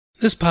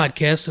This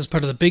podcast is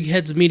part of the Big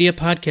Heads Media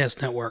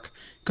Podcast Network.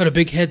 Go to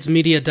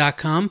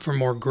bigheadsmedia.com for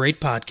more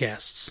great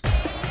podcasts.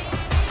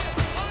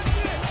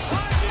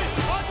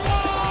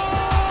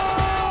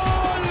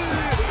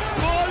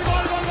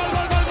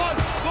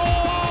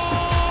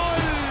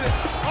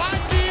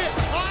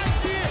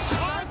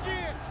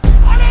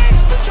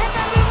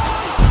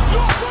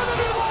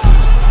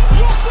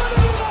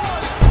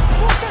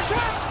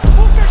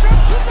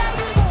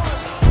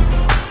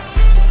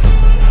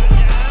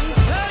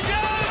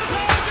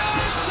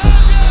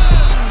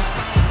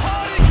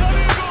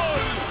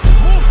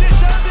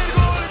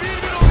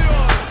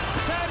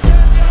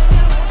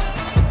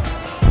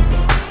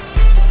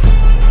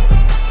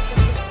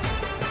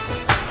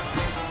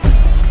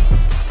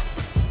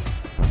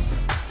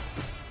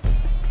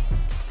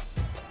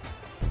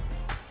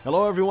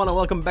 Hello everyone and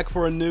welcome back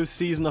for a new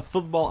season of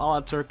Football a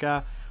la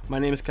Turca. My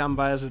name is Kaan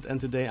Bayezid and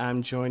today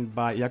I'm joined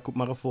by Jakub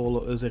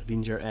Marafolo, Özer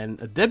Dinger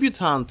and a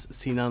debutant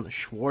Sinan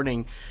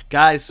Schwarting.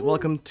 Guys,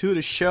 welcome to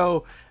the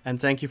show and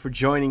thank you for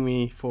joining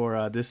me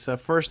for this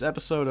first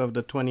episode of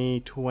the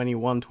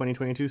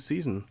 2021-2022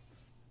 season.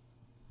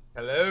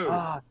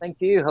 Hello. Thank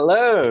you.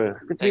 Hello.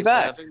 Good to be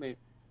back. Thanks for having me.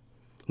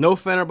 No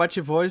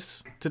Fenerbahce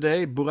voice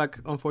today.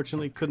 Burak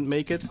unfortunately couldn't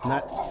make it.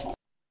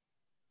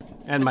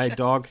 And my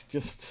dog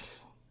just...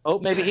 Oh,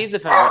 maybe he's a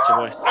Fenerbahce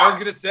voice. I was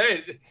gonna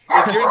say,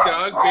 is your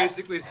dog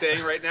basically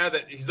saying right now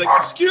that he's like,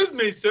 "Excuse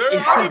me, sir,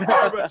 I'm a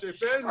Fenerbahce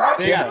fan."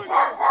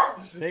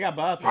 Pega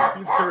bata.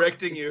 He's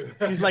correcting you.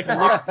 She's like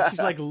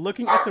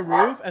looking at the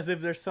roof as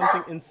if there's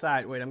something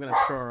inside. Wait, I'm gonna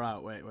throw her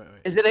out. Wait.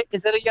 Is it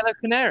a yellow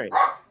canary?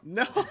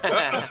 No.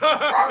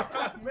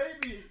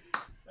 Maybe.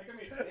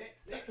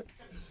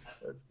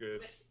 That's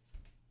good.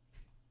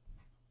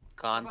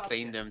 Can't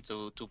train them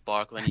to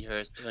bark when he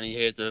hears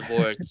the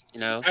words,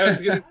 you know. I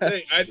was gonna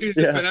say, either he's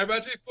a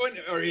Fenerbahce fan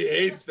or he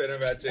hates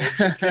Fenerbahce. It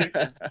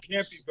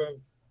can't be both.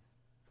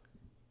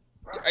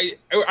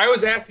 I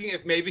was asking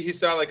if maybe he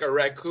saw like a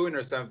raccoon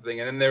or something,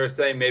 and then they were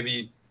saying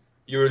maybe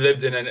you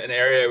lived in an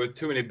area with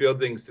too many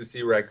buildings to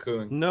see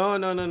raccoon. No.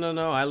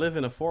 I live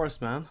in a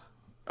forest, man.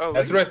 Oh,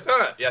 That's what I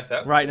thought.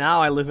 Yeah, Right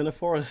now I live in a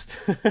forest.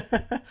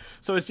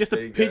 So it's just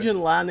a pigeon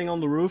go. landing on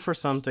the roof or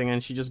something,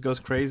 and she just goes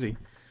crazy.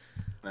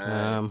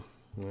 Nice.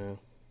 Yeah.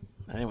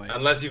 Anyway.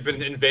 Unless you've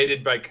been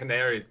invaded by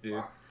canaries,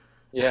 dude.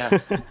 Yeah.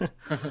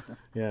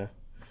 Yeah.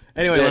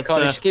 Anyway, You let's.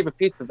 should keep a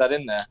piece of that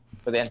in there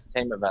for the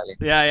entertainment value.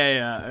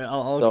 Yeah.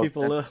 I'll Dog keep a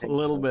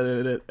little bit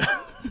of it.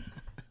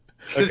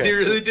 Because Okay. he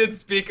really did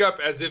speak up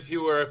as if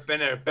you were a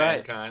Fener fan,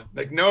 Right. Khan.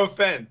 Like, no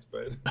offense,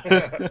 but...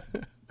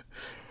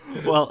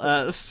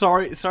 Well,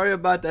 sorry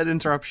about that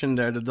interruption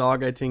there. The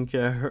dog, I think,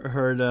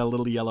 heard a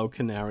little yellow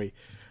canary.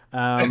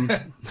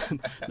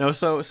 No,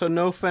 so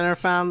no Fener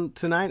fan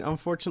tonight,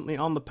 unfortunately,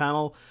 on the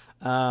panel.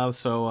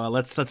 So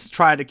let's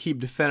try to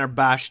keep the Fener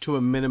bash to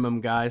a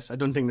minimum, guys. I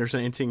don't think there's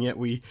anything yet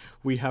we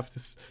have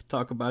to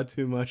talk about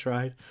too much,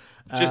 right?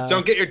 Just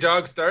don't get your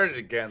dog started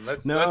again.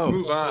 Let's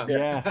move on.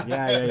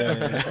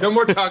 Yeah. No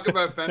more talk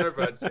about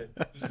Fenerbahce.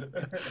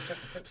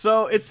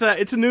 So it's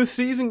a new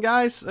season,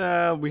 guys.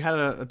 We had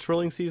a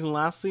thrilling season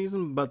last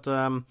season, but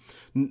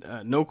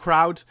no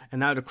crowd,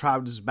 and now the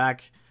crowd is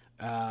back.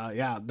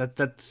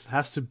 That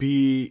has to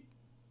be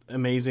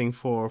amazing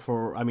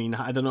for I mean,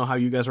 I don't know how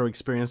you guys are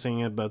experiencing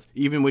it, but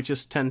even with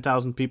just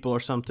 10,000 people or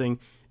something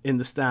in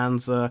the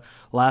stands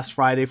last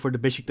Friday for the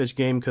Beşiktaş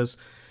game, because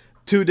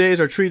 2 days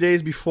or 3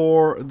 days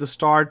before the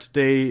start,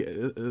 they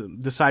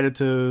decided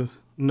to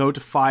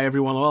notify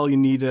everyone, well, you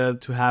need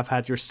to have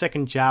had your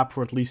second jab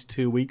for at least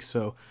 2 weeks.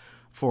 So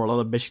for a lot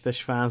of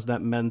Beşiktaş fans,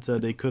 that meant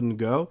they couldn't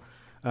go.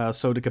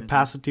 So the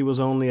capacity was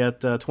only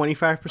at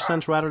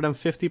 25% rather than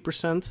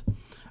 50%.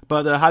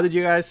 But how did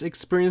you guys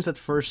experience that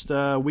first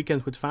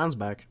weekend with fans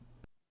back?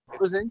 It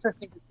was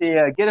interesting to see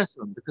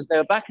Giresun because they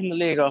were back in the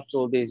league after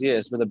all these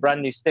years with a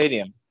brand new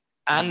stadium,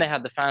 and they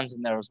had the fans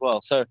in there as well.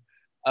 So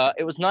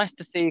it was nice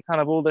to see kind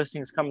of all those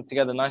things coming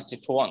together nicely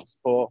for once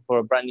for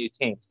a brand new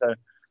team. So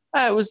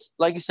it was,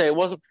 like you say, it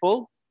wasn't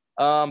full,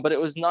 but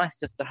it was nice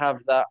just to have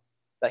that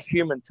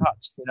human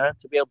touch, you know,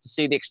 to be able to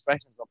see the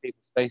expressions on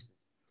people's faces,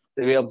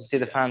 to be able to see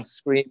the fans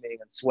screaming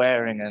and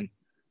swearing and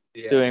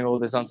doing all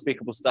this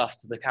unspeakable stuff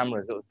to the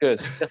cameras. It was good,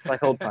 just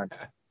like old times.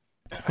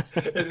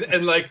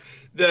 and like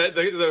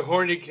the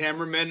horny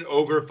cameramen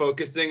over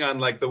focusing on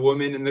like the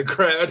woman in the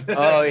crowd.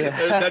 Oh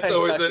yeah, that's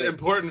always exactly. an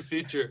important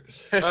feature.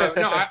 No,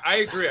 I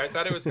agree. I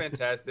thought it was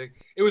fantastic.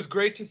 It was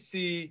great to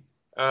see,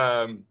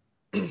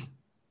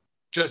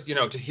 just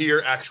to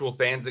hear actual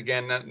fans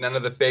again. None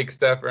of the fake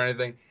stuff or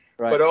anything.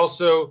 Right. But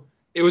also,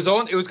 it was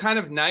kind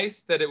of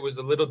nice that it was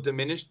a little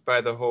diminished by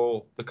the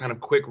kind of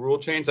quick rule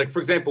change. Like, for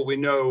example, we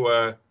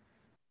know.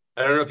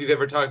 I don't know if you've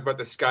ever talked about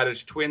the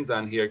Scottish twins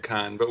on here,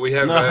 Khan, but we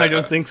have. No, I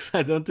don't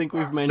think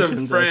we've mentioned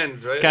some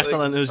friends, right?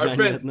 Kjartan and Like,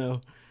 Özcan yet.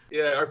 No.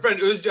 Yeah, our friend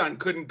Özcan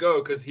couldn't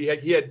go because he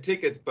had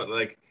tickets, but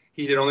like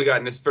he had only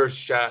gotten his first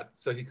shot,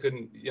 so he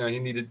couldn't. He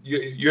needed.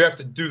 You have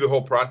to do the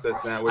whole process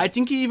now. I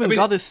think he even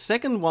got his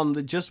second one.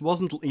 That just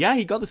wasn't. Yeah,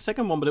 he got the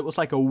second one, but it was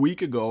like a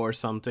week ago or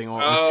something, or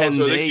 10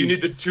 so days. You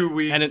need the 2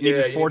 week, and it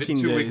needed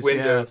 14 days.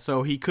 Window. Yeah,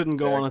 so he couldn't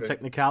go on a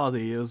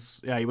technicality. He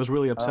was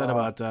really upset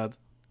about that.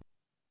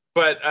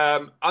 But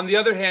on the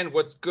other hand,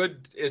 what's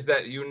good is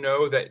that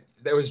that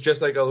there was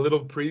just like a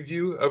little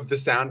preview of the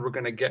sound we're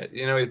gonna get.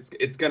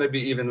 It's gonna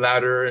be even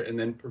louder, and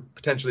then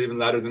potentially even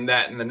louder than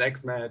that in the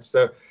next match.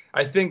 So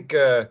I think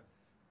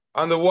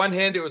on the one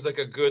hand, it was like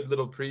a good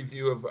little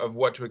preview of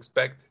what to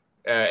expect,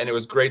 and it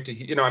was great to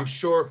hear. I'm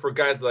sure for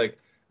guys like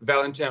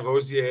Valentin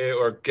Rosier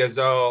or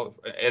Ghezal,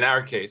 in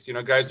our case,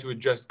 guys who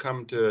had just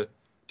come to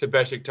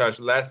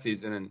Besiktas last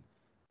season, and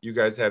you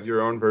guys have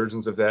your own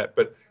versions of that.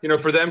 But,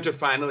 for them to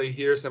finally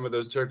hear some of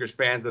those Turkish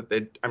fans that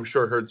they, I'm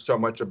sure, heard so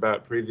much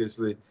about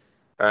previously,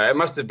 it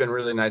must have been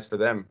really nice for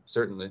them,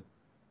 certainly.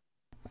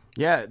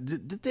 Yeah.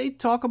 Did they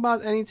talk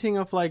about anything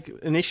of like,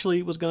 initially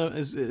it was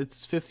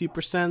it's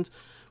 50%?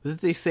 Did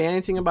they say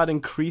anything about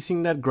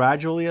increasing that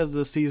gradually as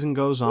the season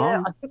goes on?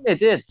 Yeah, I think they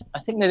did. I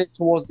think they did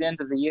towards the end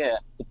of the year.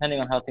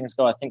 Depending on how things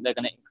go, I think they're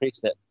going to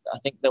increase it. I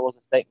think there was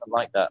a statement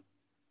like that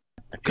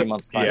a few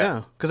months time.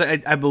 Yeah, because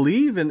I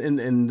believe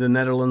in the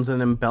Netherlands and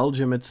in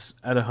Belgium it's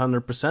at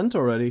 100%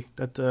 already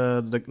that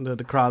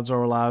the crowds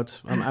are allowed.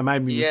 I might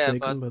be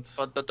mistaken,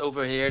 but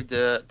over here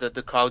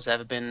the crowds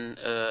have been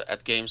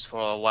at games for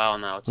a while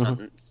now. It's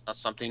not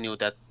something new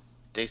that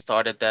they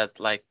started that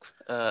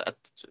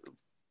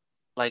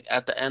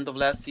at the end of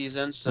last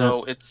season.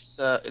 So it's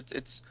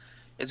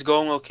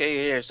going okay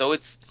here. So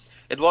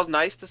it was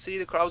nice to see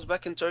the crowds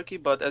back in Turkey,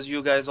 but as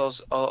you guys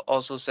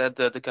also said,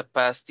 the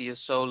capacity is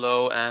so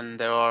low, and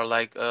there are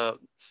like a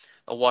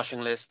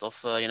washing list of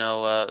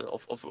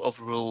of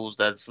rules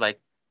that's like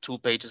 2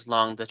 pages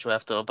long that you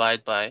have to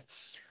abide by,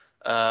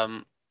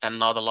 and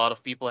not a lot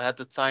of people had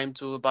the time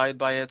to abide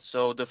by it.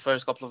 So the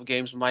first couple of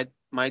games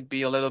might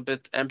be a little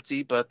bit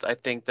empty, but I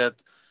think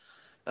that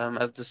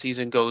as the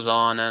season goes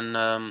on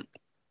and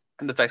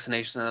the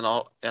vaccination and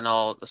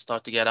all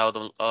start to get out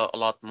a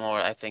lot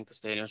more, I think the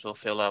stadiums will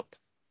fill up.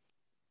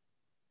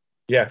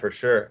 Yeah, for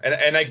sure.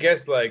 And I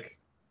guess like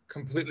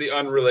completely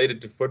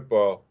unrelated to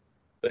football,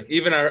 like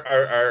even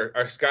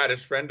our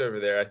Scottish friend over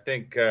there, I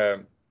think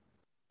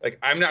like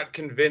I'm not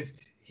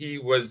convinced he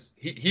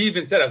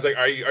even said, I was like,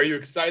 are you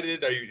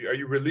excited? Are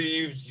you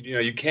relieved?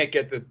 You can't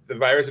get the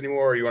virus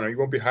anymore, or you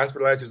won't be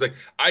hospitalized. He was like,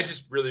 I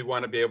just really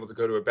want to be able to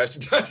go to a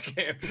Besiktas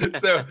game.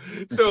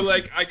 So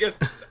like I guess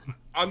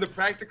on the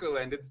practical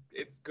end,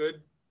 it's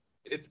good.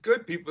 It's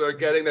good people are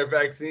getting their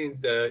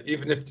vaccines,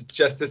 even if it's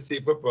just to see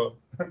football.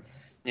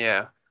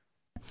 Yeah,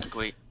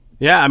 agree.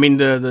 Yeah, I mean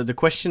the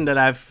question that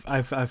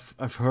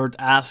I've heard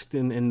asked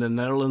in the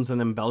Netherlands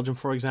and in Belgium,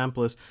 for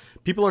example, is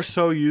people are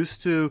so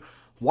used to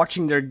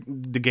watching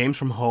the games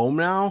from home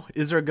now.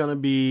 Is there gonna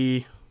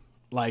be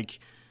like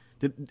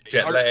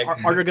jet lag?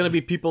 Are there gonna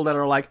be people that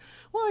are like,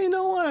 well, you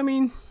know what? I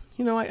mean,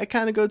 I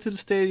kind of go to the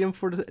stadium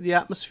for the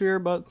atmosphere,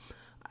 but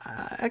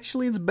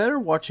actually it's better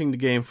watching the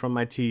game from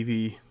my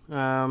TV.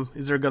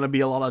 Is there gonna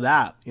be a lot of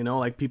that?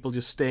 Like people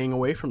just staying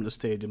away from the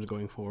stadiums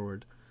going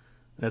forward?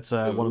 That's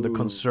one of the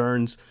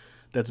concerns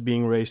that's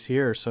being raised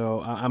here.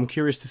 So I'm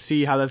curious to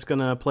see how that's going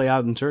to play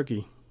out in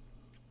Turkey.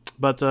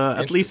 But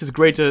at least it's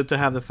great to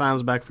have the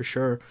fans back for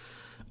sure.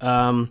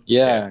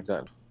 Yeah,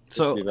 exactly.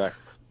 So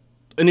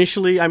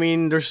initially, I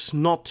mean, there's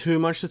not too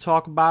much to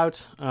talk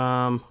about.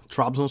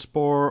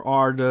 Trabzonspor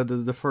are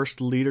the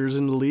first leaders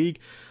in the league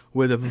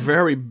with a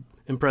very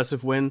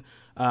impressive win.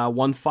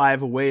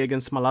 1-5 away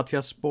against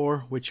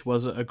Malatyaspor, which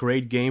was a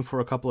great game for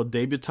a couple of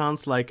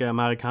debutants like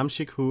Marek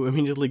Hamšík, who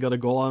immediately got a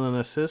goal and an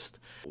assist.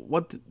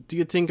 What do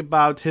you think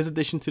about his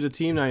addition to the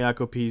team now,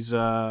 Jakob? He's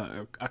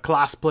a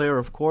class player,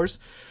 of course.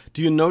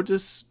 Do you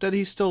notice that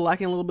he's still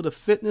lacking a little bit of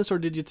fitness, or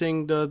did you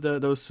think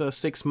those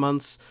 6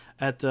 months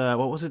at,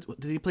 what was it?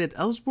 Did he play at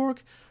Elfsborg?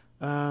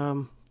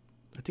 I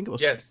think it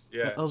was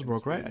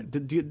Elfsborg, right?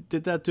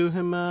 Did that do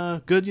him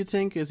good, you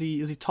think? Is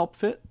he top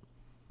fit?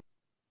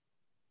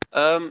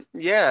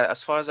 Yeah,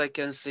 as far as I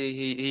can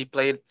see, he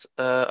played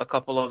a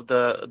couple of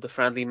the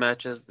friendly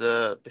matches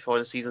before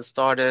the season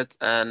started,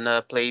 and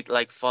played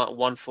like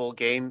one full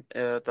game.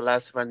 The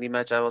last friendly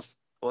match I was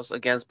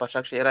against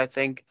Başakşehir, I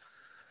think.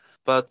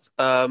 But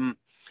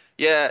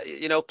yeah,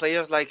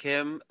 players like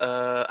him,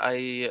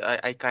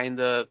 I kind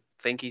of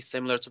think he's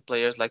similar to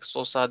players like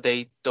Sosa.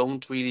 They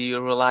don't really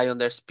rely on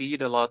their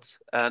speed a lot,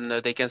 and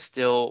they can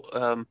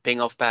still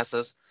ping off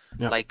passes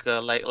like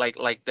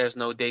there's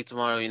no day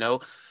tomorrow,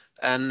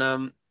 And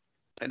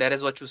that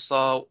is what you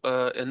saw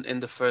in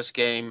the first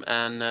game,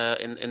 and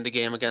in the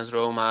game against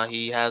Roma.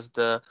 He has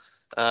the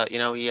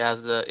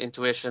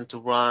intuition to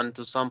run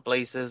to some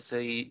places.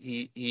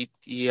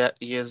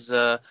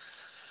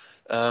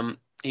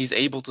 He's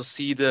able to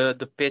see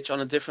the pitch on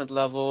a different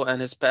level, and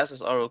his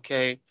passes are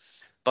okay.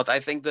 But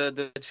I think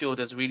the midfield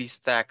is really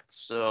stacked.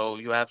 So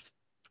you have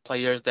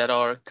players that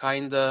are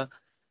kind of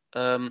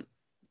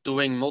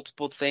doing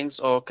multiple things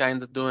or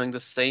kind of doing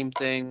the same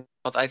thing.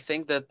 But I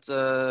think that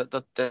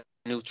the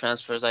new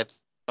transfers, I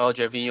well,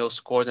 Gervinho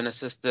scored and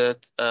assisted.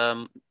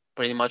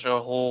 Pretty much a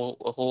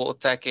whole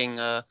attacking.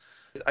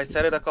 I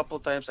said it a couple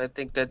of times. I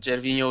think that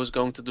Gervinho is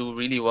going to do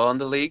really well in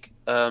the league.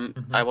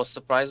 I was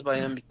surprised by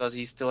him because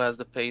he still has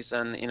the pace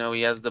and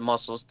he has the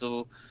muscles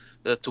to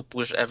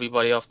push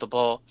everybody off the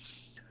ball.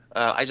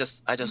 I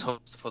just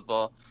hope it's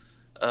football.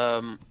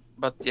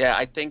 But yeah,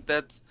 I think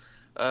that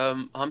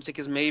Hamsik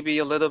is maybe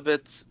a little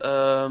bit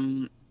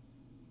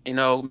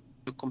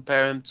you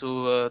compare him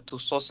to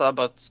Sosa,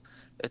 but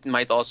it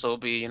might also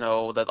be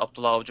that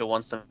Abdullah Avcı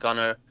wants the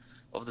gunner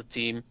of the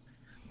team.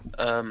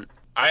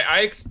 I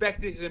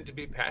expected him to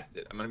be past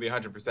it. I'm going to be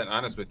 100%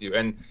 honest with you.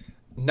 And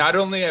not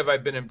only have I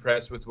been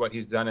impressed with what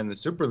he's done in the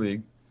Super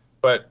League,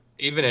 but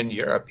even in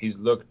Europe, he's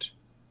looked,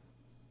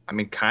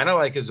 kind of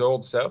like his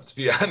old self, to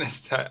be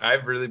honest.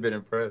 I've really been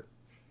impressed.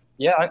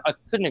 Yeah, I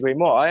couldn't agree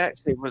more. I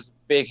actually was a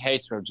big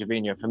hater of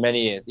Gervinho for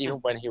many years, even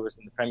when he was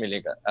in the Premier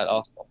League at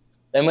Arsenal.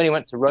 Then when he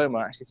went to Roma,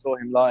 I actually saw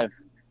him live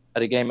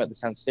at a game at the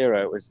San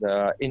Siro. It was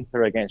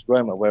Inter against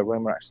Roma, where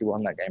Roma actually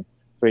won that game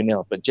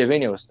 3-0. But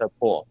Gervinho was so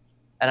poor.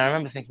 And I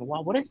remember thinking,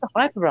 wow, what is the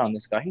hype around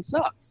this guy? He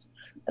sucks.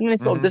 And then he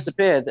sort of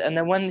disappeared. And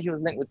then when he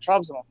was linked with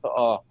Trabzon, I thought,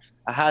 oh,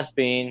 a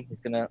has-been. He's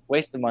going to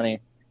waste the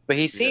money. But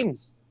he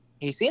seems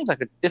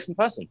like a different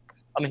person.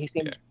 He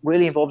seems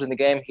really involved in the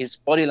game. His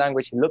body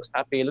language, he looks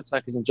happy. He looks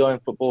like he's enjoying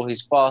football.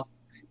 He's fast.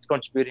 He's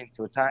contributing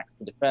to attacks,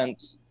 to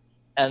defense.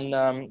 And,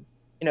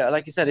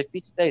 like you said, if he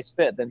stays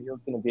fit, then he's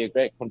going to be a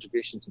great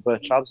contribution to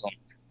both Trabzon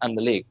and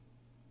the league.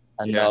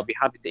 And I'll be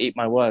happy to eat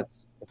my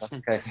words, if that's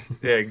okay.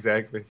 Yeah,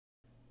 exactly.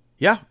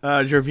 Yeah,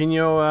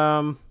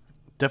 Gervinho,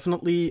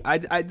 definitely.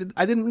 I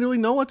didn't really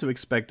know what to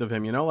expect of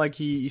him. Like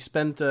he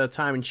spent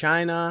time in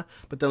China,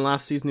 but then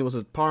last season he was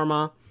at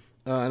Parma,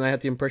 and I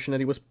had the impression that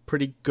he was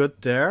pretty good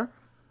there.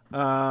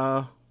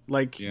 But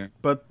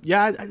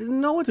yeah, I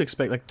didn't know what to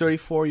expect. Like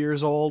 34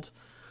 years old,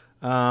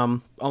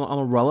 on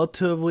a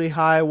relatively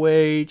high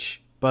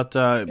wage, but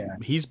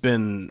he's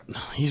been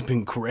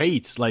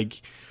great.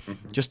 Like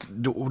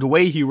just the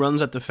way he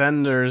runs at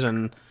defenders,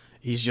 and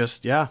he's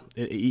just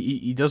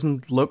he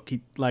doesn't look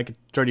like a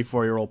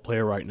 34-year-old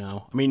player right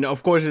now.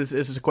 Of course,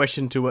 it's a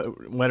question to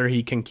whether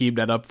he can keep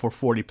that up for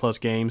 40 plus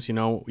games.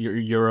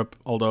 Europe,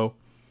 although.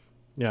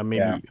 Yeah,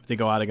 maybe if they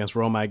go out against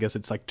Roma, I guess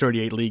it's like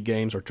 38 league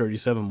games or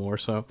 37 more.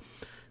 So,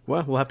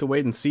 well, we'll have to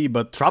wait and see.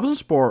 But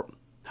Trabzonspor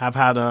have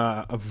had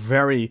a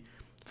very,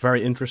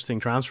 very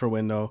interesting transfer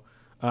window.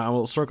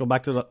 We'll circle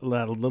back to that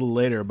a little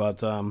later.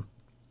 But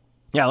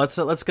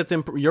let's get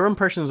your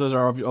impressions of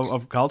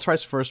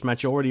Galatasaray's first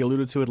match. You already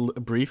alluded to it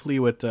briefly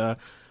with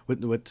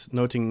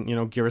noting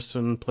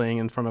Giresun playing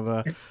in front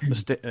of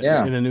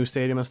in a new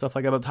stadium and stuff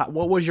like that. But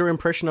what was your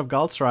impression of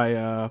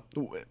Galatasaray,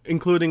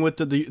 including with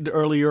the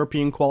early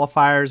European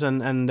qualifiers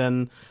and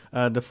then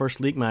the first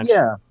league match?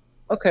 Yeah.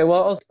 Okay.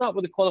 Well, I'll start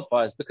with the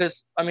qualifiers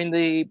because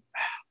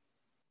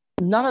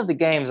none of the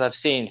games I've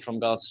seen from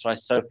Galatasaray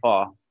so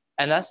far,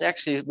 and that's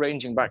actually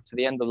ranging back to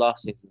the end of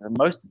last season and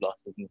most of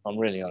last season, if I'm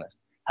really honest,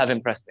 have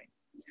impressed me.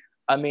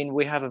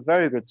 We have a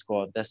very good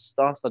squad. There's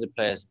star-studded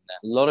players in there,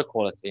 a lot of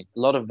quality, a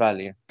lot of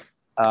value.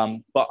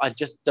 But I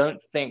just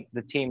don't think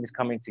the team is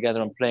coming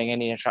together and playing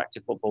any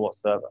attractive football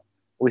whatsoever.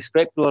 We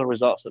scraped a lot of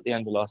results at the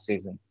end of last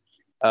season.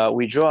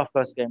 We drew our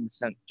first game with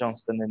St.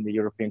 Johnstone in the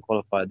European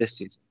qualifier this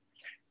season.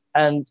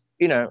 And,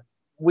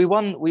 we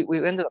won.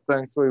 We ended up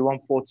going through. We won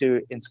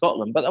 4-2 in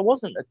Scotland, but that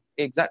wasn't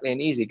exactly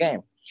an easy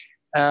game.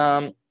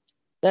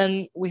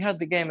 Then we had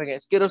the game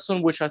against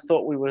Giresun, which I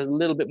thought we were a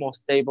little bit more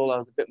stable. I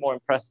was a bit more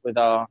impressed with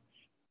our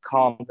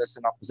calmness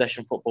and our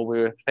possession football.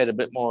 We played a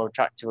bit more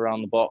attractive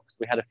around the box.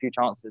 We had a few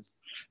chances.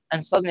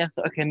 And suddenly I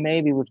thought, okay,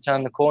 maybe we've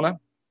turned the corner.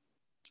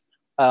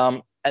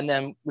 And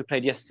then we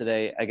played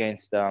yesterday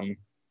against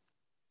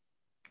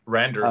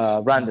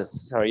Randers.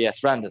 Randers. I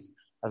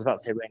was about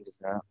to say Rangers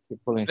there. I keep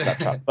falling into that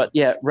trap. But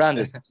yeah,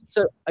 Randers.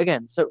 So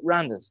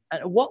Randers.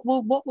 And what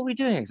were we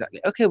doing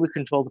exactly? Okay, we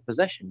controlled the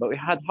possession, but we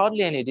had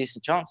hardly any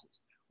decent chances.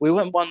 We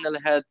went 1-0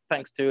 ahead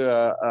thanks to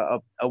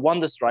a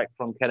wonder strike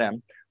from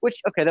Kerem, which,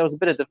 okay, there was a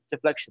bit of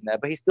deflection there,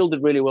 but he still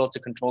did really well to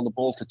control the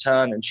ball, to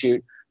turn and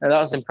shoot. And that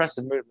was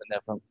impressive movement there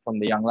from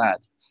the young lad.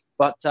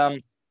 But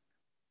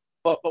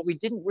we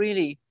didn't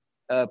really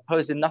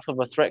pose enough of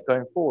a threat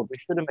going forward. We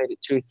should have made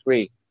it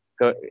 2-3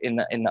 in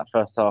that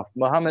first half.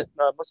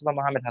 Mustafa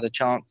Mohamed had a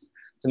chance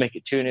to make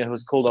it 2-0. He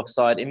was called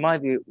offside. In my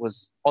view, it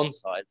was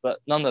onside,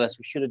 but nonetheless,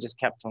 we should have just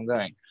kept on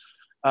going.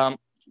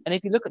 And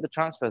if you look at the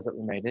transfers that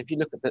we made, if you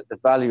look at the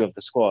value of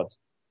the squad,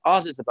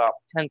 ours is about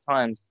 10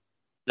 times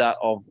that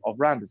of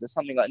Randers. It's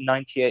something like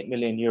 98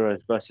 million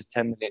euros versus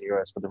 10 million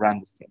euros for the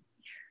Randers team.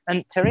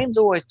 And Terim's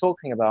always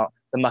talking about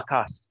the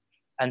makas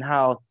and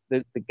how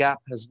the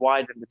gap has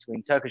widened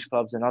between Turkish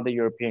clubs and other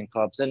European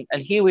clubs. And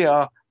here we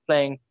are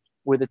playing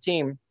with a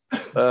team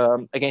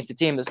against a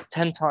team that's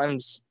 10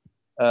 times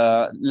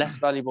less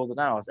valuable than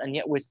ours. And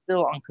yet we're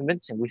still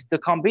unconvincing. We still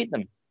can't beat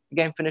them. The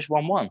game finished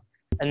 1-1.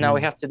 And now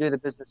we have to do the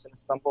business in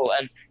Istanbul.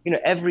 And,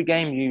 every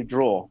game you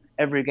draw,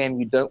 every game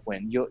you don't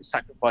win, you're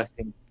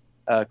sacrificing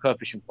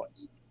coefficient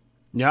points.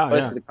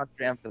 Both for the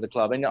country and for the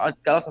club. And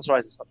Galatasaray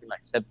is something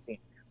like 17.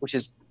 which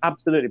is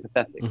absolutely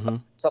pathetic.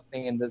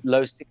 Something in the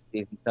low 60s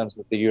in terms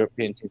of the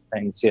European teams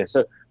playing this year.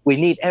 So we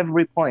need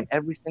every point,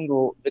 every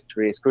single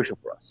victory is crucial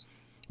for us.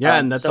 Yeah,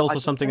 and that's also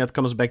something that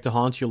comes back to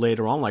haunt you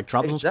later on, like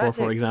Trabzonspor,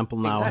 for example,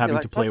 now having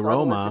like to play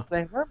Roma.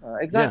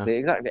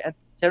 Exactly. And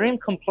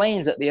Terim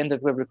complains at the end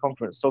of every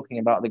conference talking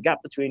about the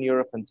gap between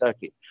Europe and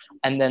Turkey,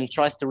 and then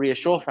tries to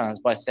reassure fans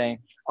by saying,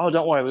 oh,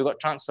 don't worry, we've got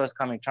transfers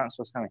coming.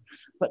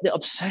 But the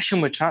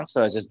obsession with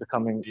transfers is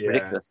becoming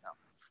ridiculous now.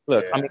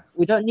 Look, I mean,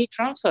 we don't need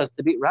transfers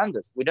to beat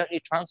Randers. We don't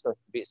need transfers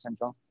to beat St.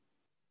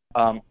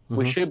 John.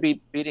 We should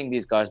be beating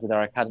these guys with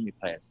our academy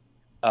players.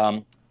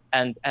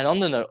 And on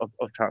the note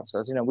of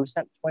transfers, you know, we've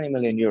spent 20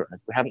 million euros.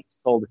 We haven't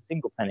sold a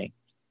single penny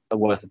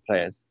worth of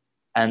players.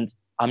 And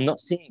I'm not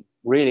seeing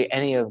really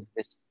any of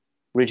this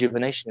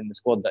rejuvenation in the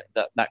squad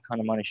that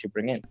kind of money should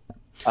bring in.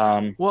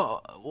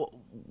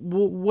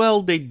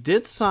 Well, they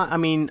did sign. I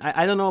mean,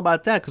 I don't know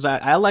about that because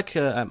I like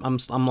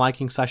I'm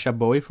liking Sasha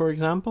Boy, for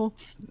example.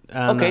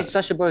 And,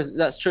 Sasha Boy,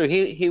 that's true.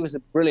 He was a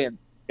brilliant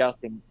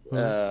scouting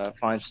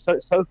find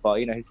so far.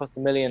 You know, he cost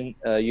 €1 million.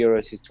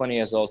 He's 20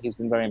 years old. He's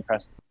been very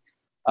impressive.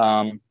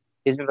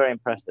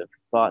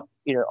 But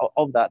you know,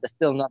 of that, there's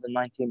still another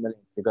 19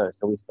 million to go.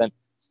 So we spent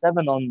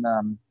 7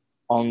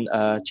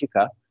 on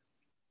Chica,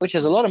 which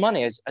is a lot of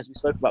money, as we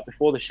spoke about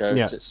before the show.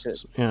 To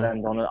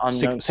spend on an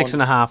unknown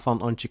 6.5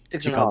 on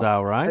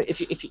Chicaldao, right?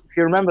 If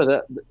you remember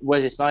that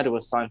Wesley Sneijder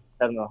was signed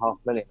for 7.5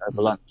 million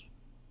over lunch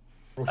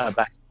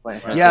back.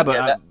 Yeah,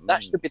 but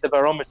that should be the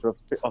barometer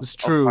of it's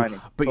true.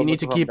 But you need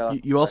to keep.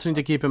 You also need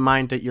to keep in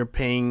mind that you're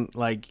paying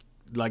like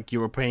you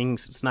were paying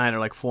Sneijder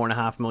like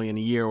 4.5 million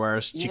a year,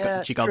 whereas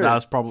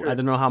Chicaldao's probably I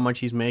don't know how much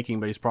he's making,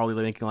 but he's probably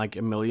making like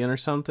 $1 million or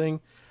something.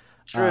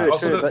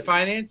 The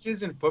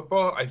finances in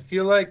football, I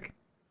feel like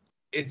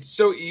it's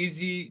so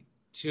easy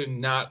to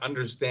not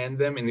understand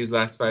them in these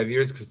last 5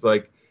 years because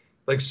like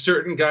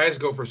certain guys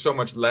go for so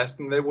much less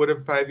than they would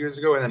have 5 years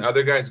ago, and then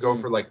other guys go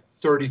for like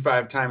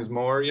 35 times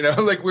more. You know,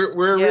 like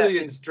we're really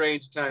in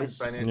strange times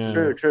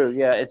financially. True.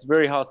 Yeah, it's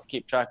very hard to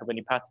keep track of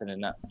any pattern in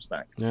that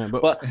respect. Yeah,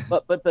 but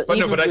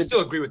I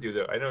still agree with you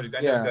though. I know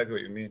exactly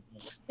what you mean.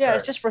 Yeah,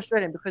 it's just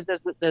frustrating because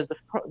there's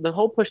the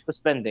whole push for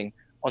spending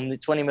on the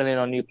 20 million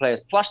on new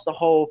players, plus the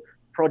whole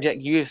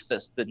Project Youth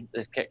that's been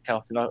kicked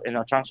out in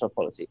our transfer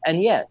policy,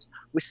 and yet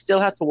we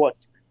still had to watch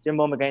Jim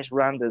Bomb against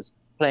Randers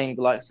playing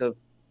the likes of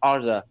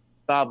Arda,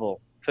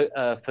 Babel,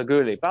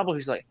 Faguli. Babel,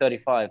 who's like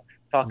 35.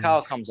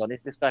 Falcao comes on.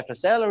 Is this guy for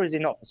sale or is he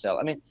not for sale?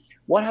 I mean,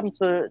 what happened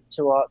to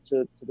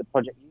the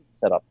Project Youth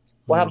setup?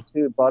 What happened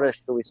to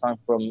Barış, who we signed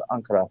from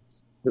Ankara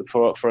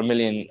for €1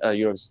 million?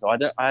 So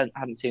I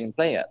haven't seen him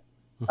play yet.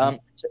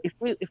 So if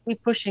we're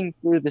pushing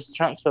through this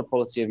transfer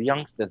policy of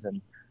youngsters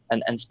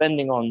and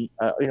spending on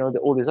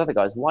all these other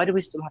guys, why do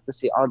we still have to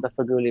see Arda,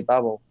 Faguli,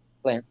 Babel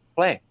play?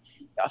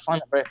 I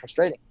find that very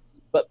frustrating.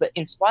 But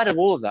in spite of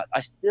all of that,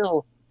 I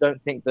still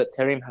don't think that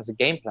Terim has a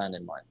game plan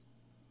in mind.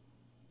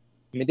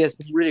 I mean, there's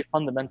some really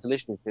fundamental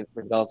issues with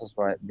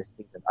Galatasaray this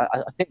season.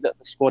 I think that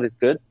the squad is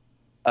good.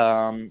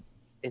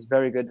 It's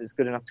very good. It's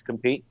good enough to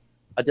compete.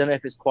 I don't know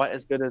if it's quite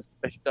as good as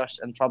Beşiktaş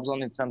and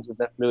Trabzon in terms of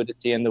their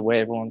fluidity and the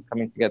way everyone's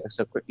coming together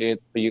so quickly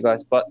for you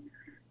guys. But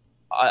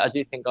I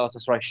do think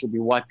Galatasaray should be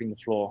wiping the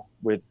floor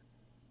with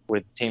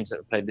teams that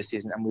have played this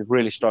season, and we've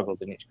really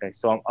struggled in each case.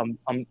 So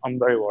I'm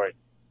very worried.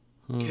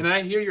 Can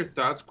I hear your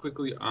thoughts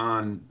quickly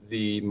on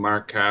the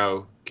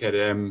Marcao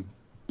Kerem?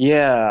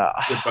 Yeah,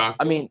 debacle?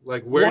 I mean,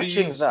 like where do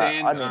you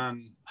stand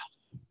on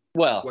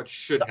what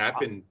should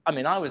happen? I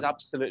mean, I was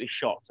absolutely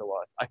shocked at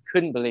what I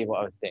couldn't believe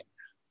what I was seeing.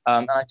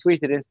 And I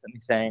tweeted instantly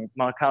saying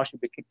Marcao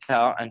should be kicked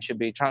out and should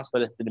be transfer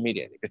listed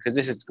immediately because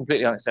this is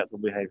completely unacceptable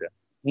behavior.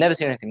 Never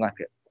seen anything like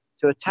it.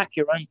 To attack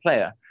your own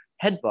player,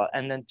 headbutt,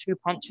 and then 2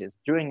 punches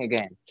during a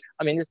game.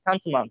 I mean, it's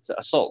tantamount to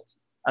assault.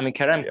 I mean,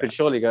 Kerem could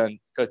surely go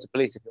to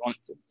police if he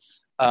wanted to.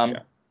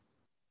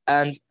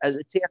 And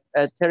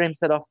Terim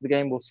said after the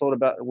game, we'll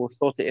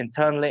sort it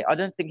internally. I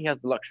don't think he has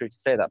the luxury to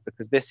say that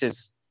because this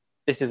is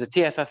a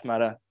TFF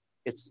matter.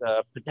 It's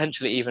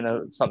potentially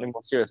even something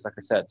more serious, like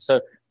I said.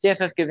 So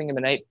TFF giving him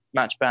an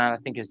 8-match ban, I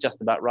think, is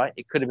just about right.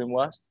 It could have been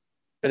worse.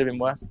 It could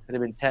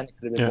have been 10. It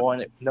could have been more,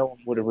 and no one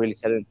would have really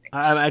said anything.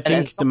 I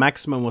think the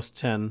maximum was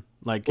 10.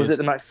 Was it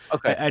the max?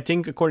 Okay. I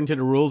think according to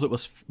the rules, it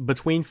was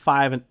between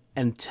 5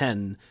 and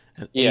 10.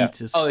 And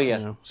 8 is. Oh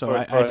yeah. So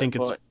I think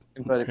it's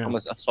inverted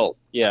commas assault.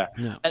 Yeah.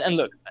 And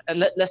look,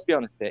 let's be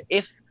honest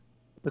here.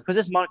 Because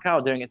it's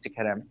Marcao doing it to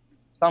Kerem,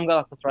 some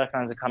Galatasaray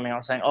fans are coming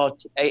out saying, "Oh,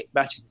 8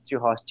 matches is too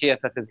harsh.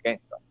 TFF is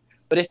against us."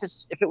 But if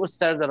it was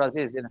Serdar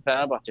Aziz in a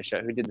Fenerbahce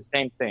show who did the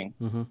same thing,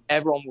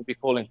 everyone would be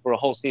calling for a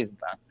whole season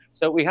ban.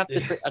 So we have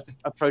to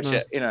approach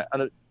it,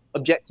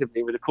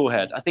 objectively with a cool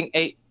head. I think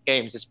 8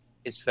 games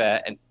is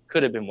fair and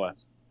could have been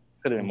worse.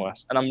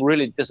 And I'm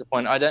really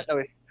disappointed. I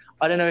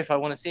don't know if I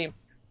want to see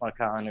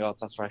Marcao in the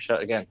Galatasaray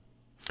shirt again.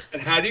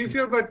 And how do you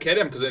feel about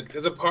Kerem?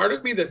 Because a part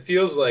of me that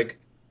feels like,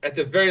 at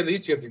the very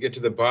least, you have to get to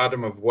the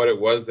bottom of what it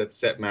was that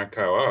set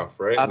Marcao off,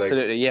 right?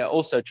 Absolutely, yeah.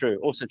 Also true.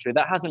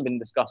 That hasn't been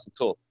discussed at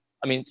all.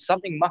 I mean,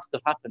 something must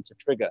have happened to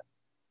trigger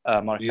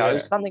Marcao. There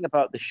was something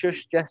about the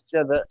shush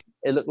gesture that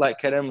it looked like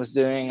Kerem was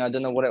doing. I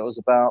don't know what it was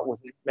about.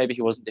 Maybe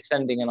he wasn't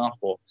defending enough,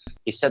 or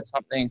he said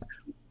something.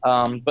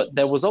 But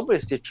there was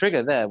obviously a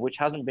trigger there, which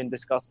hasn't been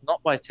discussed,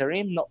 not by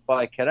Terim, not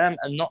by Kerem,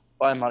 and not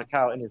by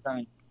Marcao in his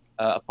own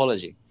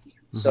apology.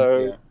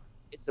 So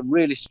it's a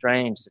really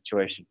strange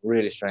situation,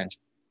 really strange.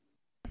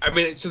 I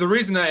mean, so the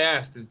reason I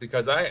asked is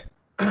because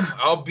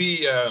I'll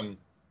be, a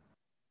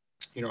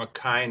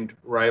kind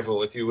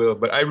rival, if you will,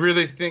 but I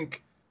really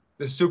think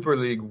the Super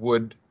League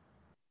would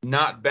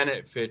not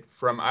benefit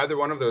from either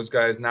one of those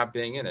guys not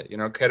being in it.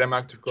 Kerem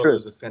Aktürkoğlu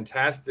is a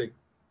fantastic,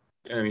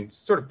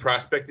 sort of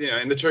prospect,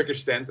 in the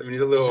Turkish sense. I mean,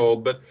 he's a little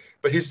old, but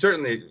he's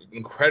certainly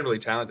incredibly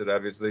talented,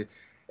 obviously.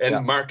 And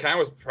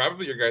Marcao is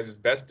probably your guys'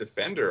 best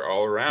defender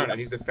all around, and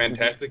he's a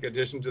fantastic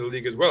addition to the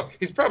league as well.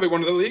 He's probably one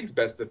of the league's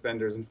best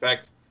defenders. In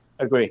fact,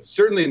 agree.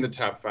 Certainly in the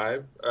top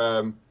 5.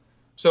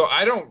 So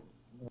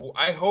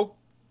I hope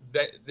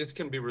that this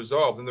can be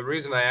resolved. And the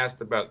reason I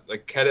asked about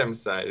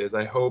Kerem's side is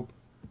I hope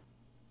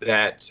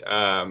that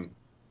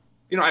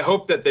I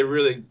hope that they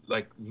really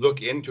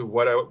look into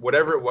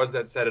whatever it was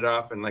that set it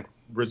off and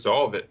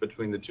resolve it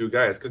between the two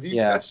guys, because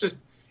that's just,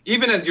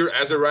 even as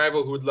a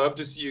rival who would love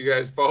to see you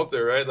guys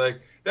falter, right?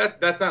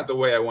 That's not the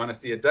way I want to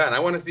see it done. I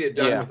want to see it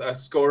done with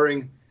us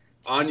scoring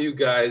on you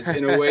guys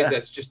in a way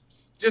that's just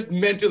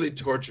mentally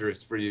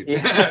torturous for you.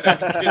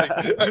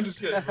 I'm just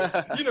kidding.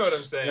 You know what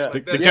I'm saying?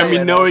 There can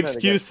be no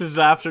excuses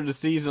after the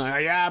season.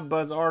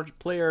 But our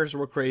players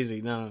were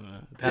crazy. No.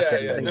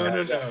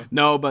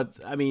 No, but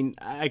I mean,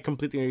 I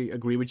completely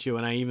agree with you,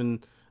 and I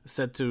even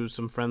said to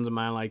some friends of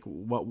mine,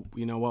 what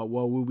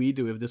would we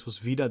do if this was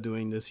Vida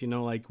doing this?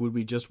 Would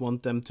we just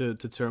want them to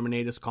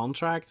terminate his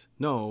contract?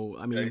 No,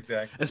 I mean,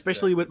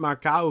 especially with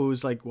Marcao,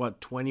 who's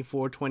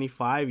 24,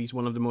 25. He's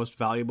one of the most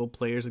valuable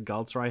players that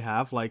Galatasaray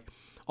have.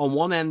 On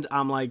one end,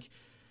 I'm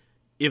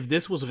if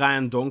this was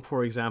Ryan Donk,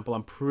 for example,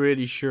 I'm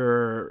pretty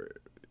sure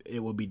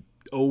it would be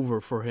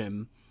over for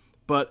him.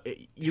 But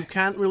you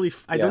can't really.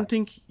 I don't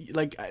think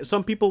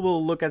some people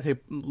will look at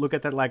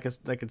that like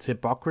it's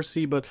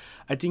hypocrisy. But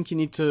I think you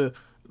need to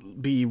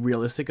be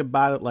realistic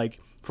about it.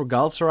 For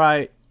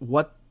Galatasaray,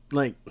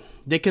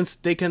 they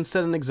can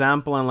set an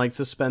example and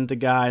suspend the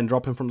guy and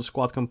drop him from the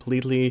squad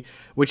completely,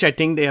 which I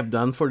think they have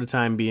done for the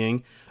time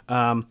being.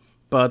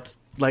 But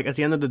at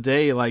the end of the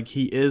day,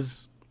 he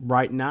is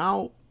right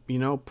now,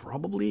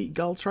 probably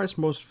Galatasaray's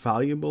most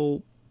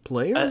valuable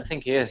player. I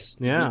think he is.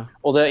 Yeah.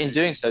 Although in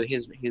doing so,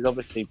 he's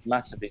obviously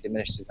massively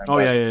diminished his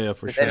own value. Yeah,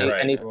 for sure.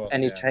 Any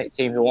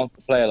team who wants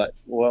to play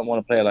won't want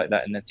to play like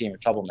that in a team, a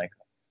troublemaker.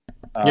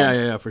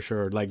 For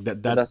sure.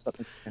 That's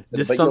something to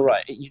consider. But you're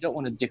right. You don't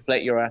want to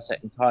deflate your asset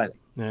entirely.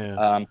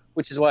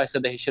 Which is why I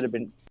said that he should have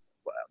been.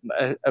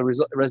 A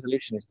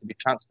resolution is to be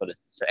transfer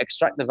listed. So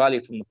extract the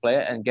value from the player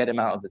and get him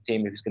out of the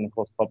team if he's going to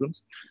cause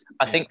problems.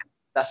 I think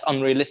that's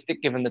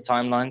unrealistic given the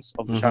timelines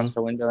of the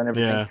transfer window and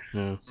everything.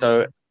 Yeah.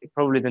 So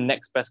probably the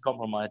next best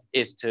compromise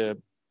is to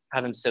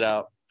have him sit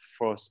out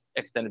for an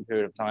extended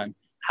period of time,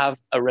 have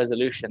a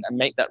resolution, and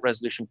make that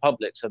resolution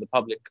public so the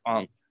public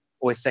aren't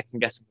always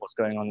second guessing what's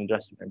going on in the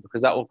dressing room,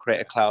 because that will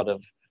create a cloud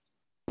of,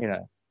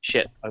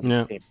 shit over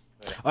the team.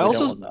 I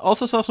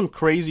also saw some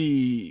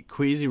crazy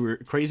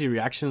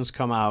reactions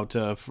come out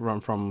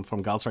from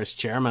Galatasaray's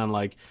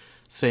chairman,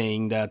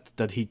 saying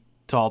that he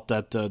thought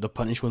that the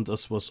punishment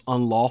was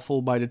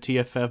unlawful by the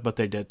TFF, but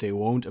that they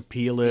won't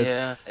appeal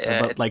it.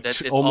 But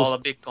it's almost all a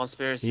big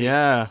conspiracy.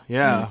 Yeah.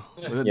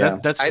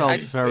 That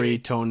felt very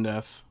tone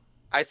deaf.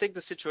 I think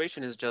the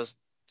situation is just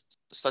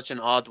such an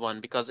odd one,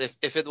 because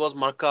if it was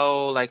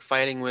Marcao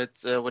fighting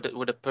with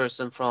a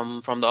person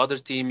from the other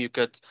team, you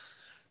could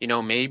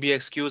maybe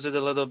excuse it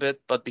a little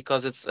bit, but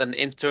because it's an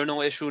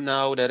internal issue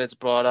now that it's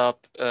brought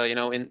up,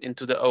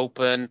 into the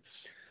open,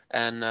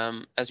 and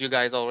as you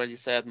guys already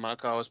said,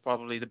 Marcao is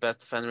probably the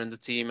best defender in the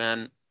team,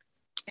 and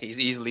he's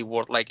easily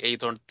worth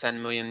 8 or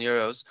 10 million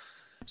euros.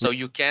 So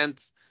you can't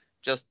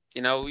just,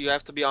 you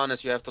have to be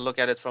honest. You have to look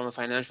at it from a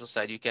financial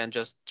side. You can't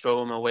just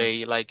throw him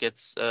away like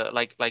it's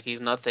like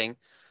he's nothing.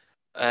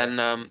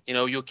 And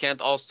you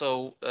can't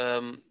also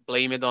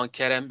blame it on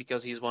Kerem,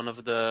 because he's one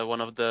of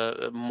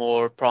the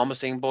more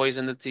promising boys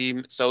in the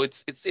team. So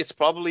it's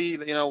probably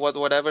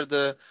whatever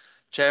the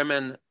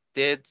chairman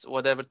did,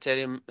 whatever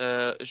Terim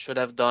should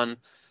have done,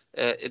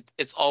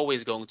 it's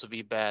always going to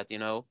be bad,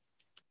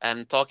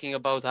 And talking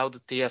about how the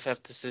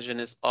TFF decision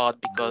is odd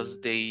because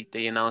they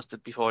announced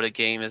it before the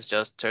game is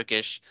just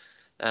Turkish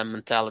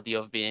mentality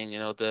of being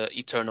the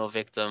eternal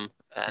victim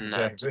and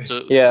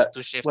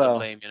to shift the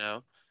blame.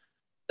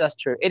 That's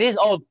true. It is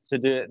odd to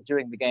do it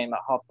during the game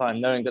at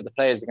halftime, knowing that the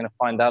players are going to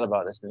find out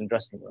about this in the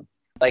dressing room.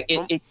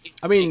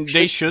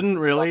 They shouldn't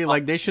really.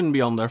 They shouldn't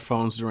be on their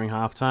phones during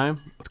halftime.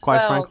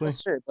 Quite frankly,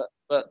 that's true.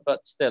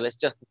 But still, it's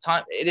just the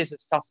time. It is a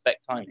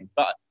suspect timing.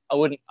 But I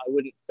wouldn't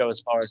go as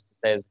far as to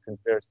say it's a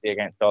conspiracy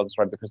against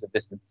Galatasaray because of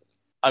this.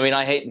 I mean,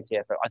 I hate the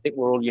TFF. I think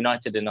we're all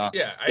united in our.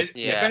 If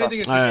anything,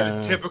 it's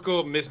just a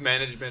typical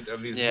mismanagement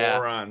of these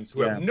morons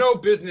who have no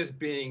business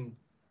being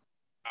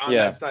on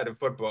that side of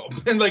football,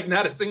 and like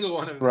not a single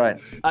one of them.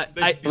 Right.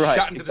 They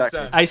shot into the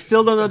sun. I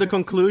still don't know the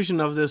conclusion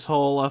of this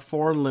whole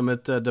foreign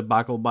limit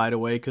debacle, by the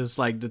way, because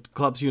like the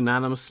clubs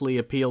unanimously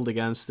appealed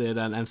against it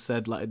and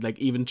said like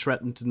even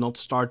threatened to not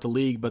start the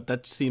league, but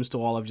that seems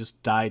to all have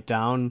just died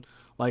down.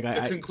 Like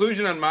the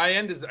conclusion on my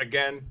end is,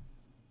 again,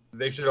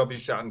 they should all be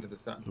shot into the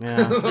sun.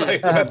 Yeah.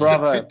 Like,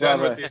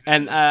 Bravo.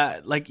 And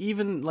like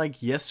even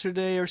like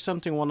yesterday or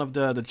something, one of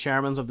the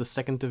chairmen of the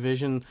second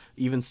division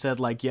even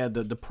said like, yeah,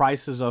 the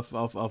prices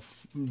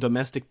of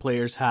domestic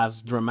players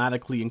has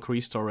dramatically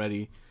increased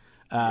already.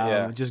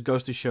 It just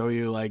goes to show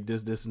you like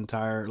this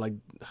entire like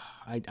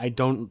I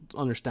don't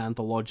understand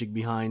the logic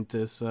behind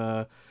this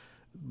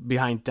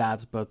behind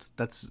that, but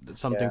that's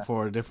something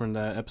for a different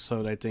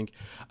episode, I think.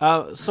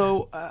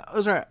 So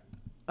Ozar,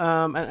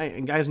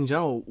 and guys in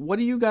general, what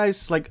do you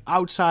guys like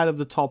outside of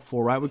the top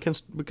four? Right, we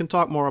can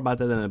talk more about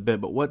that in a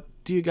bit. But what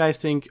do you guys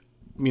think?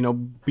 You know,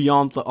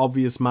 beyond the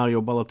obvious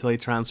Mario Balotelli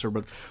transfer,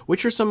 but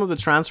which are some of the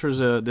transfers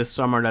this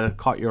summer that have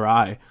caught your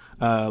eye?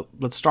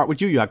 Let's start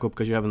with you, Jakub,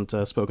 because you haven't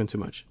spoken too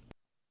much.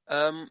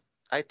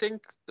 I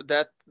think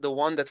that the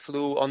one that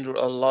flew under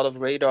a lot of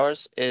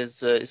radars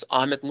is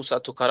Ahmet Musa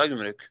to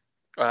Karagümrük.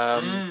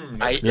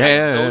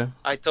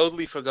 I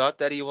totally forgot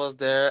that he was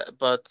there,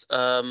 but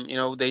you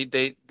know,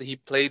 he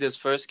played his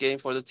first game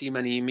for the team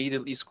and he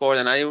immediately scored,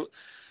 and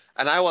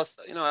I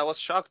was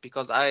shocked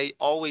because I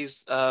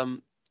always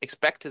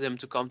expected him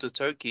to come to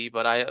Turkey,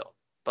 but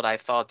I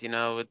thought, you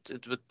know,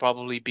 it would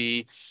probably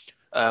be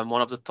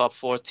one of the top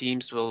four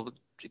teams will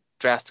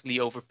drastically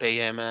overpay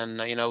him and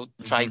you know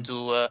try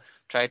to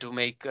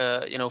make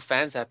you know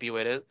fans happy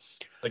with it.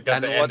 Like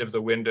at the end of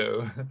the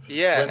window.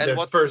 Yeah, when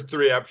the first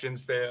three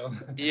options fail.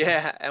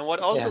 Yeah, and what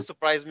also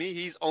surprised me,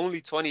 he's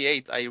only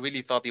 28. I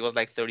really thought he was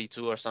like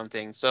 32 or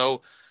something.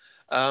 So,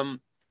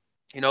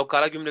 you know,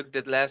 Karagümrük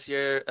did last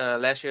year.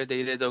 Last year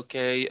they did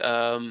okay.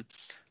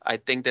 I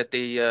think that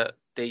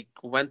they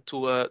went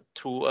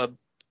through a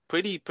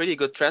pretty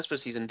good transfer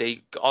season.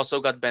 They also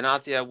got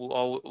Benatia,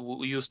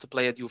 who used to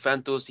play at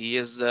Juventus. He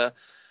is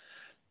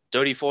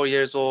 34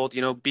 years old.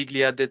 You know,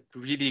 Biglia did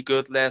really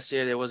good last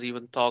year. There was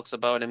even talks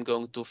about him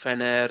going to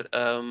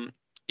Fener.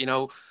 You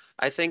know,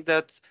 I think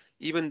that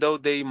even though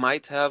they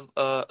might have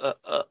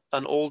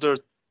an older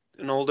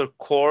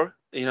core,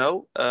 you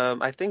know,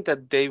 I think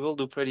that they will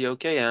do pretty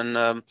okay.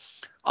 And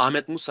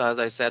Ahmet Musa, as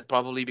I said,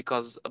 probably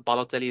because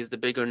Balotelli is the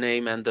bigger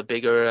name and the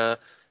bigger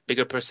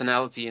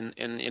personality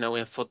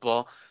in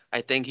football. I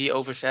think he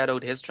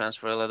overshadowed his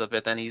transfer a little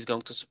bit, and he's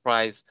going to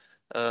surprise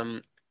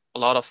a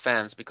lot of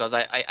fans because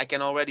I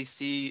can already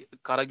see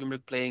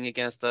Karagümrük playing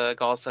against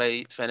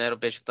Galatasaray, Fener,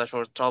 Beşiktaş,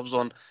 or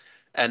Trabzon,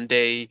 and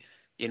they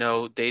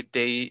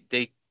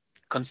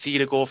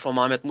concede a goal from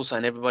Ahmet Musa,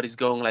 and everybody's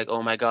going like,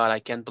 "Oh my God, I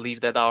can't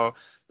believe that our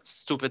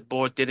stupid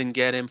board didn't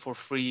get him for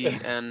free."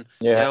 And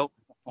you know,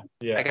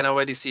 I can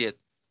already see it.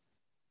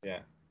 Yeah,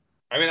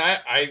 I mean,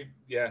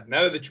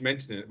 now that you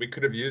mention it, we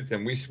could have used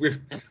him.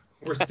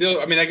 We're still.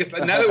 I mean, I guess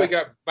now that we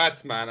got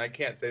Batsman, I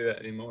can't say that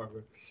anymore.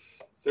 But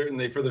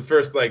certainly for the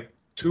first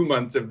 2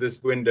 months of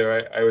this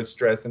window, I was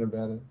stressing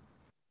about it.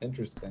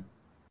 Interesting.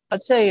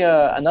 I'd say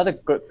another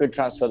good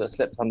transfer that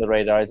slipped on the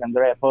radar is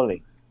Andrea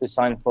Poli, who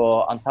signed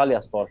for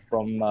Antalyaspor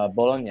from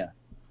Bologna. I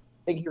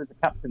think he was the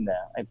captain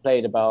there. He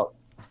played about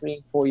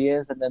 3-4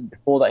 years, and then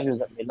before that he was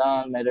at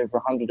Milan, made over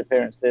 100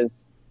 appearances.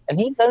 And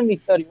he's only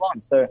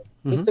 31, so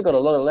he's still got a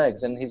lot of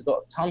legs, and he's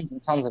got tons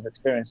and tons of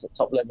experience at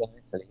top level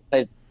in Italy. He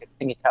played, I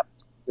think he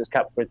was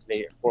capped for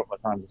Italy 4 or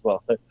 5 times as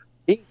well. So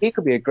he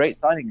could be a great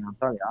signing in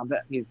Antalya. I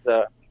bet he's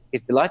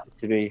delighted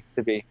to be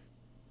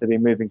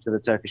moving to the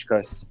Turkish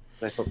coast.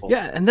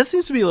 Yeah, and that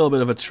seems to be a little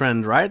bit of a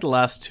trend, right? The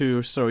last 2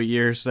 or so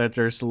years, that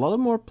there's a lot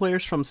more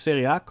players from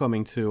Serie A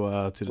coming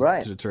to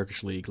the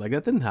Turkish league. Like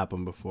that didn't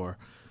happen before.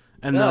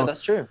 And no, now, that's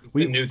true. It's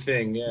a new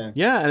thing, yeah.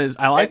 Yeah, and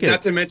I like it.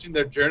 Not to mention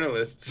they're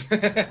journalists.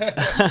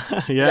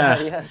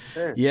 Yeah.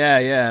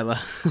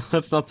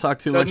 Let's not talk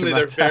too much about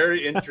that. Suddenly they're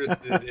very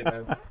interested in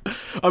us.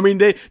 I mean,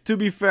 to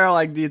be fair,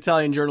 the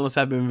Italian journalists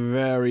have been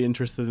very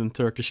interested in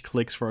Turkish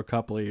cliques for a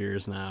couple of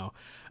years now.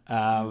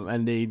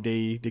 And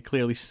they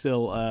clearly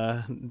still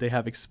they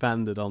have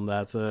expanded on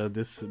that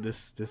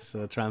this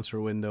transfer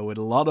window with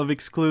a lot of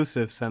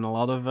exclusives and a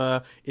lot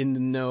of in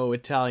the know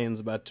Italians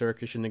about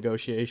Turkish and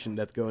negotiation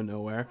that go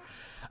nowhere.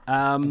 Hold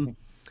on.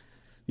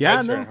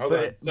 All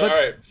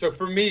right. So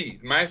for me,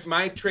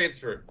 my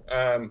transfer.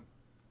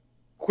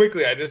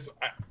 Quickly, I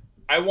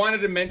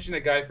wanted to mention a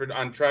guy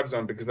on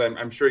Trabzon because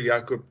I'm sure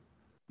Jakub,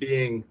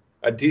 being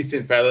a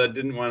decent fella,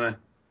 didn't want to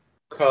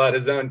call out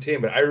his own team,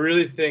 but I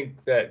really think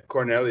that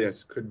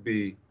Cornelius could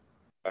be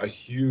a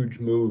huge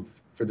move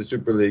for the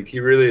Super League. He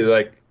really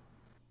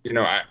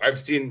I've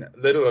seen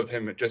little of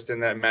him just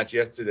in that match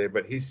yesterday,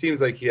 but he seems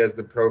like he has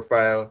the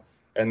profile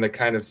and the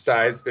kind of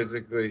size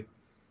physically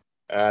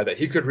that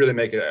he could really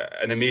make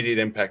an immediate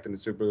impact in the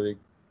Super League.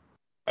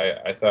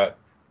 I thought.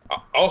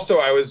 Also,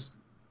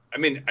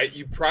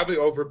 you probably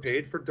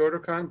overpaid for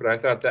Dorukhan, but I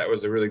thought that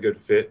was a really good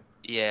fit.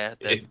 Yeah.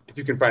 If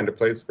you can find a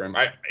place for him.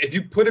 If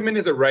you put him in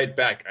as a right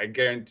back, I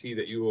guarantee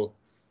that you will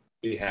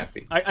be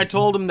happy. I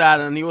told him that,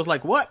 and he was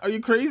like, "What? Are you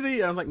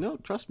crazy?" I was like, "No,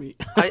 trust me."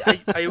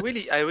 I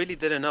really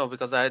didn't know,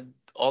 because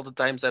all the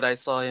times that I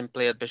saw him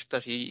play at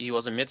Beşiktaş, he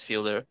was a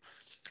midfielder.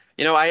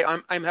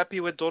 I'm happy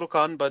with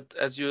Dorukhan, but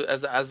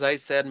as I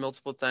said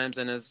multiple times,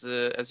 and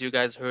as you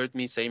guys heard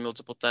me say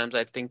multiple times,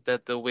 I think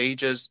that the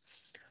wages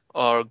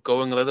are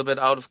going a little bit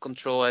out of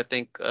control. I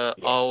think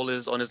Aul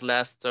is on his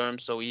last term,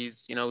 so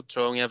he's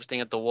throwing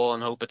everything at the wall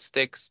and hope it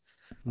sticks.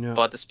 Yeah.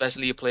 But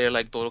especially a player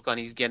like Dorukhan,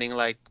 he's getting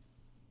like,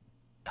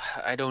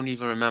 I don't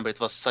even remember. It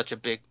was such a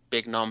big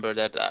number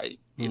that I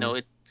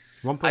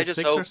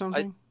 1.6 or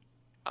something.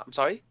 I'm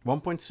sorry.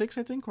 1.6,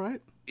 I think, right?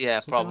 Yeah,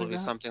 Something probably like that.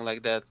 something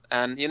like that.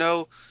 And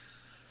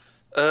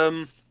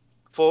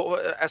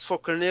as for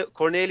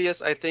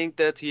Cornelius, I think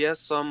that he has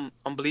some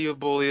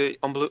unbelievably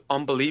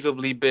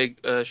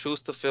big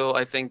shoes to fill.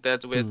 I think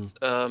that with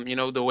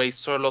the way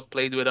Sørloth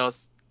played with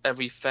us,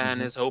 every fan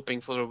is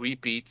hoping for a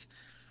repeat,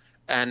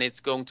 and it's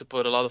going to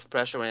put a lot of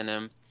pressure in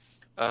him.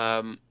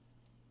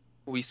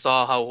 We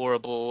saw how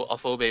horrible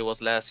Afobe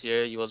was last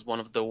year. He was one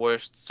of the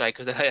worst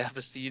strikers that I ever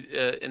see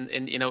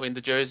in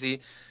the jersey.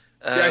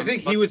 I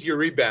think he was your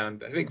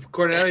rebound. I think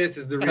Cornelius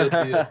is the real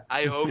deal.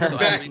 I hope so.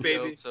 Back, I really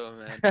baby. hope so,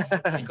 man.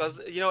 Because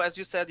as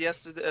you said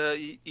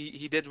yesterday,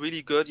 he did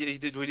really good. He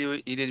did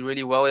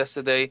really well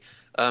yesterday.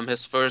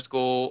 His first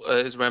goal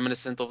is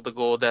reminiscent of the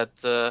goal that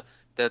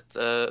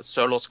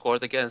Sørloth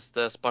scored against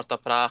Sparta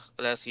Prague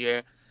last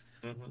year.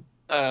 Mm-hmm.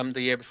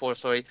 The year before,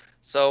 sorry.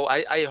 So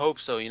I hope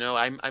so.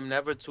 I'm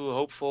never too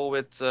hopeful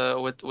with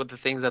the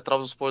things that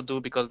Trabzonspor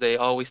do, because they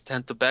always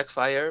tend to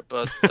backfire.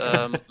 But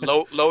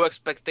low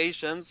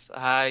expectations,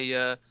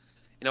 high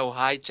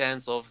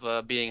chance of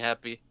being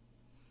happy.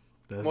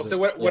 So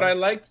what I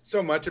liked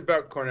so much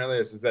about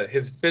Cornelius is that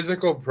his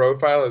physical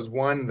profile is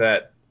one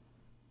that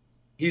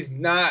that's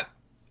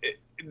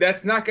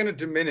not going to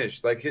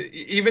diminish. Like,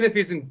 even if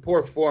he's in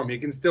poor form, he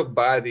can still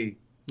body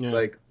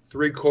like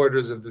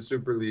 3/4 of the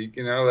Super League.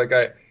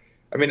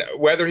 I mean,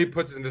 whether he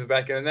puts it into the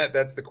back end of the net,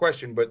 that's the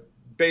question. But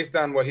based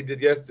on what he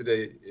did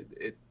yesterday,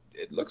 it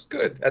looks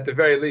good at the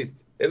very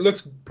least. It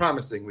looks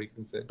promising, we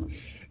can say.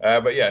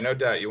 But yeah, no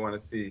doubt you want to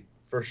see,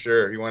 for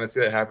sure. You want to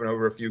see that happen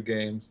over a few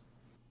games.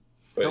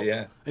 But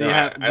do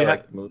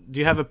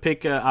you have a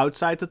pick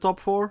outside the top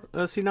four,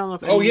 Sinan?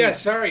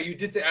 Sorry, you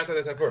did say outside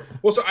the top four.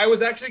 Well, so I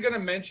was actually going to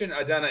mention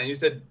Adana, and you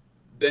said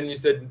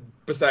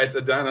besides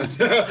Adana.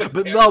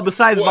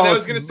 Besides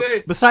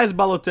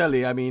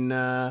Balotelli, I mean,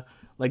 were.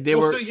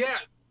 So yeah,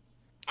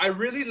 I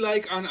really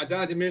like on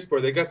Adana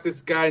Demirspor. They got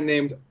this guy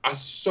named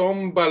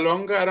Asom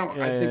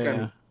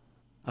Balonga.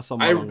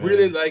 I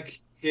really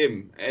like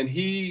him, and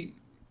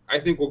I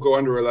think will go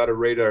under a lot of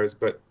radars.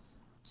 But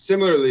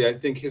similarly, I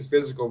think his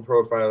physical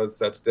profile is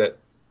such that,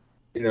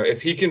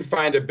 if he can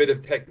find a bit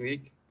of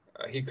technique,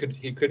 he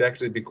could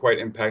actually be quite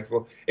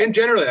impactful. And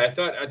generally, I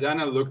thought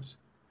Adana looked.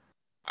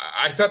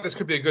 I thought this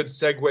could be a good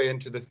segue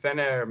into the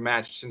Fener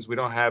match, since we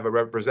don't have a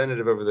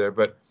representative over there.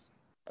 But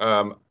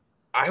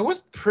I was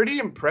pretty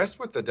impressed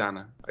with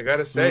Adana. I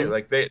gotta say,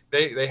 like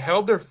they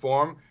held their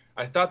form.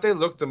 I thought they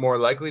looked the more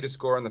likely to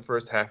score in the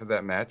first half of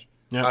that match.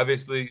 Yeah.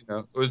 Obviously,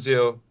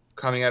 Özil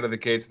coming out of the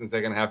gates in the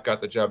second half got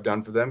the job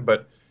done for them.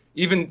 But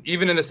even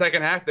in the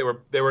second half, they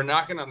were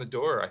knocking on the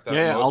door. I thought.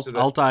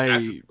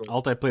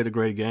 Altay played a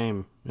great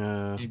game.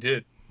 He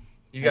did.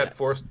 He got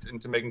forced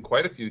into making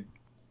quite a few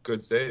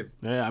good save.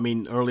 Yeah, I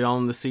mean, early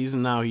on in the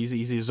season now,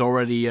 he's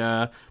already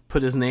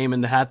put his name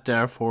in the hat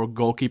there for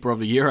goalkeeper of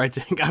the year, I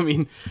think. I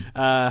mean,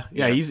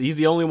 he's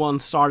the only one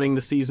starting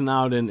the season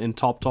out in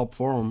top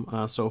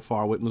form so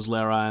far, with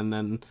Muslera, and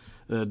then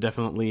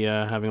definitely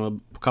having a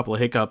couple of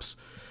hiccups.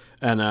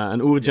 And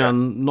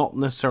Uğurcan, not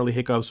necessarily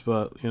hiccups,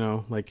 but,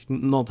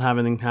 not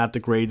having had the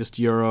greatest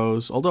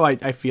Euros. Although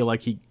I feel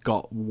like he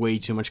got way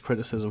too much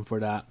criticism for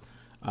that.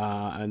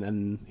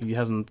 And he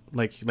hasn't,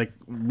 like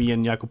me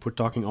and Jakub were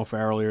talking off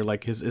earlier,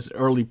 like his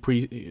early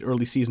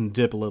season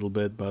dip a little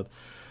bit, but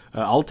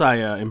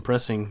Altay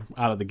impressing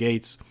out of the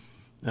gates,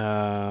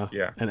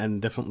 and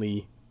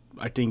definitely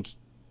I think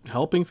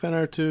helping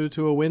Fener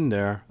to a win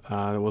there.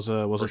 It was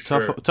a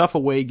tough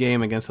away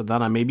game against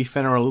Adana. Maybe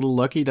Fener are a little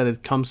lucky that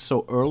it comes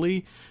so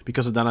early,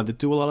 because Adana did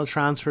do a lot of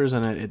transfers,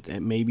 and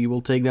it maybe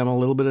will take them a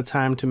little bit of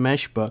time to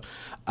mesh. But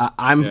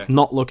I'm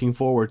not looking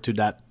forward to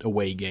that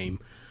away game.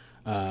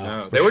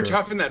 No, they were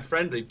tough in that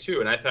friendly too,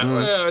 and I thought,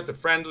 well, it's a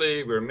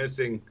friendly. We're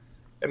missing.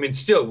 I mean,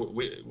 still,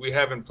 we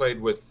haven't played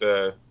with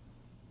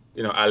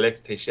Alex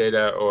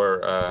Teixeira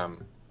or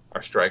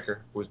our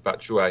striker, who's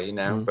Batshuayi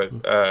now, but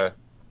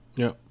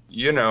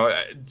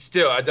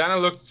still, Adana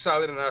looked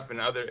solid enough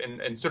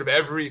in sort of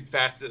every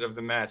facet of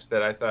the match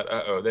that I thought,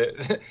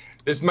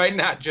 this might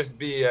not just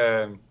be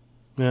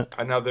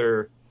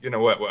another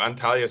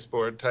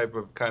Antalyaspor type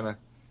of kind of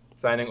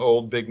signing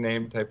old big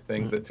name type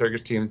thing that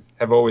Turkish teams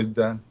have always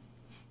done.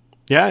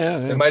 Yeah.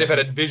 They might have had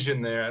a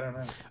vision there. I don't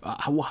know.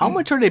 How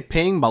much are they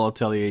paying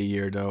Balotelli a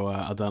year, though,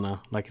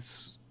 Adana? Like,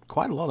 it's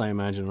quite a lot, I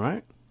imagine,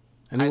 right?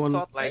 Anyone?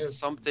 I thought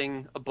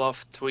something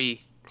above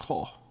 3.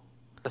 Oh.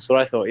 That's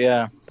what I thought.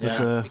 Yeah.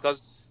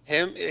 Because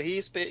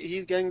he's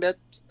getting that,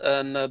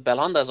 and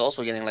Belhanda is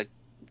also getting like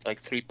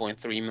like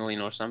 3.3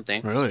 million or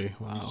something. Really?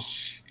 Wow.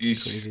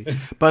 Yeesh. Crazy.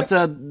 But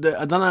the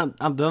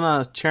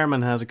Adana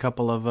chairman has a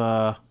couple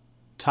of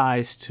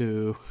ties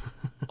to.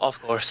 Of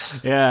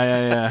course.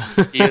 Yeah.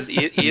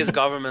 He is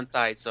government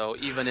tied, so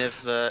even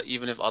if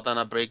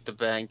Adana break the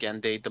bank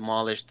and they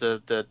demolish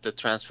the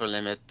transfer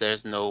limit,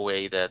 there's no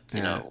way that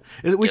you know.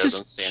 Which they're is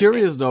going to say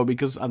curious though,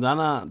 because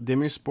Adana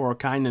Demirspor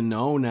kind of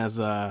known as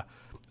a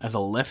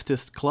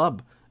leftist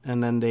club,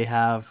 and then they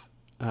have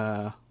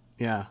AKP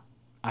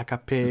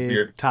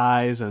Weird.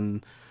 ties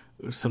and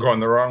some Going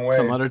the wrong way.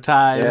 some other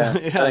ties. Yeah,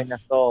 Yes. selling their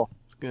soul.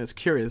 It's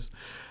curious.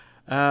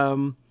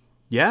 Well,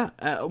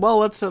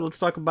 let's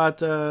talk about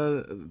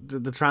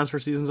the transfer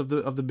seasons of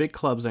the big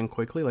clubs then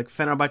quickly. Like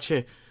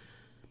Fenerbahce,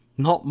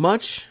 not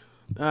much.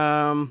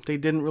 They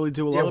didn't really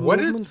do a lot of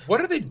movement.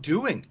 What are they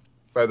doing,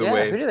 by the Yeah,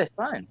 way? who do they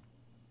sign?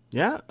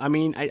 Yeah, I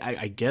mean,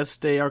 I guess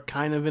they are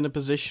kind of in a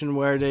position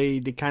where they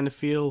kind of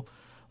feel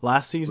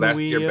last season Last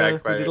we year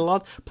back by did a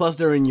lot. Plus,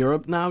 they're in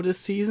Europe now this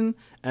season,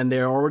 and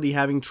they're already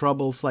having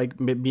troubles like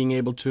being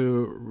able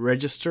to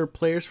register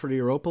players for the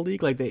Europa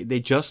League. Like they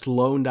just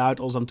loaned out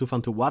Ozan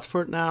Tufan to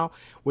Watford now,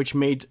 which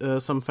made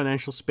some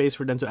financial space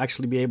for them to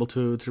actually be able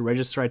to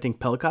register, I think,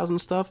 Pelkas and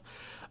stuff.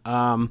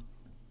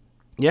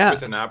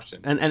 With an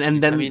option.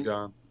 And then I mean,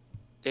 Gone.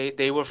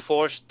 they were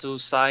forced to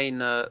sign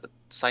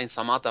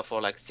Samata for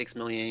like 6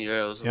 million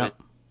euros Yeah.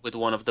 with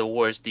one of the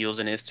worst deals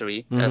in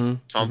history, as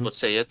Trump would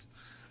say it.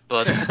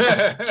 But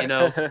you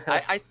know,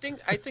 I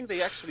think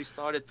they actually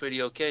started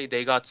pretty okay.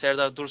 They got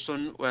Serdar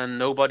Dursun when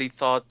nobody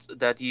thought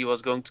that he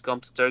was going to come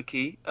to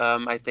Turkey.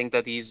 I think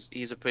that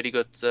he's a pretty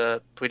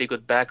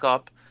good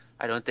backup.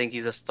 I don't think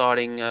he's a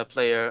starting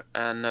player,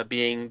 and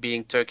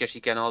being Turkish, he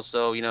can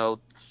also, you know,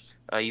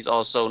 he's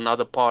also not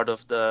a part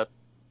of the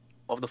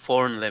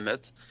foreign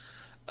limit.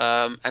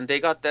 And they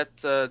got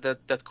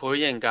that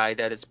Korean guy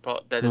that is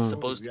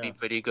supposed to be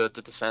pretty good,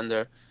 the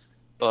defender.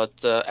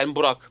 But and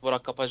Burak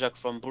Kapacak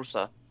from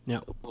Bursa.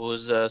 Yeah.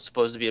 Who's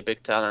supposed to be a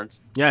big talent.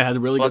 Yeah, I had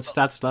really good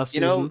But, stats last you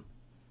season.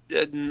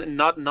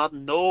 know,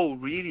 no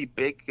really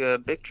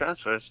big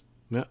transfers.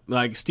 Yeah,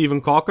 like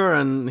Steven Cocker,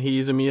 and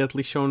he's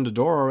immediately shown the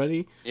door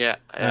already. Yeah.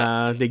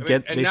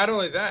 Not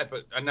only that,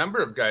 but a number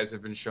of guys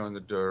have been shown the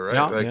door,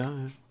 right?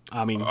 Yeah.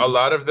 I mean, a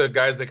lot of the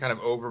guys they kind of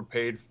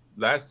overpaid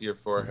last year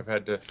for have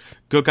had to.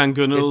 Gökhan Hit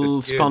the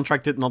Gönül's skids.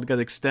 contract did not get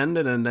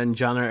extended, and then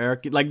Caner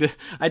Erkin.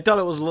 I thought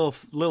it was a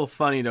little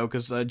funny though,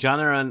 because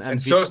Caner and And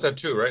Vitor- Sosa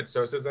too, right?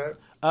 Sosa's out.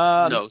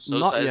 No, Sosa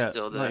not is yet,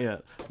 still there. Not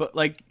yet. But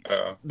like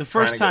the Trying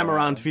first to get time him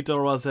around, around.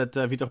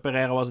 Vitor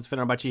Pereira was at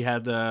Fenerbahce. He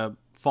had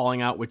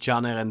falling out with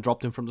Caner and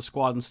dropped him from the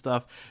squad and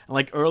stuff. And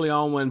like early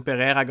on when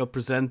Pereira got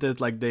presented,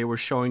 like they were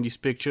showing these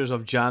pictures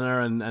of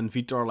Caner and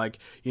Vitor, like,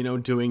 you know,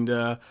 doing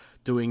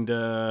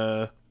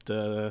the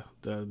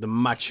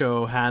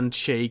macho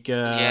handshake.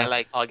 Yeah,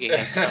 like hugging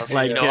and stuff.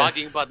 Like,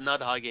 hugging but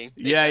not hugging.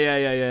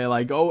 Yeah.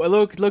 Like, oh,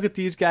 look at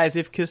these guys.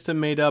 They've kissed and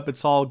made up.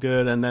 It's all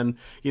good. And then,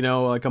 you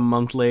know, like a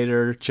month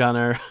later,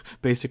 Caner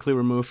basically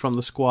removed from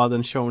the squad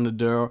and shown the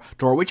door,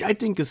 which I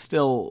think is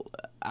still,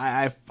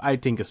 I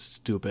think is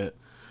stupid.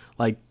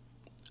 Like,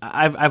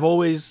 I've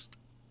always,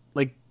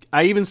 like,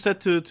 I even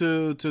said to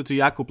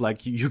Jakub,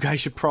 like, you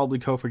guys should probably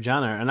go for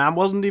Caner, and I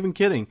wasn't even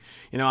kidding.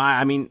 You know,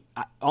 I mean,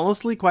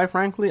 honestly, quite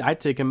frankly, I'd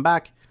take him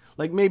back.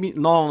 Like, maybe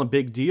not on a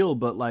big deal,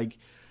 but like,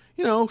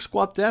 you know,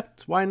 squad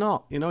depth, why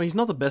not? You know, he's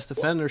not the best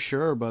defender,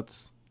 sure, but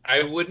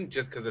I wouldn't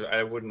just because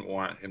I wouldn't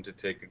want him to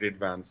take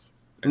Ridvan's.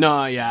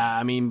 no, yeah,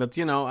 I mean, but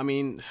you know, I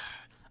mean,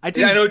 I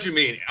think Yeah, I know what you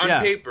mean. On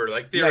Yeah. paper,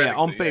 like yeah,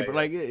 theoretically. on paper,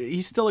 like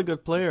he's still a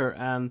good player,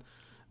 and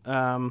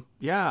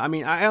I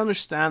mean, I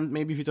understand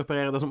maybe Vitor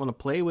Pereira doesn't want to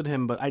play with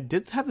him, but I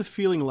did have the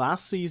feeling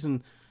last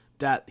season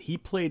that he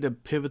played a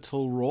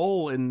pivotal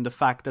role in the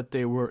fact that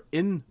they were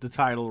in the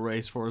title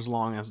race for as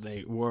long as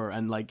they were,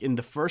 and like in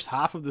the first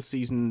half of the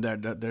season,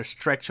 their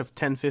stretch of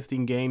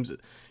 10-15 games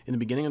in the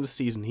beginning of the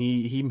season,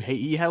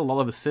 he had a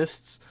lot of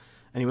assists,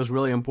 and he was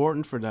really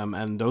important for them,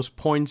 and those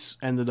points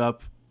ended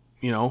up,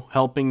 you know,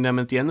 helping them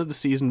at the end of the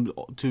season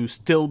to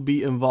still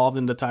be involved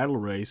in the title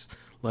race.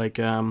 Like,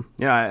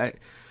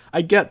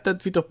 I get that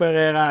Vitor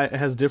Pereira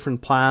has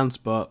different plans,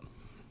 but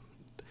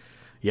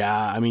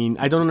yeah, I mean,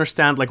 I don't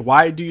understand, like,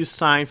 why do you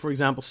sign, for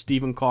example,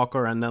 Steven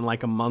Cocker, and then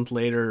like a month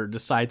later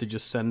decide to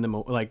just send him,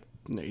 like,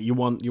 you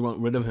want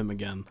rid of him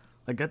again?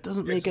 Like, that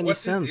doesn't make any What's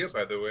sense. his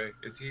deal, by the way?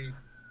 Is he?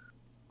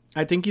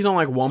 I think he's on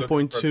like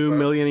 1.2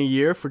 million a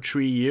year for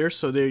 3 years,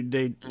 so they'd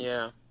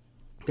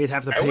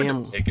have to I pay wouldn't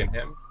him. have taken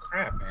him.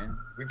 Crap, man.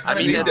 We I kinda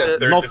mean, need the- that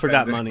third Not for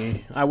that defender.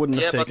 money. I wouldn't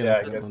have but taken Yeah, I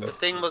him. guess for that the money.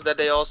 thing was that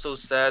they also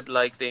said,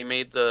 like, they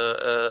made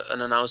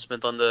an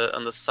announcement on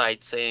the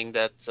site saying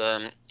that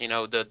you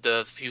know,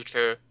 the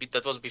future,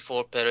 that was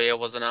before Pereira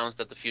was announced,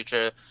 that the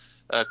future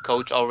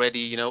coach already,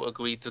 you know,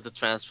 agreed to the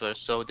transfer,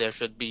 so there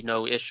should be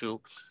no issue.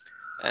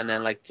 And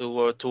then like 2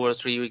 or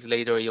 3 weeks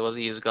later,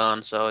 he is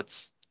gone. So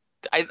it's,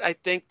 I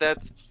think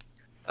that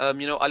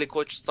you know, Ali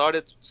Koç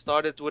started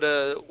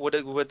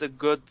with a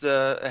good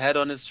head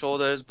on his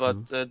shoulders, but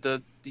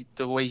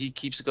the way he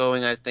keeps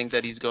going, I think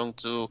that he's going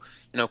to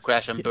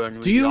crash and burn.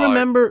 Do you really hard.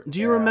 remember? Do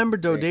you remember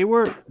though? They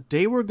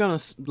were gonna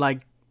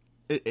like.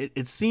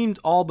 It seemed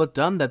all but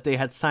done that they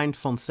had signed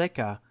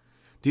Fonseca.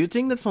 Do you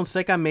think that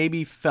Fonseca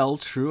maybe fell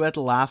through at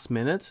the last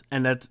minute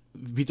and that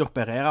Vitor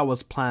Pereira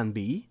was Plan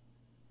B?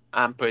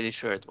 I'm pretty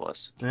sure it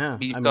was. Yeah,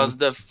 Because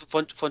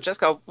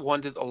Fonseca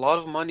wanted a lot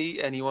of money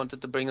and he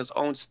wanted to bring his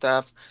own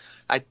staff.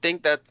 I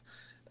think that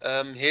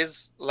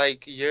his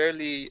like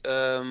yearly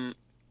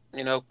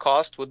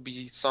cost would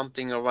be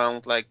something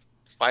around like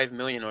 5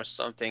 million or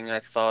something, I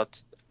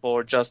thought,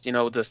 for just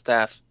the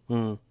staff.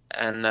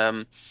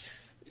 And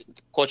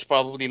coach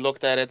probably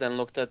looked at it and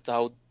looked at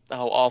how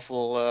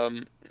awful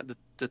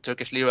the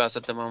Turkish lira is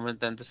at the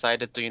moment and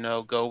decided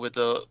to go with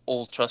the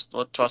old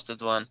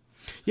trusted one.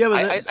 Yeah,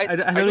 but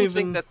I don't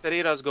think that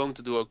Pereira is going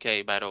to do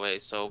okay, by the way.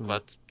 So,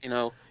 but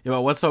Yeah,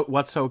 but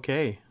what's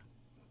okay?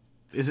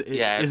 Isn't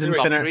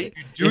you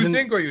do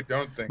think or you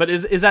don't think? But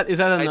is that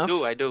enough?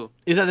 I do.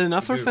 Is that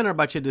enough for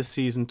Fenerbahce this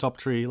season? Top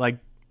 3, like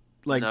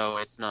no,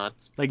 it's not.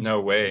 Like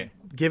no way.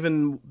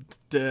 Given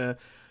Mesut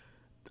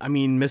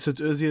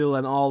Özil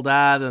and all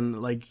that,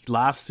 and like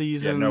last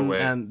season, no way.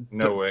 And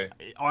no way.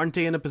 Aren't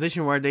they in a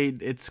position where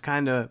it's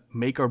kind of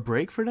make or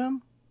break for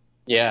them?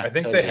 Yeah, I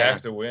think they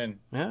have to win.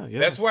 Yeah.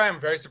 That's why I'm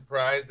very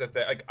surprised that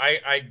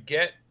I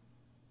get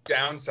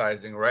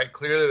downsizing, right?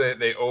 Clearly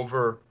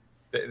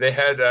they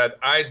had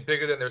eyes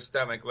bigger than their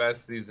stomach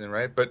last season,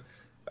 right? But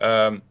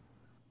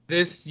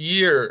this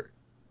year,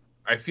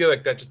 I feel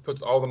like that just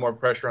puts all the more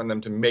pressure on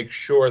them to make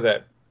sure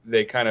that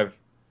they kind of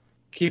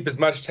keep as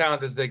much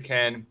talent as they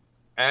can,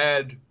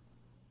 add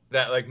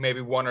that like maybe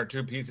 1 or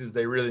 2 pieces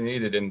they really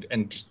needed,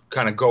 and just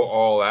kind of go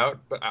all out.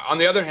 But on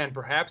the other hand,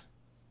 perhaps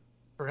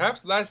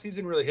last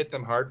season really hit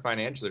them hard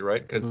financially,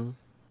 right? Because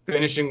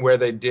finishing where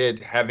they did,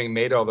 having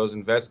made all those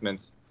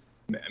investments,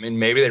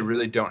 maybe they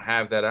really don't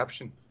have that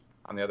option.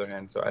 On the other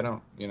hand, so I don't,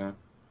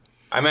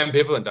 I'm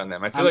ambivalent on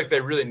them. I feel like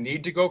they really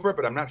need to go for it,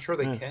 but I'm not sure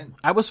they can.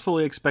 I was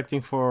fully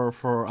expecting for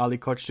Ali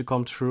Koç to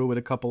come through with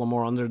a couple of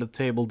more under the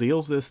table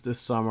deals this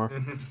summer,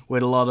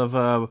 with a lot of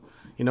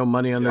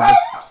money under the.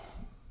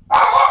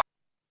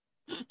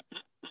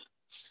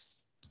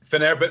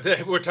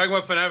 Fenerbahce, we're talking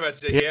about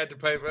Fenerbahce. He had to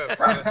pipe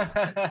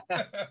up.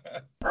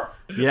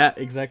 Yeah,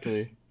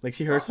 exactly. Like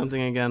she heard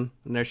something again,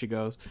 and there she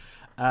goes.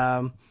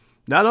 No,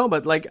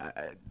 but like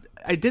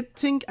I did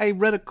think I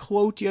read a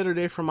quote the other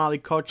day from Ali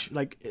Koç.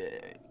 Like,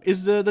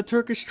 is the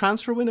Turkish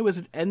transfer window, is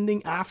it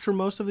ending after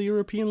most of the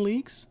European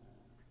leagues?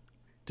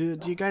 Do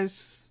you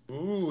guys?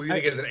 Ooh, you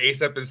think it's an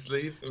ace up his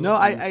sleeve? Ooh. No,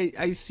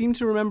 I seem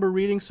to remember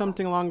reading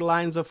something along the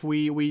lines of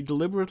we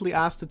deliberately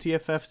asked the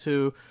TFF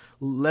to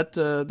let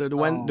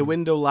the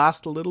window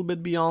last a little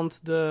bit beyond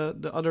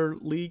the other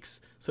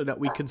leagues so that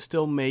we can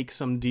still make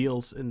some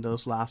deals in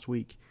those last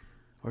week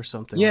or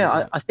something. Yeah,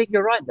 like that. I think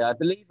you're right there. I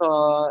believe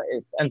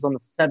it ends on the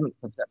 7th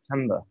of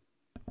September.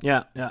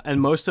 Yeah, and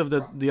most of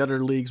the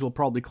other leagues will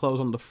probably close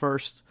on the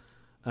 1st.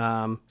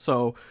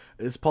 So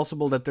it's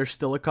possible that there's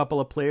still a couple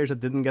of players that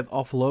didn't get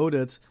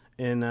offloaded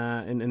in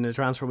the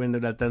transfer window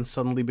that then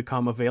suddenly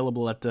become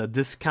available at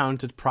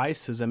discounted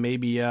prices, and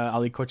maybe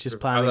Ali Koç is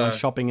planning on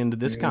shopping in the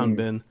discount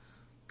bin.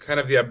 Kind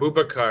of the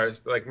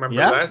Abubakars, like remember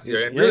last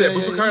year, and really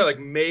Abubakar like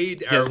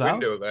made our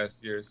window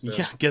last year. So.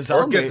 Yeah,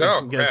 Gezal, yeah.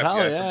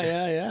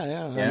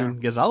 I mean,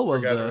 Gezal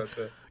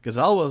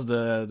was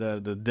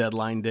the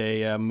deadline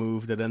day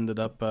move that ended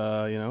up,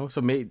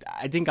 So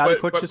I think Ali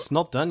Koç is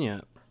not done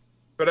yet.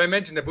 But I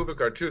mentioned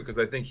Abubakar too because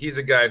I think he's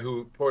a guy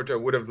who Porto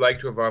would have liked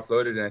to have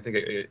offloaded, and I think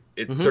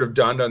it sort of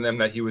dawned on them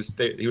that he was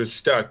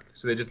stuck,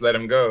 so they just let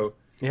him go.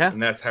 Yeah,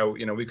 and that's how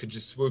we could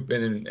just swoop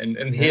in,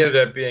 and he ended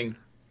up being,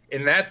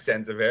 in that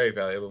sense, a very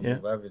valuable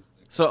move, obviously.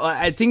 So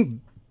I think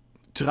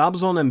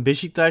Trabzon and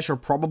Beşiktaş are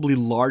probably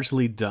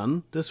largely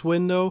done this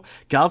window.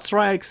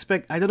 Galatasaray, I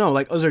expect. I don't know.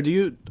 Like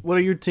Özer, what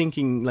are you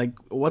thinking? Like,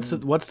 what's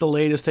the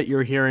latest that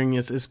you're hearing?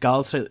 Is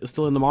Galatasaray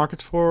still in the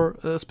market for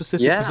a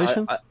specific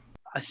position?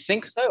 I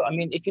think so. I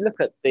mean, if you look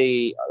at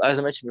as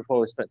I mentioned before,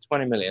 we spent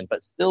 20 million,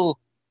 but still,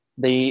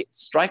 the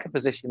striker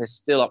position is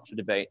still up for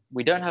debate.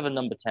 We don't have a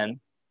number 10.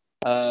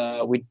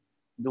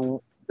 The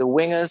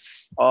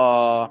wingers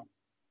are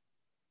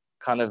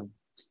kind of.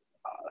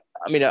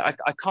 I mean, I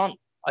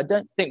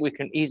don't think we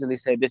can easily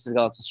say this is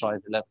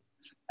Galatasaray's 11.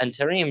 And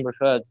Terim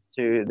referred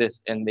to this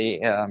in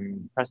the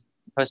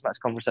post-match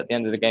conference at the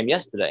end of the game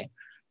yesterday,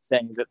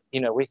 saying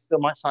that we still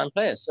might sign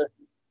players. So.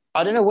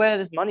 I don't know where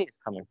this money is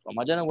coming from.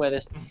 I don't know where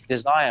this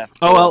desire.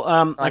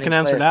 I can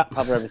answer that. To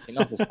cover everything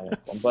up is coming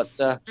from. But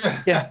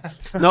yeah.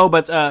 No,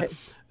 but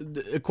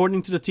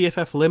according to the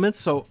TFF limits,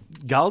 so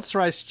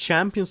Galatasaray's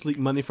Champions League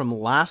money from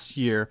last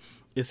year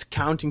is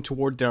counting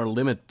toward their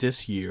limit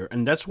this year,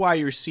 and that's why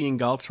you're seeing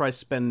Galatasaray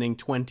spending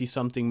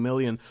 20-something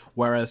million,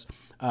 whereas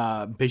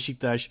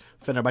Beşiktaş,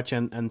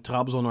 Fenerbahçe, and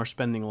Trabzon are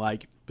spending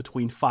like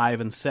between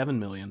 5 and 7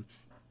 million.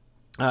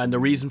 And the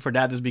reason for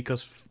that is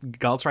because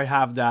Galatasaray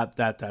have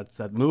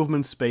that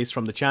movement space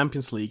from the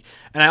Champions League.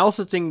 And I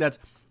also think that,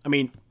 I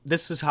mean,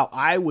 this is how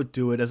I would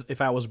do it as if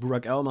I was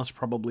Burak Elmas,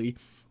 probably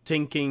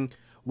thinking,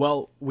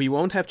 well, we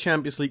won't have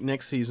Champions League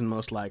next season,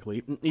 most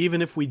likely.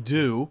 Even if we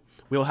do,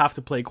 we'll have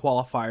to play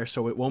qualifiers,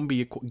 so it won't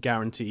be a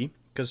guarantee,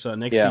 because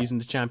next season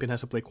the champion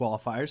has to play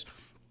qualifiers.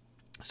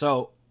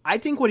 So I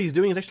think what he's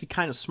doing is actually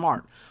kind of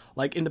smart.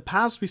 Like, in the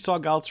past, we saw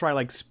Galatasaray,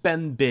 like,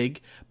 spend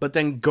big, but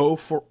then go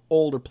for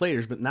older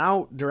players. But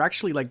now, they're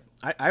actually, like,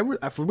 I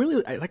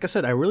really, like I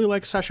said, I really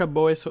like Sacha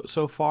Boey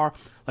so far.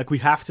 Like, we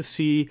have to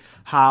see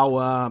how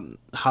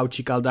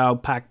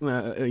Chicaldao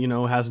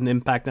has an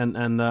impact,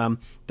 and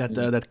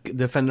that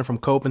defender from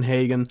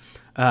Copenhagen.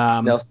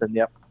 Nelson,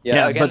 yep.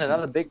 Yeah, again, but,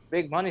 another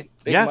big money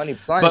signing.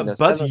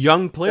 But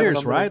young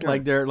players, right?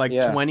 Like, they're like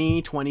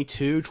 20,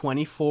 22,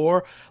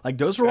 24. Like,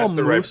 those are all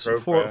moves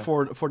for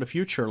the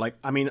future. Like,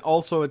 I mean,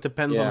 also it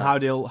depends on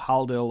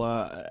how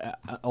they'll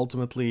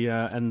ultimately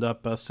end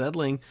up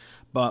settling.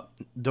 But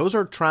those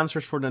are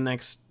transfers for the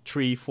next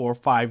 3, 4,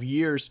 5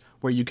 years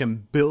where you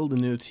can build a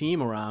new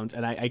team around.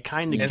 And I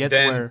kind of get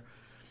where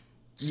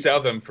sell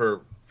them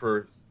for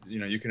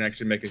you can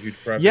actually make a huge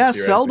profit. Yeah,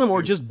 sell them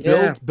or just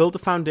build the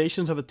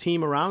foundations of a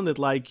team around it.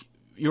 Like,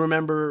 you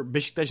remember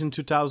Besiktas in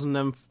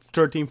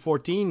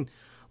 2013-14,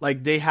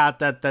 like they had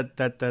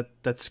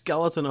that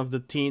skeleton of the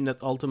team that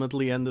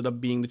ultimately ended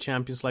up being the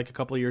champions like a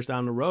couple of years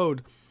down the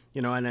road,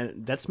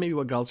 and that's maybe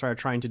what Galatasaray are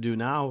trying to do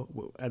now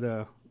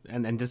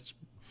and that's,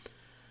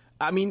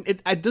 I mean,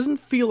 it doesn't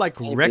feel like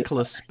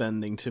reckless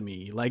spending to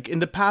me. Like, in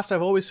the past,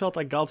 I've always felt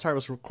like Galatasaray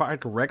was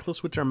quite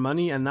reckless with their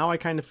money, and now I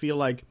kind of feel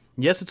like,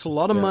 yes, it's a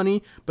lot of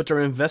money, but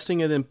they're investing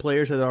it in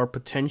players that are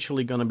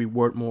potentially going to be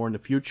worth more in the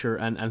future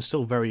and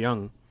still very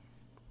young.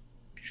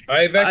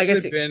 I've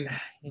actually been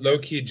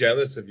low-key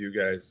jealous of you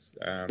guys.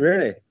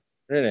 Really?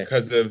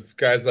 Because of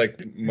guys like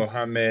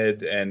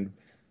Mohamed and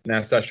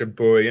now Sacha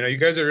Boey. You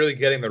guys are really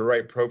getting the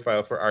right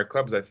profile for our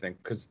clubs, I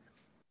think, because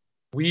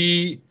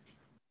we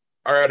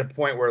are at a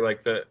point where,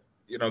 like, the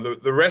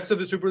rest of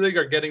the Super League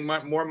are getting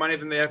more money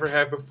than they ever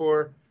have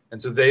before,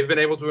 and so they've been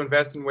able to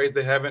invest in ways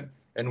they haven't.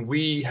 And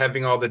we,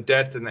 having all the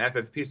debts and the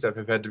FFP stuff,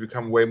 have had to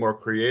become way more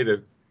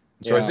creative.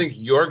 So I think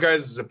your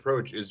guys'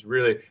 approach is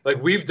really,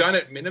 like, we've done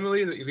it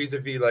minimally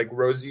vis-a-vis, like,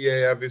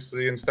 Rosier,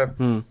 obviously, and stuff.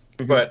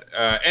 But,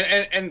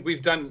 and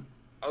we've done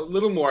a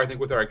little more, I think,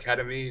 with our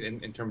academy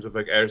in terms of,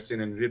 like,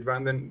 Ersin and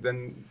Ridvan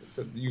than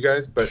you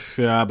guys. But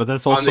yeah, but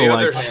that's also,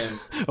 like, hand,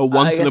 a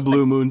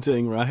once-in-a-blue moon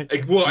thing, right?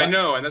 Like, well, I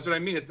know, and that's what I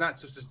mean. It's not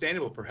so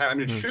sustainable, perhaps. I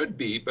mean, it should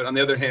be, but on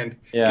the other hand,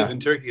 given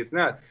Turkey, it's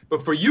not.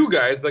 But for you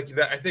guys, like,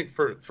 that, I think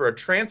for a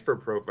transfer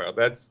profile,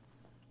 that's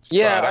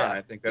spot on.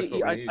 I think that's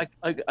what we need.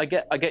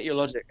 I get your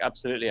logic,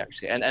 absolutely,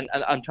 actually. And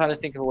I'm trying to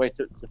think of a way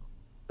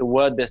to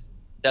word this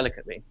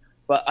delicately.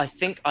 But I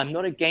think I'm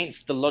not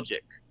against the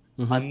logic.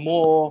 I'm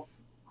more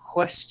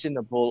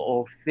questionable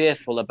or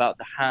fearful about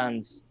the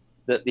hands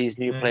that these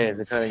new players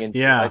are going into.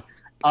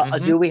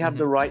 Like, do we have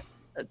the right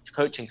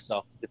coaching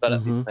staff to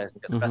develop these players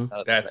and get the best out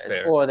of That's the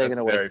fair. Or are they going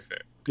to wait? Fair.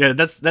 Yeah,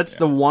 that's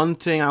the one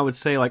thing I would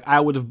say. Like,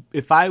 I would have,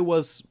 if I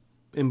was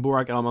in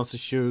Burak Elmas's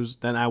shoes,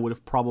 then I would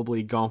have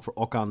probably gone for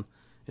Okan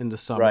in the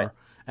summer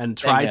and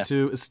tried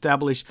to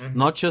establish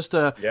not just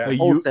a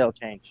wholesale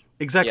change.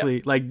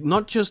 Exactly, like,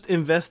 not just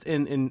invest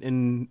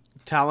in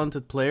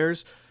talented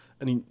players,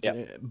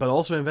 but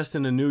also invest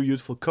in a new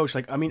youthful coach.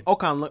 Like, I mean,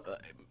 Okan,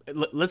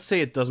 let's say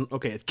it doesn't.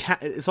 Okay,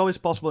 it's always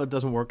possible it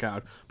doesn't work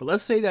out, but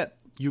let's say that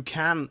you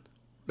can.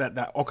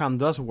 That Okan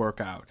does work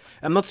out.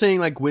 I'm not saying,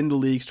 like, win the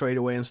league straight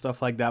away and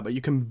stuff like that, but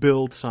you can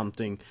build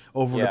something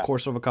over the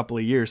course of a couple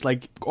of years.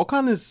 Like,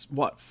 Okan is,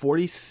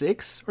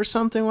 46 or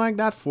something like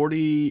that?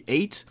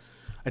 48?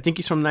 I think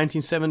he's from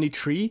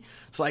 1973.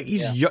 So, like,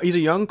 he's a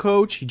young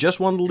coach. He just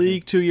won the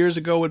league 2 years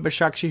ago with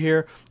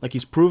Başakşehir. Like,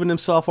 he's proven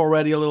himself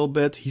already a little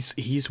bit.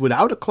 He's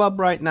without a club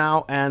right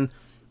now, and,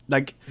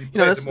 like,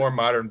 that's a more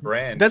modern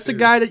brand. That's a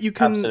guy that you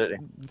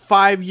can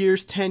 5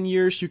 years, 10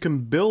 years, you can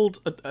build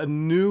a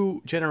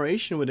new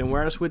generation with him.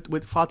 Whereas with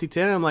Fatih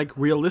Terim, like,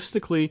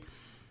 realistically,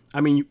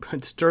 I mean,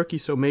 it's Turkey,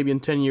 so maybe in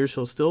 10 years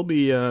he'll still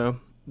be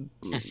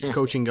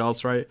coaching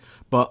Galatasaray, right?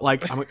 But,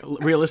 like,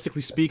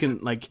 realistically speaking,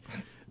 like,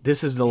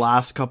 this is the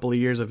last couple of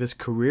years of his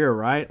career,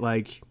 right?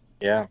 Like,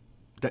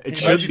 it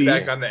should be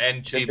back on the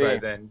NG by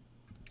then.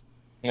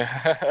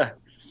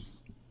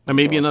 And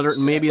maybe another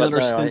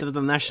stint at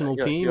the national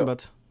team,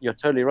 but. You're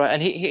totally right,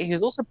 and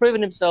he's also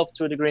proven himself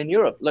to a degree in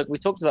Europe. Look, we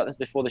talked about this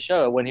before the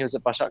show when he was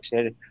at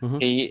Başakşehir.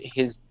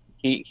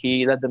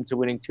 He led them to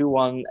winning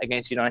 2-1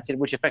 against United,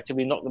 which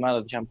effectively knocked them out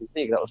of the Champions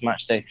League. That was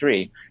match day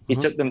 3. He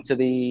took them to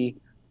the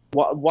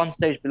one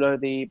stage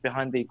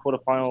behind the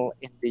quarterfinal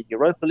in the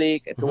Europa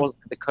League. If it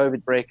wasn't for the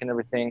COVID break and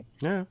everything,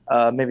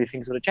 maybe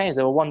things would have changed.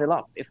 They were 1-0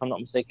 up, if I'm not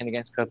mistaken,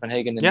 against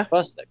Copenhagen in the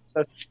first leg.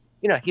 So,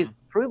 he's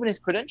proven his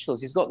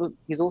credentials. He's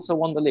also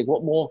won the league.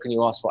 What more can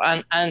you ask for?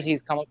 And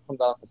he's come up from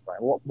Galatasaray.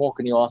 What more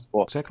can you ask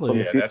for from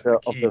the future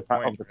of the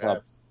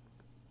club?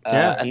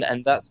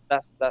 And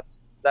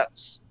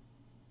that's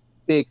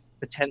big,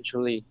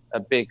 potentially a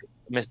big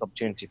missed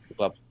opportunity for the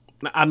club.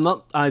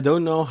 I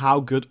don't know how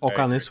good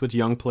Okan agree. is with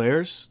young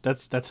players.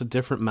 That's a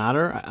different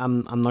matter.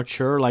 I'm not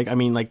sure. Like, I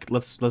mean, like,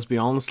 let's be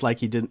honest. Like,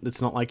 he didn't.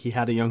 It's not like he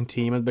had a young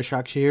team at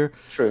Başakşehir.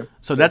 True.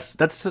 So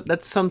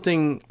that's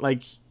something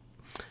like.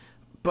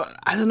 But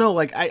I don't know.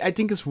 Like, I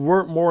think it's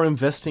worth more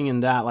investing in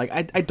that. Like,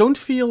 I don't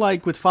feel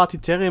like with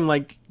Fatih Terim,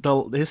 like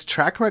his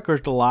track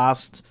record the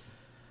last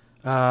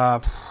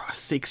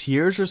 6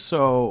 years or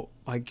so.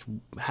 Like,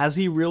 has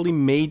he really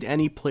made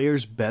any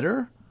players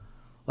better?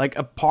 Like,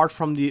 apart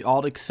from the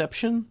odd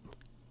exception,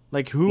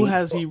 like, who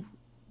has he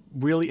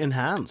really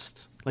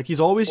enhanced? Like, he's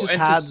always just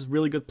had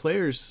really good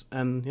players,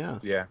 and yeah.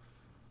 Yeah.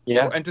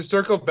 Yeah. Well, and to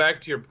circle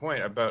back to your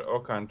point about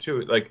Okan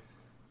too, like,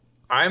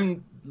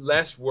 I'm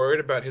less worried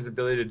about his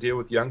ability to deal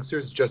with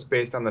youngsters just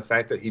based on the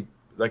fact that he,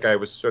 like I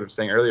was sort of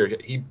saying earlier,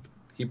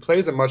 he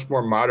plays a much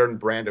more modern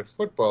brand of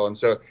football, and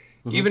so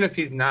even if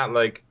he's not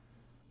like,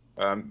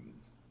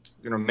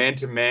 man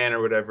to man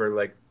or whatever,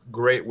 like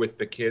great with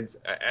the kids,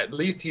 at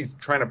least he's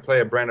trying to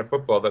play a brand of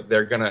football that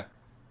they're gonna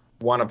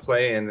want to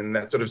play in, and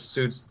that sort of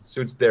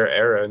suits their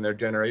era and their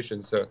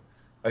generation. So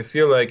I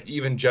feel like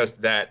even just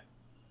that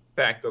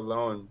fact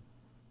alone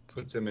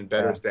puts him in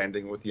better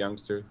standing with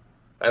youngsters,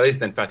 at least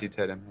than Fatih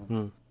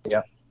Terim.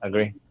 Yeah,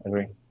 agree.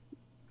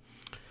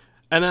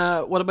 And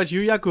what about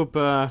you, Jakub?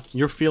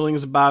 Your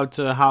feelings about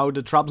how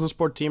the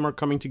Trabzonspor team are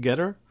coming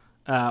together?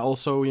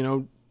 Also,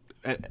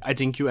 I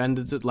think you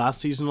ended it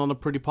last season on a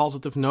pretty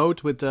positive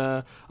note with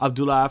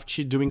Abdullah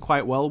Avci doing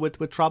quite well with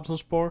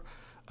Trabzonspor.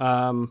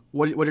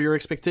 What are your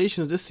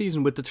expectations this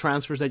season with the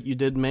transfers that you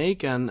did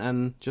make,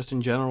 and just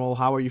in general,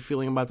 how are you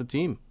feeling about the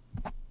team?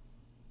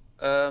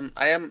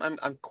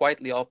 I'm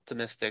quietly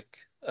optimistic,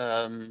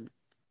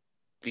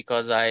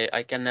 because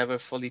I can never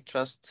fully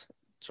trust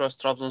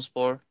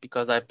Trabzonspor,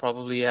 because I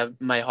probably have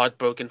my heart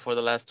broken for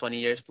the last 20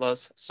 years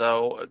plus.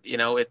 So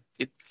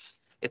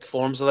it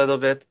forms a little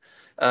bit.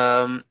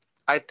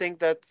 I think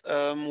that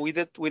we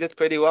did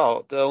pretty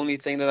well. The only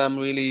thing that I'm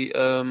really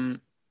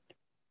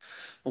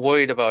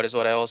worried about is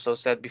what I also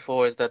said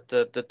before, is that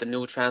the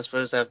new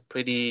transfers have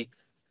pretty.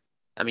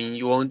 I mean,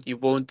 you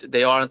won't.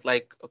 They aren't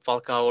like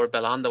Falcao or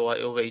Belhanda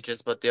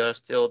wages, but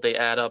they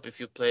add up. If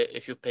you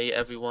pay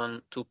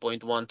everyone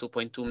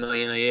 2.2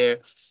 million a year,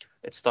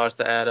 it starts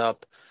to add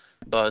up.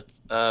 But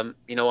on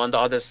the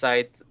other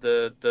side,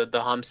 the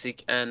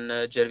Hamsik and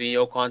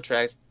Gervinho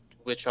contracts,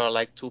 which are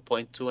like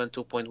 2.2 and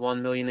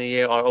 2.1 million a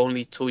year, are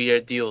only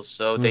 2-year deals,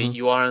 so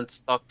you aren't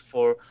stuck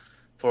for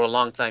a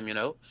long time,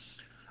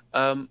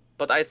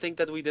 But I think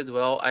that we did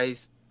well.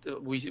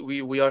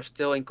 We are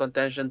still in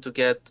contention to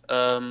get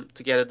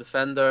a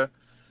defender.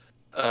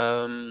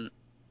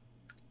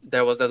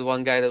 There was that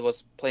one guy that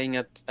was playing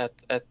at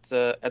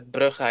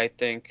Brugge, I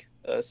think,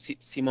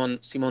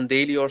 Simon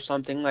Daly or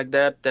something like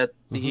that.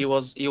 He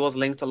was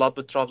linked a lot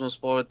with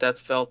Trabzonspor. That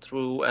fell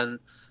through, and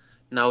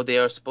now they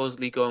are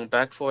supposedly going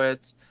back for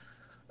it.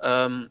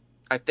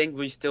 I think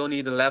we still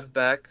need a left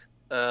back.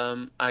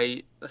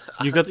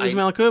 You got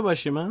Ismail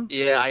Kobashi, man.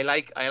 Yeah, I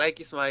like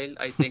Ismail.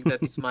 I think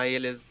that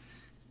Ismail is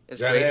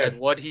great at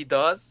what he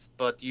does,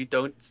 but you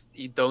don't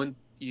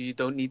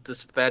need to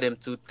spread him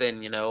too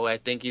thin. I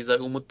think he's a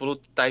Umut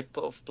Bulut type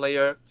of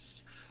player.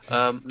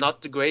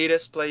 Not the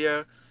greatest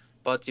player,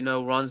 but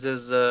runs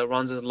his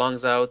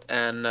lungs out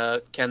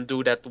and can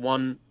do that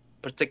one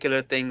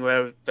particular thing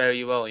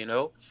very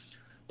well.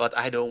 But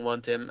I don't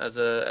want him as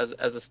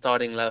a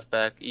starting left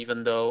back,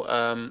 even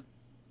though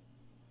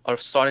our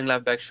starting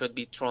left back should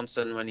be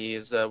Tronsen when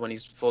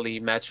he's fully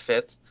match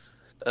fit.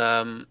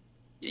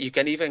 You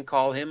can even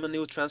call him a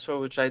new transfer,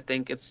 which I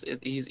think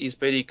he's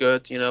pretty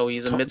good. He's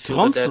a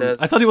midfielder.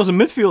 Tronsen? I thought he was a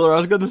midfielder. I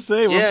was going to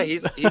say. Yeah,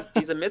 he's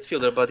a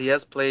midfielder, but he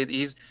has played.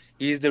 He's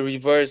the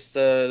reverse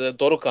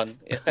Dorukhan.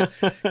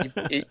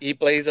 he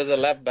plays as a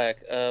left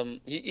back.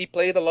 He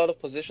played a lot of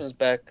positions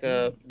back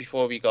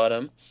before we got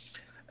him.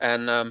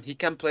 And he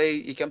can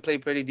play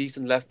pretty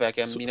decent left back.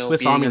 And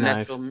Swiss Army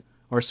knife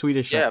or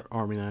Swedish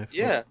Army knife.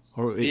 Yeah,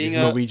 or he's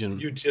Norwegian.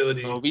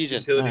 Utility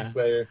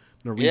player.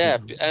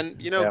 Norwegian. Yeah, and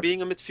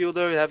being a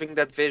midfielder, having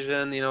that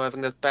vision,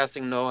 having that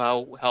passing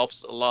know-how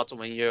helps a lot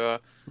when you're.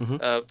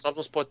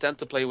 Trabzonspor tend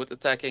to play with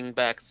attacking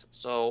backs,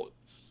 so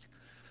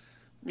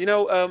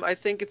I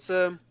think it's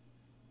a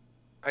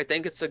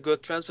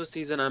good transfer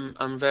season.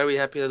 I'm very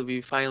happy that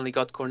we finally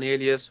got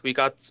Cornelius. We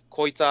got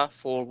Koita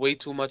for way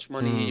too much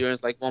money. He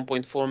earns like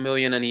 1.4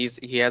 million, and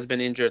he has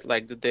been injured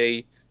like the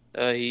day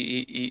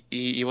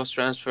he was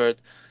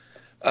transferred.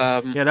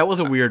 Yeah, that was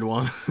a weird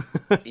one.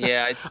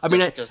 Yeah,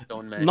 I just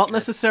don't match. Not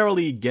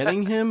necessarily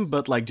getting him,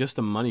 but like just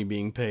the money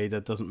being paid.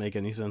 That doesn't make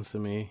any sense to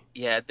me.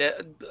 Yeah,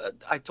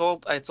 I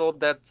told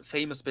that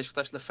famous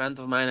Beşiktaşlı friend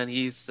of mine, and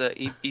he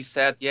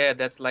said, yeah,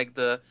 that's like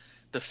the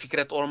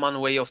Fikret Orman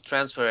way of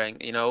transferring.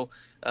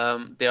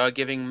 They are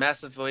giving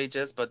massive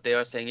wages, but they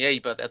are saying, hey,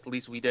 but at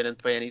least we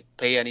didn't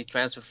pay any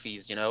transfer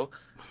fees.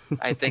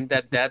 I think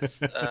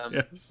that's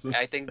Yes.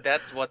 I think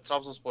that's what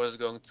Trabzonspor is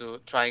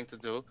trying to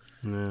do.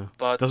 Yeah,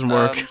 but doesn't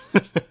work.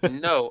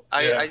 No,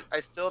 I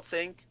still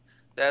think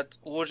that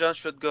Uğurcan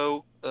should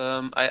go.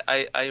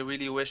 I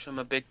really wish him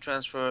a big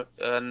transfer,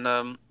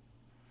 and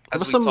There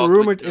was we some talked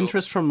rumored with you.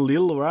 interest from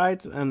Lille,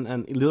 right?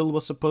 And Lille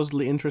was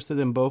supposedly interested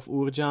in both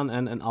Uğurcan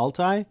and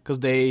Altay because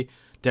their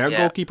Yeah.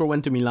 goalkeeper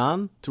went to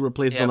Milan to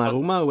replace Yeah, but-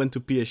 Donnarumma, who went to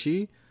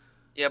PSG.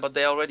 Yeah, but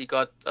they already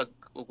got a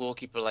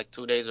goalkeeper like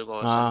 2 days ago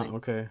or something.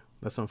 Okay,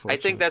 that's I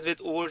unfortunate. think that with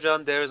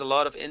Uğurcan there is a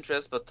lot of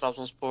interest, but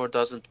Trabzonspor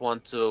doesn't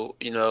want to,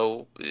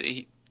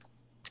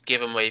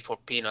 give him away for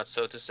peanuts,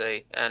 so to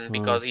say. And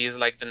because he is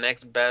like the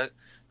next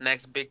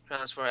big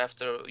transfer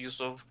after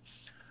Yusuf,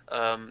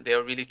 they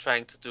are really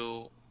trying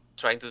to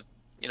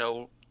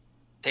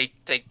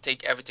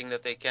take everything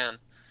that they can,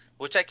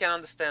 which I can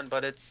understand.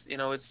 But it's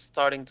it's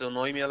starting to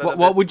annoy me a little bit.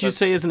 What would you because-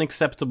 say is an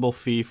acceptable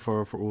fee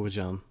for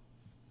Uğurcan?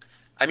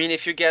 I mean,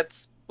 if you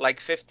get like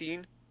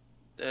 15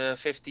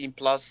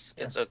 plus,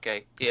 it's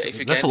okay. Yeah, if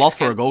you That's can, a lot if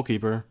for you a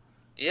goalkeeper.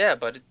 Yeah,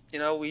 but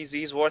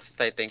he's worth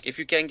it. I think if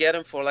you can get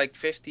him for like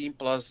 15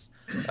 plus,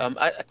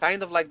 I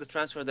kind of like the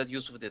transfer that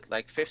Yusuf did,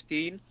 like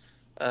 15,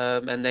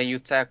 and then you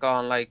tack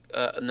on like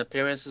an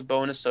appearances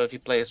bonus. So if he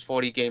plays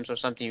 40 games or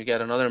something, you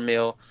get another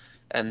mil,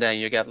 and then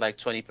you get like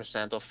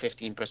 20% or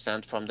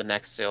 15% from the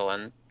next sale,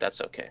 and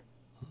that's okay.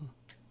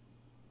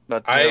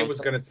 But I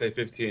was gonna say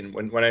 15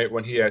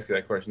 when he asked you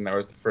that question. That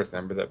was the first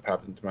number that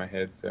popped into my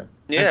head. So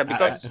yeah, I-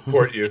 because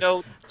support you.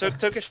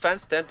 Turkish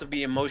fans tend to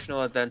be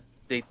emotional, and then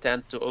they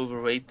tend to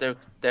overrate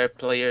their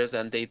players,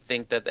 and they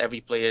think that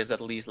every player is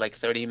at least like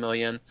 30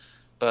 million.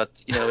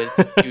 But you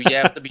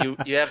have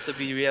to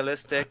be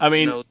realistic. I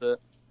mean, the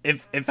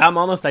If I'm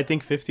honest, I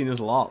think 15 is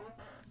a lot.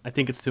 I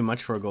think it's too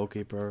much for a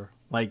goalkeeper.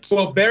 Like,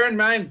 Well, bear in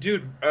mind,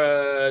 dude,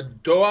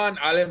 Doğan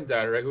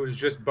Alemdar, right, who was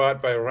just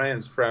bought by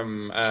Rennes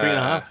from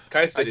 3.5.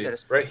 Kayseri,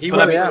 Kayseri. right? He But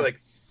went I mean- for like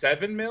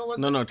 7 mil, was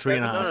it? no,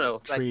 3.5. no,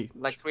 Three-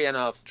 like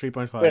 3.5.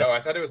 3.5. Oh, I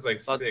thought it was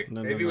like But- 6.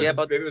 No, maybe, no. It was, Yeah,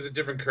 but- maybe it was a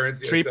different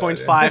currency. I saw it,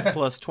 3.5 yeah.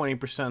 plus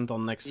 20%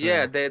 on next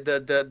Yeah,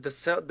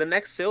 sale. the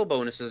next sale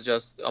bonus is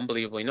just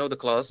unbelievable. You know the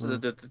clause,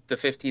 the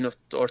 15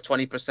 or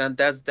 20%.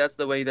 That's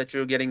the way that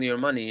you're getting your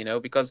money.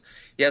 Because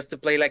he has to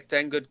play like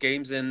 10 good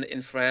games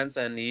in France,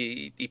 and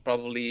he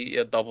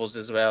probably doubles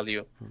his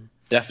value.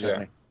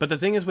 Definitely. But the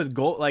thing is with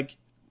goal, like,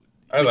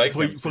 I like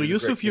for him. for He's a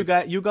Yusuf,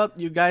 great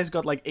you guys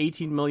got like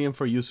 18 million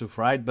for Yusuf,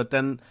 right? But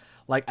then,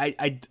 like,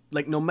 I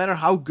like no matter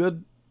how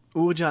good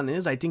Uğurcan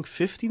is, I think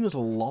 15 is a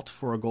lot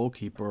for a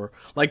goalkeeper.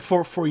 Like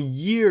for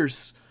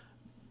years,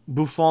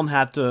 Buffon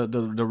had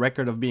the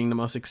record of being the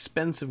most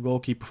expensive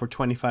goalkeeper for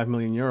 25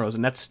 million euros,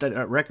 and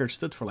that record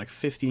stood for like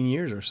 15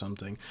 years or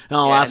something. And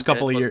the last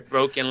couple it of was years.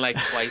 broken like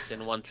twice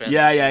in one transfer.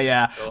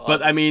 Yeah. So,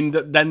 But I mean,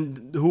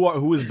 then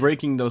who is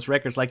breaking those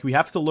records? Like, we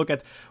have to look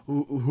at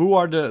who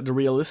are the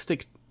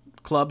realistic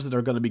clubs that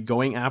are going to be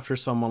going after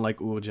someone like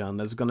Uğurcan.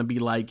 That's going to be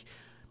like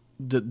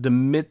the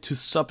mid to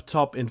sub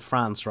top in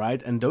France,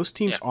 right? And those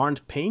teams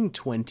aren't paying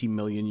 20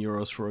 million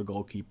euros for a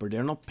goalkeeper.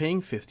 They're not paying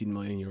 15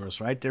 million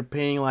euros, right? They're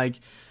paying like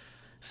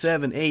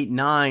 7, 8,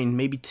 9,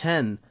 maybe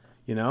 10.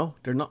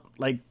 They're not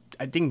like.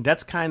 I think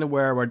that's kind of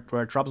where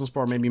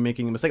Trabzonspor may be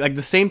making a mistake. Like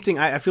the same thing,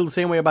 I feel the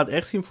same way about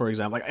Ersin, for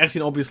example. Like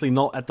Ersin, obviously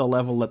not at the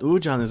level that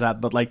Uğurcan is at,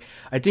 but like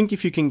I think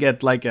if you can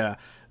get like a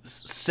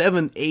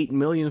 7, 8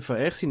 million for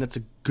Ersin, that's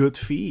a good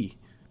fee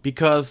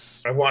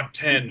because I want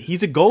 10.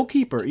 he's a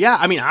goalkeeper. Yeah,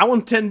 I mean, I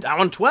want 10, I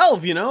want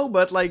 12,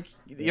 but like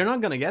you're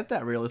not gonna get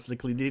that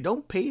realistically. They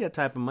don't pay that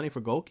type of money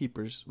for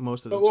goalkeepers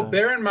most of the But well, time.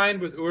 bear in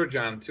mind with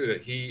Uğurcan too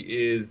that he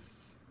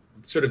is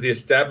sort of the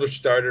established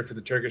starter for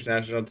the Turkish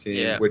national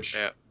team, which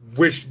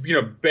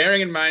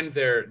bearing in mind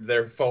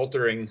their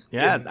faltering.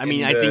 Yeah, in- I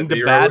mean, in I think the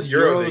Euro- bad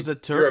Euro Euros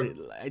that Euro-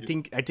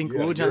 Turkey. I think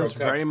Euro Uğurcan is Cup.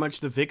 very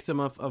much the victim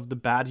of the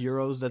bad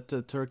Euros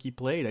that Turkey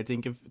played. I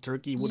think if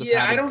Turkey would have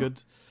Yeah, had I a don't-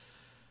 good.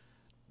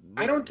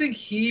 I don't think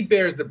he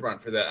bears the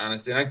brunt for that,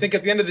 honestly. And I think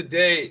at the end of the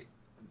day,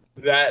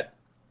 that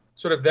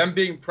sort of them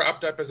being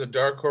propped up as a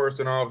dark horse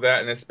and all of that,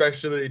 and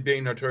especially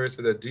being notorious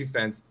for their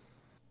defense,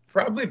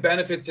 probably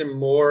benefits him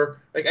more.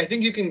 Like, I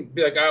think you can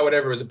be like,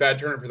 whatever, it was a bad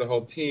tournament for the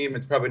whole team.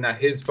 It's probably not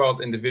his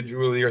fault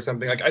individually or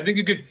something. Like, I think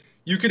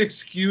you could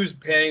excuse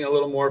paying a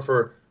little more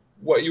for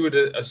what you would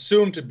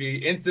assume to be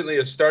instantly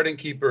a starting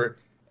keeper,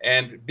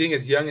 and being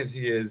as young as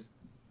he is.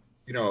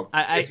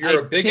 If you're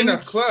a big think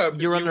enough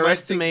club, you're you might think you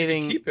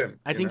underestimating. keep him.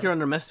 I think you're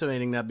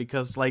underestimating that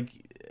because like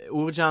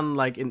Uğurcan,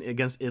 like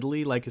against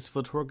Italy, like his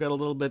footwork got a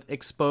little bit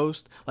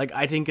exposed. Like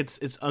I think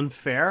it's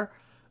unfair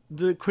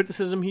the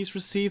criticism he's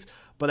received,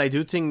 but I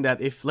do think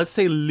that if let's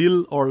say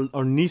Lille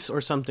or Nice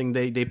or something,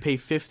 they pay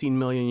 15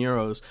 million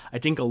euros, I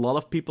think a lot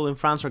of people in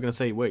France are going to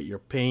say, wait, you're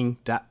paying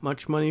that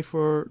much money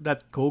for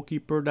that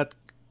goalkeeper that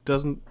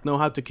doesn't know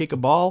how to kick a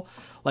ball?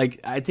 Like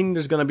I think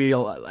there's going to be a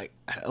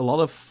lot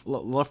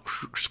of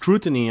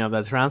scrutiny of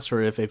that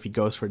transfer if he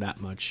goes for that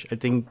much. I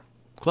think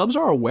clubs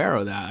are aware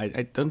of that.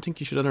 I don't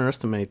think you should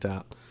underestimate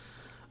that.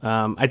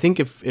 I think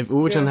if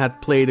Uğurcan had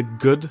played a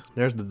good,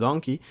 there's the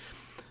donkey.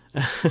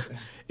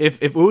 If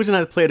Uğurcan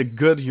had played a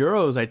good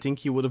Euros, I think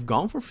he would have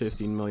gone for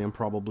 15 million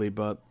probably.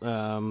 But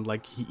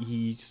like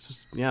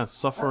he's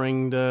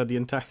suffering the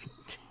entire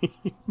team.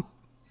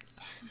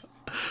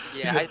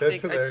 Yeah, I That's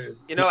think hilarious.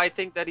 I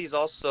think that he's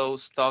also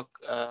stuck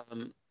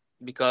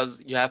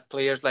because you have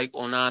players like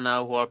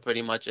Onana who are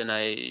pretty much in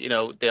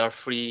a, they are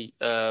free.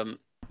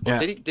 Yeah.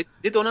 Did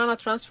Onana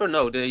transfer?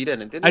 No, he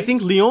didn't. Did I he?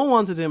 think Lyon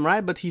wanted him,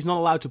 right? But he's not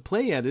allowed to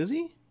play yet, is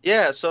he?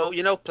 Yeah, so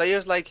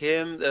players like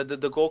him,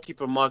 the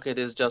goalkeeper market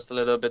is just a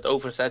little bit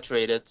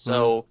oversaturated.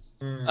 So,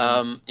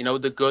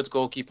 the good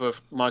goalkeeper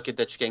market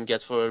that you can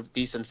get for a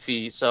decent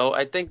fee. So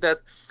I think that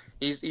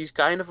he's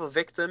kind of a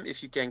victim,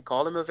 if you can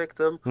call him a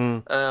victim,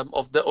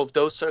 of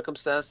those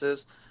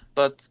circumstances.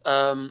 But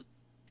I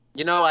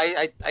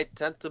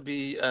tend to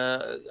be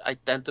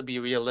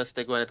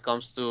realistic when it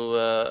comes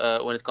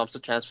to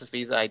transfer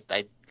fees. I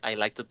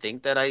like to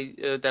think that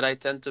I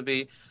tend to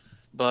be,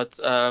 but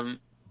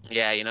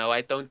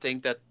I don't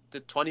think that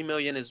the 20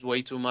 million is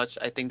way too much.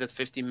 I think that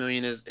 50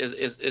 million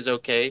is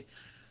okay.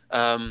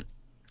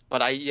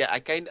 But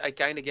I kind of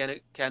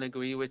can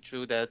agree with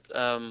you that.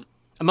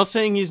 I'm not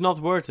saying he's not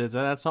worth it.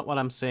 That's not what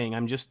I'm saying.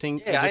 I'm just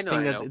think I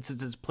that know. it's a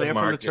player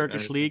from the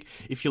Turkish league.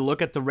 If you look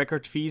at the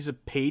record fees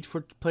paid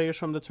for players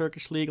from the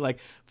Turkish league, like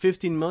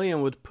 15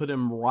 million would put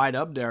him right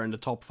up there in the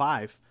top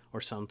 5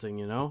 or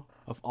something, of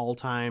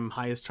all-time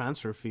highest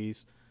transfer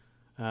fees.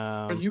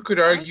 But you could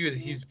argue that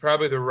he's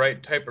probably the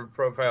right type of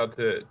profile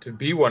to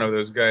be one of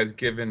those guys,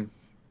 given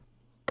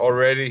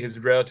already his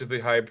relatively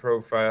high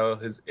profile,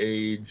 his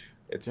age,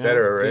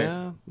 etc. Right?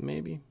 Yeah,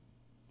 maybe.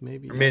 I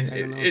mean,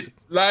 don't know. it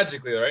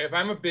logically, right? If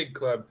I'm a big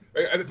club,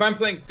 if I'm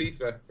playing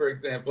FIFA, for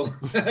example,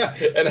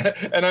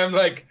 and I'm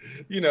like,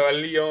 a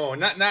Lyon,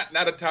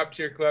 not a top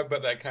tier club,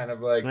 but that kind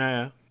of like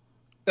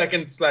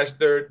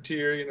second/third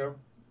tier,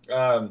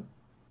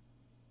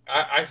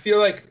 I feel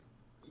like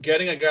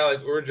getting a guy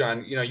like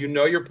Uğurcan,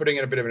 you're putting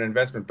in a bit of an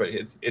investment, but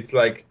it's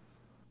like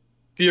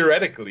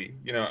theoretically,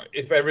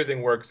 if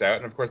everything works out,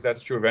 and of course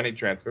that's true of any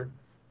transfer,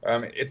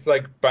 it's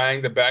like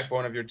buying the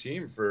backbone of your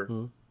team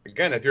for.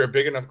 Again, if you're a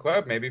big enough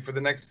club, maybe for the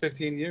next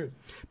 15 years.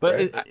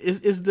 But right?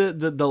 is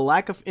the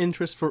lack of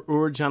interest for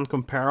Uğurcan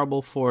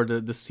comparable for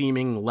the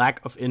seeming lack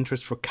of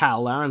interest for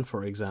Kyle Larin,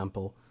 for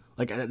example?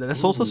 Like,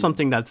 that's also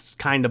something that's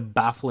kind of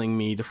baffling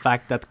me, the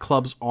fact that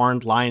clubs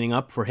aren't lining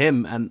up for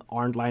him and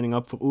aren't lining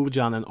up for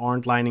Uğurcan and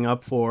aren't lining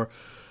up for...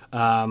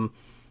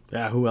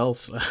 who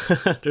else?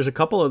 There's a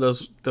couple of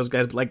those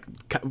guys. But like,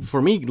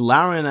 for me,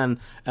 Larin and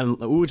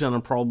Uğurcan are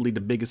probably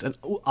the biggest. And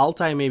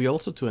Altay maybe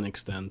also to an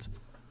extent.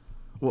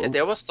 Yeah,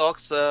 there was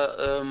talks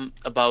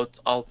about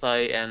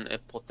Altay and a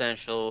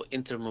potential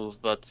Inter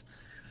move, but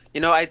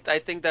I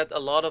think that a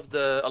lot of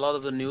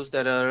the news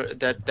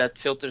that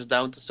filters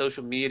down to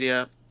social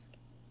media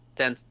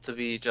tends to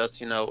be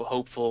just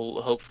hopeful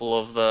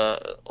of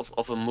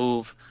a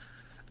move,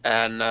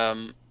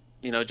 and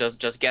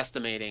just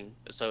guesstimating,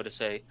 so to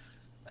say,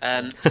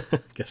 and I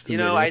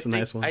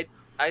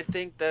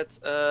think that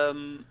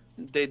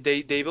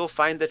they will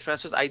find the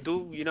transfers. I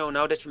do,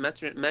 now that you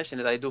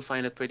mentioned it, I do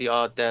find it pretty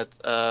odd that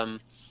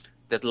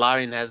that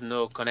Larin has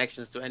no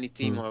connections to any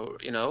team, or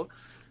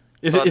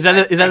Is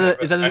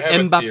that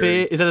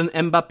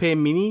an Mbappe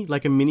mini,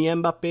 like a mini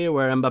Mbappe,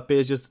 where Mbappe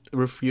is just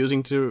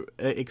refusing to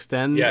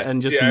extend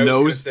and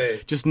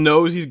just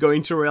knows he's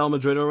going to Real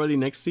Madrid already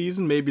next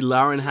season? Maybe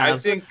Larin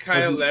has. I think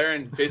Kyle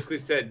Larin basically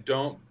said,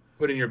 "Don't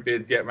put in your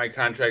bids yet. My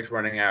contract's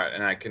running out,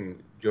 and I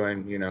can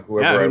join.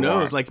 Whoever." Yeah, who I knows?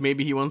 want. Like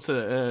maybe he wants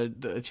a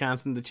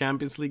chance in the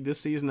Champions League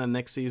this season, and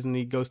next season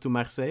he goes to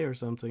Marseille or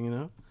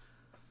something,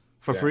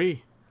 for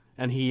free.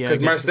 And he because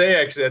Marseille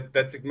actually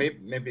that's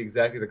maybe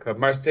exactly the club.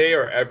 Marseille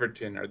or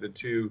Everton are the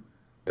two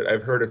that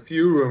I've heard a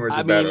few rumors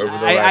about over the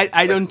last.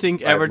 I don't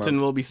think Everton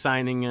will be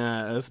signing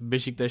a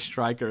Besiktas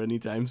striker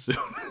anytime soon.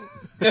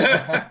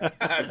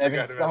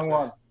 Maybe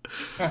someone.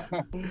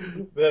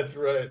 That's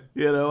right.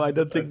 I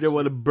don't think they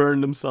want to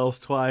burn themselves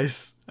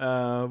twice.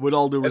 With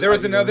all the there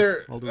was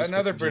another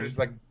British,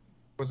 like,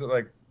 was it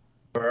like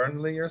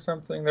Burnley or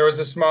something? There was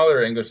a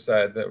smaller English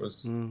side that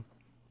was.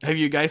 Have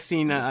you guys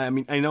seen?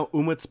 I know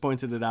Umut's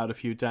pointed it out a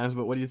few times,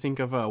 but what do you think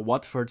of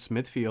Watford's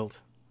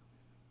midfield?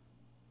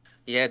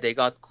 Yeah, they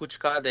got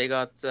Kučka, they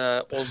got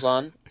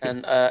Ozan,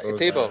 and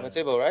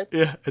Etebo, right?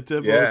 Yeah,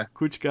 Etebo, yeah.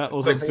 Kučka, Ozan.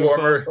 Ozan. Like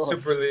former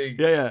Super League.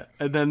 Yeah,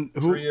 and then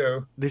who?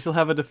 Trio. They still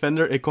have a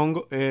defender,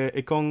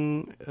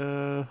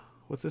 Ekong.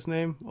 What's his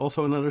name?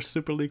 Also another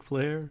Super League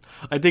player.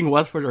 I think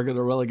Watford are going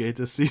to relegate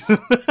this season.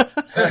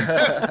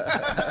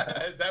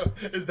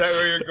 Is that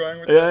where you're going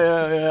with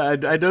that?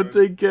 Yeah. I don't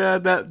think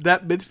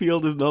that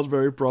midfield is not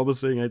very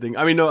promising. I think.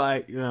 I mean, no.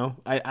 I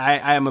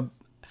am a.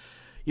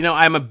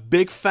 I'm a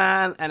big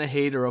fan and a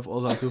hater of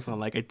Ozan Tufan.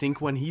 Like, I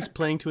think when he's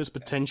playing to his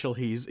potential,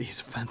 he's a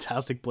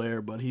fantastic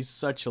player, but he's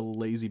such a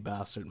lazy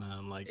bastard,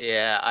 man. Like,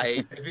 yeah,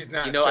 if he's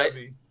not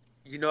chubby.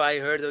 I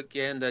heard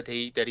again that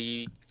he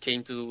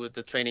came to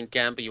the training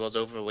camp. He was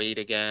overweight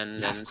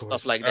again and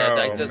stuff like that.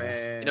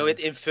 It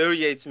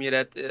infuriates me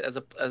that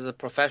as a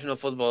professional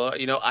footballer,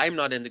 I'm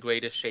not in the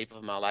greatest shape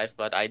of my life,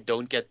 but I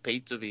don't get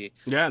paid to be.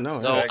 Yeah, no.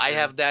 So exactly. I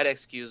have that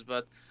excuse,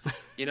 but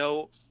me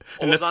too,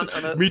 and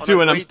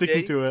I'm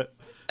sticking to it.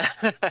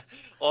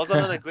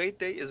 Ozan on a great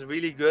day is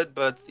really good,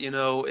 but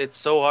it's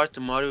so hard to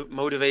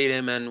motivate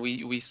him, and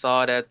we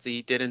saw that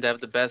he didn't have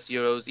the best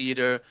Euros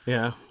either.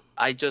 Yeah.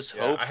 I just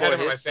Yeah, hope I had for him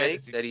on my his sake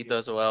fantasy that he team.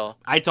 does well.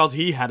 I thought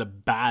he had a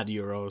bad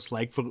Euros.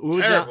 Like for Terrible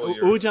Urjan,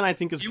 Euros. Urjan I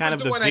think is He kind was of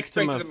the the one I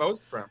victim expected of. the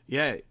most from.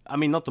 Yeah, I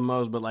mean not the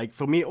most, but like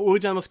for me,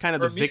 Urjan was kind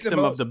of For the me, the victim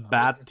of most. the I was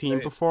bad gonna team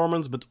say.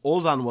 performance. But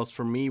Ozan was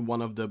for me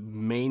one of the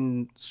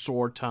main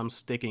sore thumbs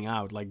sticking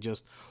out. Like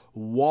just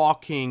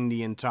walking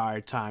the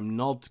entire time,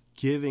 not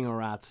giving a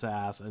rat's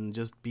ass, and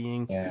just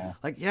being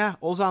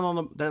Ozan on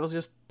the. That was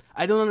just.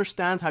 I don't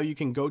understand how you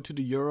can go to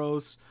the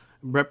Euros,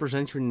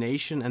 represent your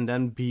nation, and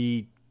then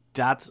be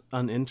that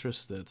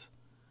uninterested.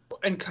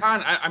 And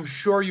Khan, I'm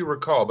sure you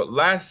recall, but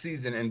last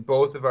season in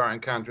both of our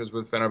encounters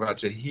with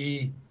Fenerbahce,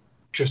 he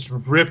just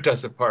ripped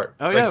us apart.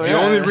 Oh, yeah, the yeah.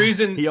 only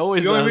reason He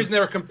always the only does. reason they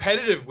were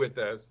competitive with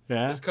us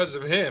Yeah. is because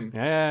of him.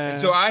 Yeah.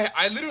 And so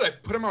I literally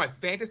put him on my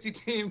fantasy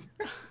team.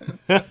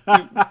 He's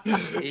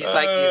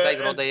like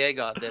and-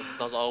 Rodallega.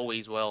 Does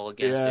always well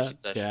against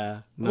Besiktas. Yeah.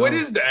 What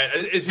is that?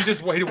 Is he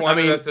just he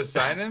wanted us to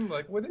sign him?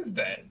 Like, what is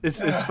that?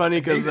 It's funny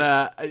because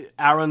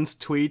Aaron's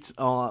tweet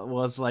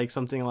was like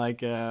something like,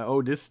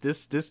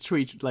 this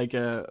tweet like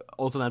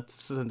also not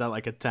sent out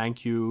like a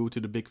thank you to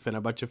the big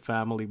Fenerbahce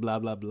family, blah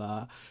blah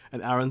blah,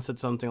 and Aaron said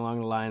something along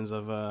the lines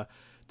of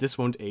this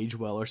won't age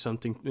well or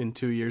something in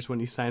 2 years when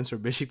he signs for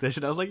Besiktas,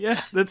 and I was like,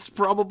 yeah, that's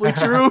probably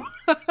true.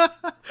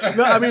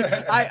 No, I mean,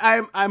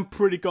 I'm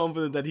pretty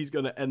confident that he's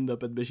gonna end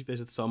up at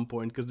Besiktas at some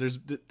point because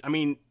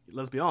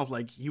let's be honest,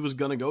 like he was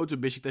gonna go to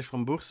Besiktas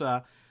from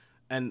Bursa.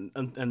 And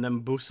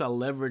then Bursa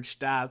leveraged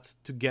that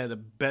to get a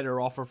better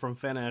offer from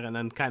Fener and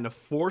then kind of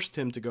forced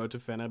him to go to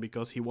Fener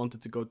because he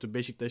wanted to go to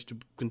Besiktas to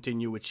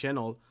continue with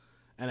Channel.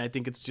 And I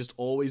think it's just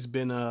always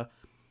been a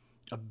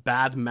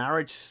bad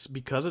marriage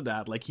because of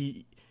that. Like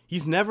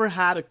he's never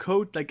had a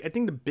coach. Like I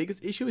think the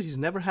biggest issue is he's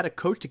never had a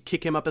coach to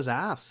kick him up his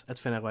ass at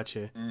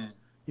Fenerbahce.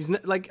 He's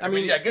I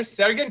mean, I guess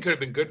Sergen could have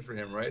been good for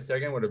him, right?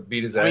 Sergen would have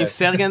beat his ass. I mean,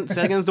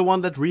 Sergen's the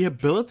one that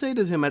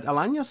rehabilitated him at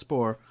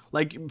Alanyaspor.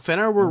 Like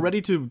Fener were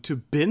ready to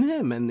bin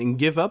him and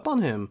give up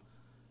on him,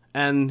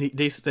 and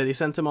they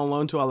sent him on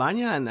loan to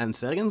Alanya, and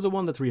Sergen's the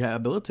one that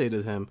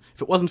rehabilitated him.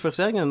 If it wasn't for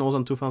Sergen,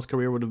 Ozan Tufan's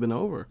career would have been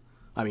over.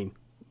 I mean,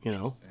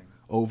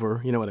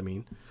 over. You know what I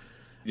mean?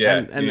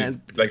 Yeah,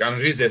 and like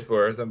Henri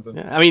Zespor or something.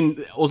 Yeah, I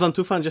mean, Ozan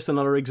Tufan just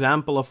another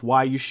example of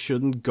why you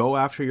shouldn't go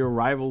after your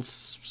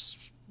rivals.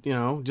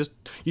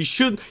 You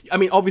should. I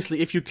mean,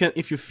 obviously, if you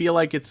feel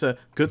like it's a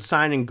good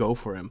signing, go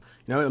for him.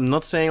 I'm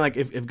not saying like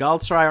if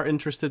Galatasaray are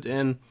interested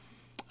in,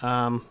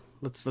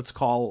 let's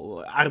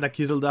call Arda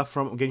Kizilda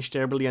from against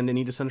Sterbeli and they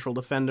need a central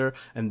defender,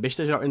 and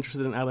Beşiktaş are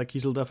interested in Arda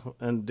Kizilda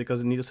and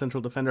because they need a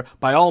central defender,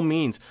 by all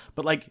means.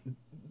 But like,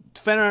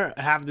 Fener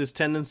have this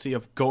tendency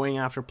of going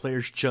after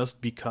players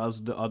just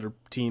because the other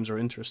teams are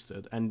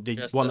interested, and they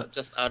want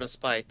just out of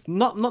spite.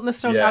 Not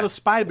necessarily out of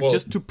spite, but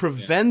just to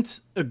prevent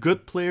a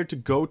good player to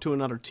go to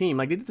another team.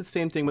 Like they did the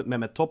same thing with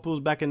Mehmet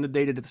Topuz back in the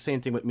day. They did the same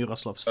thing with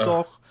Miroslav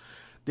Stoch.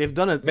 They've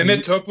done it.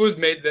 Mehmet Topuz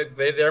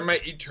they're my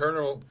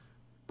eternal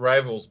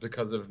rivals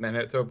because of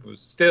Mehmet Topuz.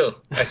 Still,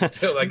 I can't.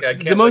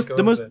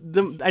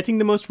 I think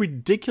the most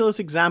ridiculous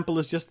example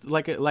is just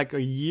like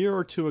a year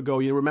or two ago.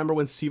 You remember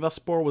when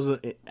Sivasspor was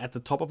at the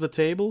top of the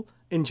table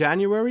in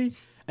January,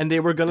 and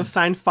they were gonna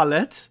sign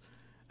Fallet,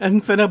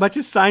 and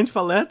Fenerbahce signed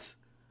Fallet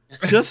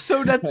just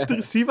so that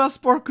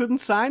Sivasspor couldn't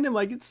sign him.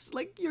 Like it's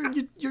like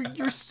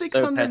you're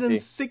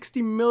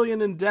 660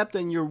 million in debt,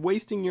 and you're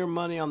wasting your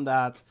money on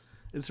that.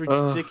 It's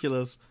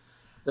ridiculous.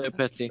 So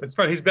petty. It's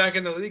fun. He's back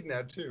in the league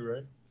now too,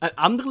 right? And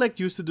Anderlecht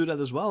used to do that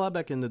as well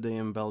back in the day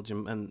in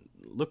Belgium, and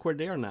look where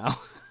they are now.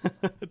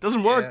 It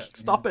doesn't work. Yeah,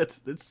 Stop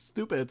it. It's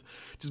stupid.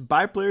 Just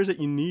buy players that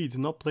you need,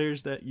 not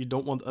players that you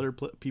don't want other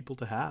people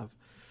to have.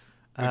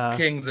 The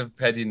kings of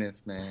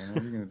pettiness, man.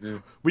 What are you gonna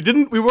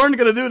do? We weren't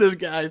gonna do this,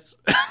 guys.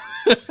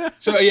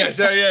 So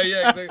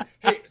exactly.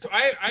 Hey, so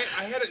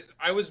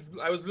I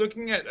was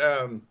looking at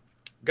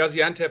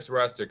Gaziantep's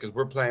roster because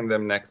we're playing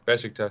them next,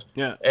 Beşiktaş.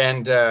 Yeah.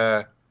 And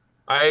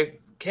I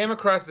came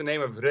across the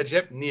name of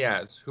Recep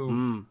Niaz,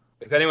 who,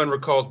 if anyone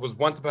recalls, was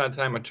once upon a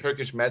time a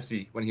Turkish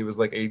Messi when he was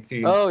like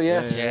 18. Oh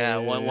yes. Yeah,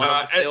 one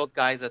of the failed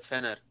guys at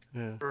Fener.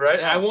 Yeah. Right.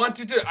 Yeah.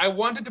 I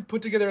wanted to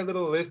put together a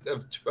little list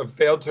of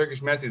failed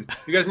Turkish Messis.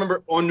 You guys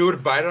remember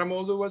Onur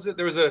Bayramoğlu? Was it?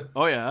 There was a.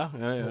 Oh yeah.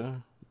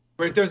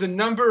 Right. There's a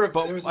number of.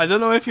 But I don't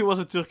know if he was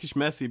a Turkish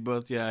Messi,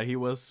 but yeah, he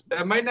was.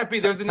 That might not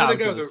be. There was another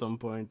guy at some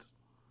point.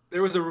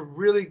 There was a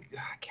really.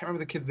 I can't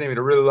remember the kid's name. He had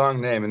a really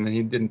long name, and then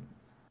he didn't.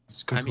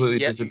 Just completely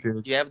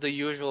disappeared. You have the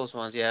usuals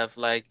ones. You have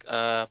like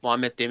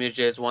Mohamed Demirci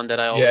is one that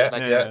I always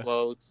to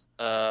quote.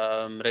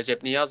 Recep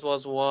Niaz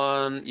was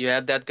one. You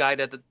had that guy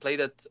that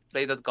played at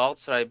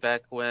Galatasaray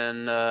back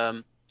when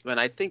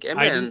I think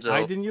Emre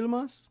Aydin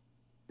Yilmaz?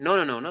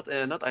 No, not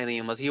Aydin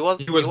Yilmaz. He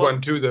was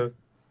one too though.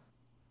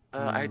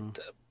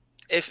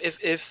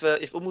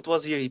 If Umut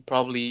was here, he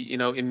probably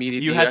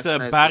immediately. You had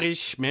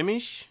Barış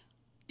Memić.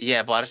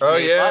 Yeah, Barış. Oh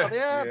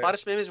Memić.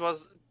 Barış Memić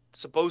was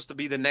supposed to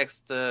be the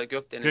next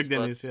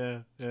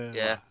Gökdeniz,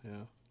 yeah.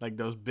 Like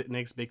those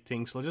next big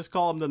things. Let's just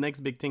call them the next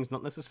big things,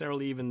 not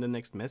necessarily even the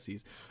next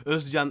Messis.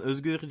 Özcan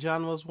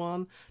Özgürcan was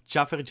one.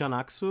 Cafer Can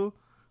Aksu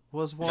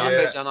was one.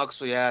 Cafer Can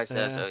Aksu, yeah.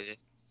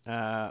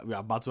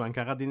 Batu and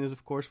Karadin is,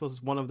 of course,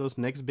 was one of those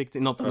next big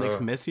things. Not the next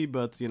Messi,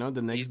 but the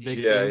next big He's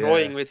thing.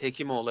 destroying with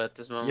Hikimol at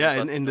this moment. Yeah,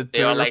 but in the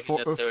they are third, like or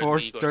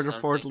in the third or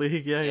fourth something.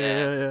 league.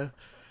 Yeah.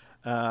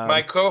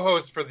 My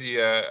co-host for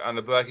the on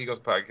the Black Eagles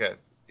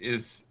podcast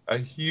is a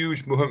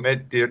huge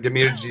Mohamed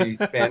Demirci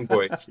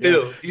fanboy.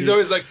 Still, he's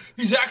always like,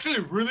 he's actually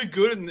really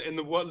good in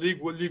the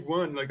League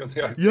One. Like I was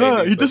like,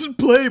 he doesn't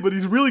play, but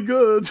he's really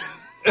good.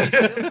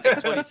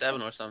 Like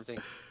 27 or something.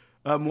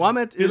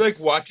 Mohamed He is like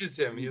watches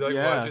him. He like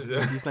watches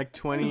him. He's like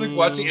 20. He's like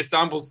watching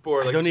Istanbul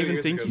Sport. Like I don't 2 even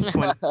years think ago. he's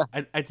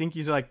 20. I think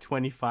he's like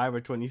 25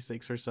 or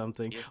 26 or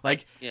something. He's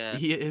Like yeah.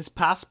 his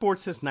passport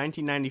says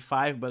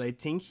 1995, but I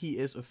think he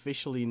is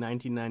officially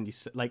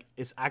 1997. Like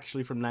it's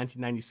actually from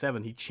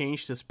 1997. He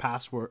changed his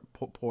passport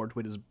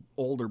with his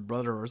older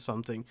brother or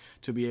something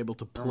to be able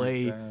to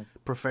play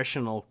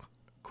professional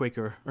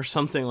quicker or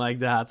something like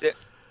that.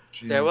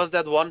 There was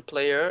that one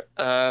player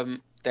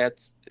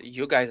that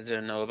you guys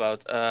didn't know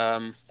about.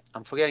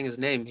 I'm forgetting his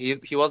name.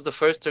 He was the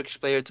first Turkish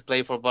player to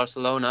play for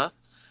Barcelona.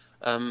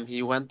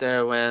 He went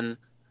there when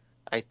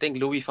I think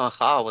Louis van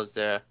Gaal was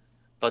there,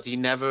 but he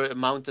never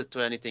amounted to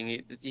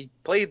anything. He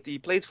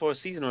played for a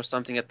season or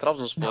something at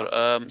Trabzonspor.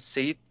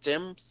 Seyit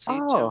Cem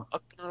Akpınar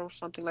or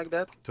something like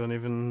that. Don't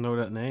even know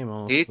that name,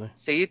 honestly.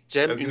 Seyit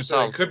Cem I was gonna say,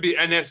 it Ünsal. could be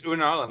NS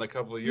Unal in a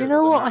couple of years. You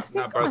know but what? Not, I think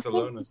not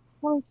Barcelona. this is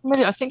quite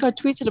familiar. I think I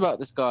tweeted about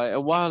this guy a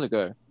while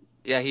ago.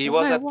 Yeah, he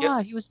was at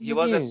He was in he the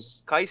was at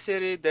news.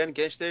 Kayseri, then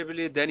Gençler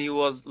Birliği, then he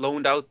was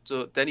loaned out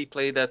then he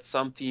played at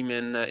some team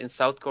in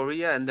South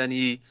Korea, and then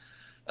he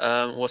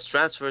was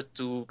transferred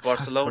to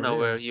Barcelona, Korea.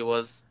 where he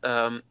was.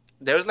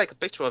 There's like a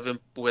picture of him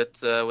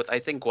with I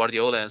think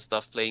Guardiola and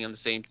stuff playing on the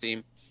same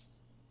team.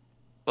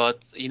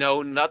 But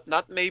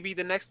not maybe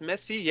the next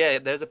Messi. Yeah,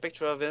 there's a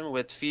picture of him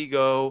with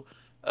Figo.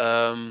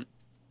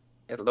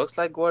 It looks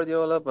like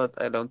Guardiola, but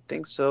I don't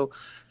think so.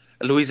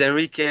 Luis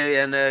Enrique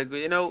and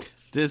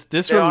This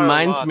There are a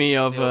reminds lot me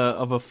of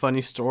of a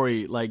funny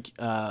story. Like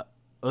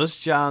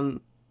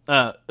Özcan,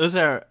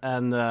 Özer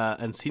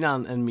and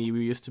Sinan and me,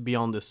 we used to be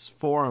on this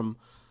forum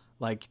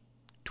like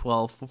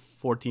 12,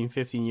 14,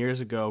 15 years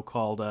ago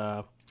called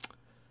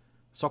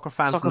Soccer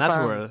Fans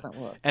Network.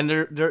 And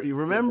there, you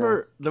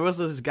remember there was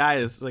this guy,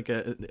 it's like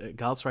a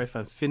Galatasaray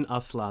fan, Finn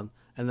Aslan,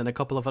 and then a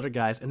couple of other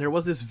guys. And there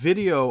was this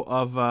video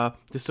of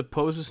the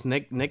supposed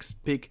next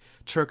big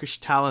Turkish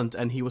talent,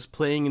 and he was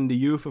playing in the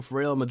youth of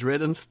Real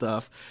Madrid and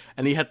stuff.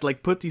 And he had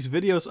like put these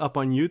videos up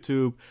on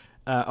YouTube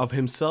of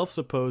himself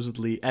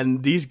supposedly.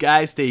 And these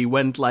guys, they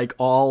went like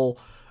all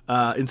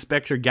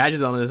Inspector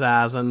Gadget on his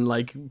ass and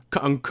like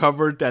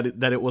uncovered that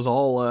it was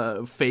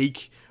all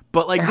fake.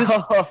 But like this,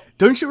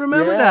 don't you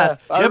remember that?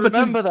 I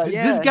remember that.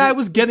 This guy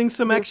was getting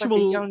some He was actual.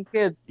 like a young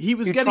kid. He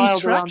was who getting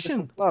trialed around traction.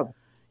 different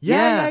clubs.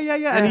 Yeah.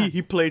 And Yeah.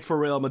 he played for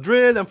Real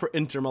Madrid and for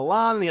Inter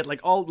Milan. And he had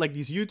like all like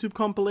these YouTube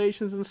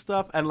compilations and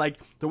stuff. And like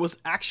there was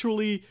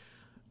actually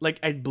like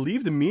I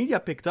believe the media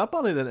picked up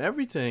on it and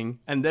everything.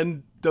 And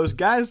then those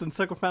guys in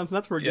Soccer Fans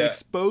Network they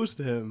exposed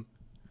him.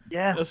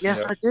 Yes, Yes.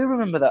 I do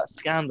remember that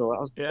scandal. That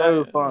was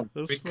so fun.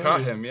 That was We funny.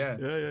 caught him, yeah.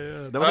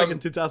 Yeah. That was like in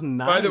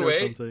 2009 by the or way,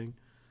 something.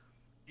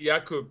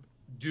 Jakub,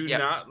 do Yep.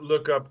 not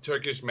look up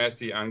Turkish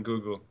Messi on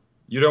Google.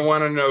 You don't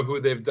want to know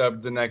who they've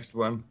dubbed the next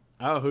one.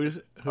 Oh, who?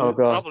 Oh god.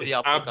 probably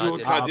Abdul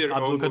Abdulkadir. Kadir.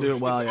 Abdul Omur. Kadir,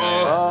 well, It's yeah,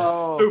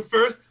 all- Oh. So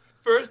first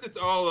it's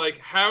all like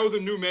how the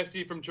new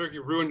Messi from Turkey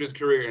ruined his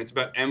career, and it's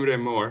about Emre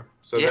Mor.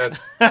 So Yeah.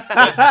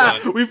 that's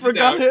done. We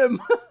forgot He's out.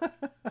 him.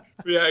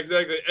 Yeah,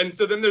 exactly. And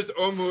so then there's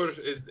Omur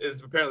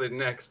is apparently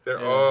next.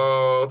 They're Yeah.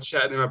 all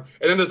chatting him up.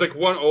 And then there's like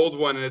one old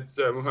one, and it's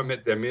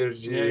Mohamed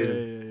Demirci.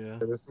 Yeah.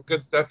 There's some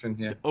good stuff in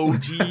here.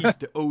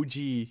 the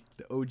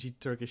OG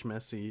Turkish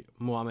Messi,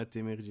 Mohamed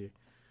Demirci.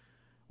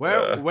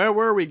 Where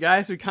were we,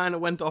 guys? We kind of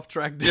went off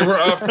track there. Yeah,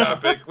 we're off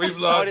topic. We We've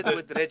lost started it.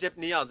 with Recep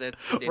Niyaz at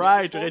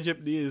Right, Denizlispor.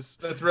 Recep Diaz.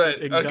 That's right.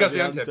 In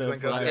Gaziantep.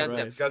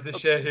 Gaziantep,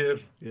 Gazishehir.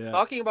 Yeah.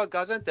 Talking about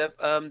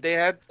Gaziantep, they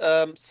had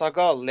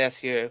Sagal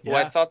last year, who I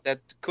Yeah. thought that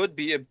could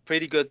be a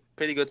pretty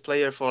good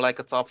player for like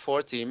a top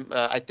 4 team.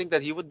 I think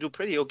that he would do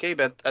pretty okay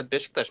at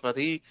Beşiktaş, but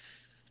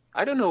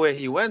I don't know where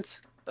he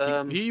went.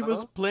 He was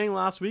Sagal? playing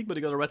last week, but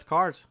he got a red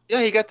card.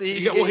 Yeah, he got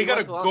He got a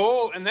went on-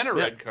 goal and then a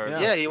Yeah, red card.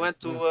 Yeah, he went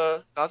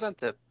to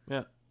Gaziantep.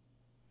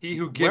 He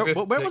who Where giveth.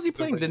 was he takes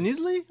playing? away.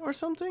 Denizli or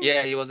something?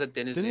 Yeah, he was at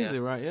Denizli. Denizli,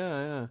 Yeah. right?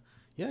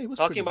 Yeah. He was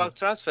Talking pretty about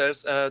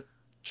transfers,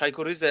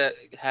 Çaykur Rize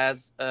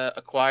has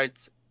acquired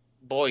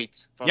Boyd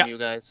from Yeah. you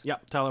guys. good. Yeah,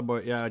 Tyler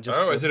Boyd. Yeah, I just.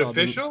 Oh, is it saw them-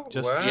 official?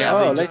 Just Wow. yeah, Oh,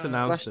 they like just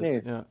announced flash it.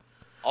 news. Yeah.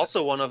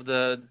 Also, one of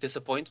the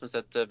disappointments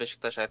at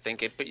Beşiktaş, I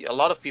think. A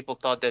lot of people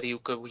thought that he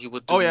would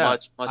do Oh yeah,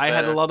 much I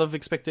had better. a lot of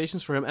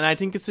expectations for him, and I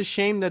think it's a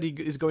shame that he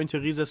is going to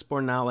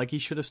Rizespor now. Like he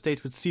should have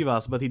stayed with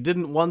Sivas, but he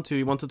didn't want to.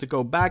 He wanted to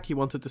go back. He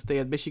wanted to stay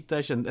at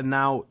Beşiktaş, and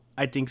now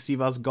I think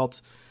Sivas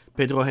got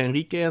Pedro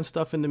Henrique and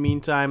stuff in the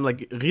meantime.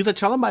 Like Riza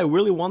Çalınbay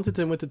really wanted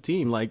him with the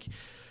team. Like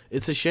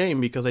it's a shame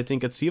because I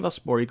think at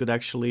Sivaspor he could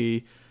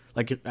actually,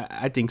 like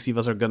I think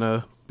Sivas are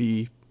gonna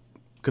be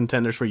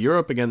contenders for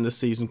Europe again this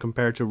season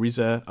compared to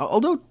Riza.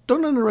 Although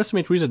don't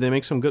underestimate Riza, they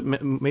made some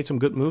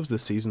good moves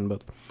this season,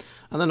 but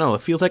I don't know. It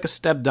feels like a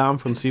step down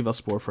from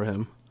Sivaspor for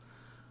him.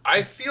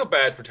 I feel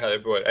bad for Tyler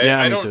Boyd. Yeah,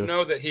 I me don't too.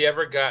 know that he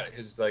ever got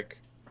his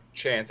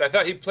chance. I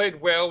thought he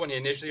played well when he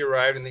initially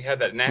arrived, and he had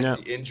that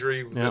nasty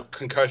injury, the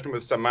concussion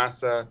with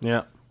Samasa.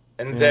 Yeah.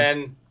 And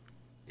then,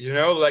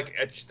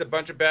 it's just a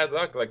bunch of bad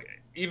luck. Like,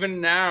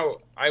 even now,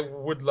 I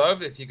would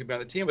love if he could be on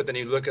the team, but then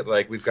you look at,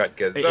 we've got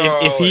Gazal,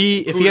 if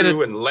he had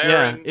and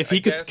Larin, if he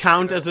could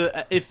count as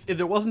if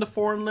there wasn't a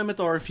foreign limit,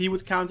 or if he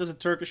would count as a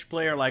Turkish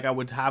player, I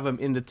would have him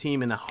in the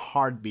team in a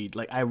heartbeat.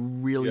 I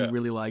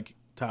really like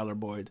Tyler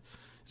Boyd.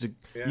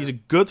 He's a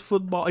good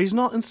footballer. He's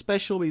not in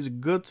special, but he's a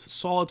good,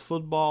 solid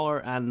footballer,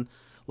 and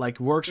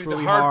works he's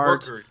really a hard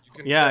hard. Worker.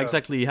 Yeah,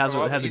 exactly. He has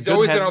a he's good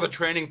always head. in all the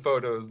training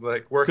photos,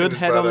 working. Good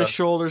head on his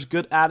shoulders,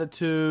 good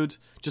attitude.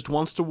 Just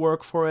wants to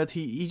work for it.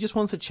 He just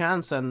wants a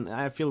chance, and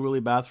I feel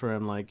really bad for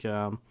him.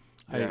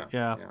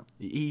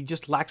 He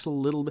just lacks a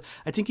little bit.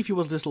 I think if he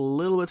was just a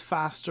little bit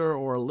faster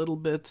or a little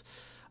bit,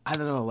 I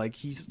don't know,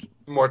 he's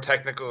more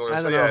technical. Or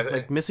I don't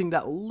know, missing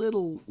that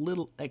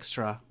little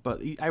extra.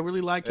 But I really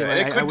like him.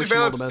 It could I wish him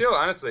all develop the best. still,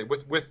 honestly,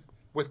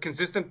 with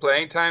consistent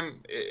playing time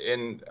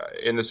in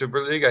the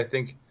Super League. I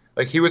think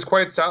he was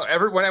quite solid.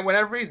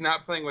 Whenever he's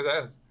not playing with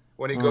us,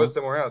 when he goes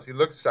somewhere else, he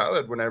looks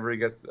solid. Whenever he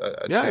gets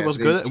a chance. It was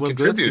good. It was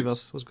good at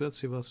contributes. Sivas. It was good at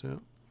Sivas. Yeah.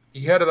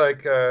 He had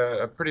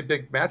a pretty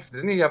big match.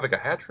 Didn't he have a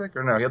hat trick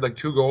or no? He had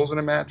 2 goals in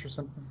a match or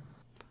something.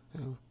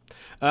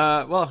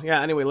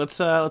 Yeah. Anyway, let's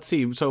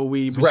see. So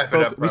we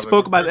Let's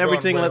spoke about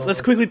everything.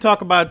 Let's quickly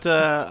talk about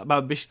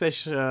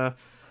Beşiktaş.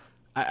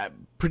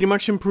 Pretty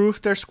much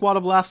improved their squad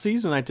of last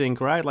season, I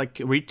think. Right,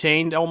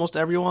 retained almost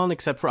everyone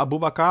except for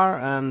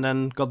Abubakar, and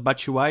then got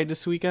Batshuayi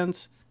this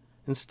weekend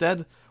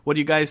instead. What do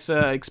you guys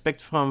expect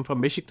from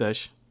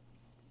Beşiktaş?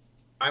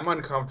 I'm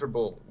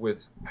uncomfortable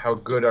with how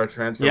good our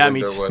transfer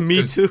me window too, was.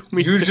 me too.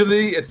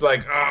 Usually it's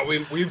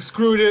we've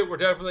screwed it. We're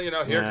definitely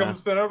here comes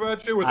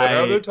Fenerbahce with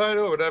another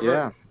title, whatever.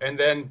 Yeah. And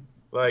then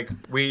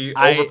we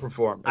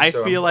overperform. And I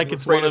so feel I'm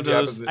it's afraid one of the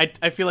those. opposite.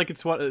 I feel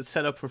it's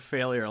set up for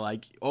failure.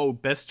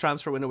 Best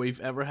transfer window we've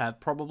ever had,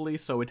 probably.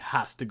 So it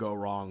has to go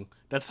wrong.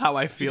 That's how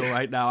I feel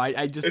right now.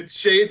 I just it's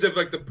shades of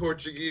the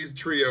Portuguese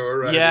trio,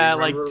 right? Yeah,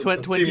 Remember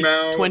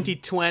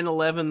 2010,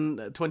 11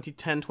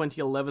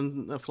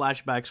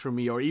 flashbacks for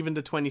me, or even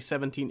the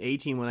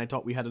 2017-18 when I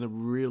thought we had a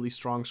really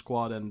strong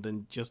squad and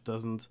then just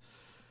doesn't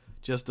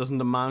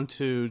amount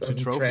to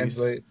trophies.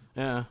 Translate.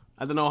 Yeah,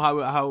 I don't know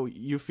how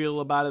you feel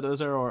about it,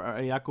 Özer or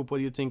Jakub. What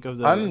do you think of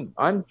the?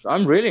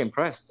 I'm really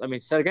impressed. I mean,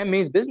 Sergen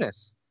means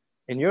business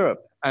in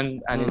Europe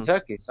and in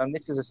Turkey. So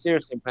this is a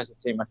seriously impressive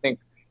team. I think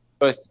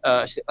both,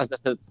 as I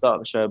said at the start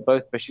of the show,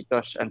 both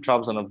Beşiktaş and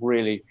Trabzon have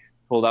really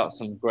pulled out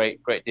some great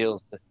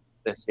deals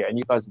this year, and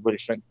you guys have really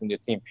strengthened your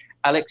team.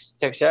 Alex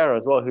Teixeira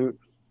as well, who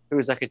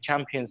is a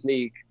Champions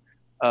League.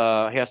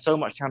 He has so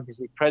much Champions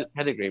League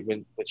pedigree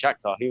with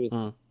Shakhtar. He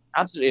was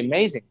absolutely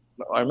amazing.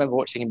 I remember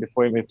watching him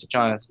before he moved to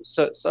China. It was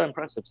so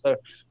impressive. So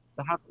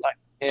to have the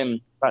likes of him,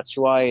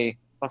 Batshuayi,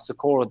 plus the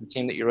core of the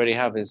team that you already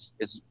have is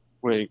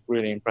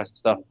really impressive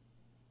stuff.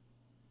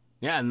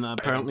 Yeah, and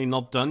apparently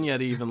not done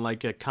yet. Even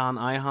Kaan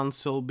Ayhan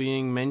still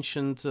being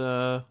mentioned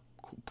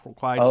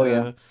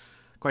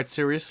quite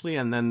seriously,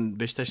 and then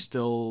Beşiktaş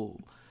still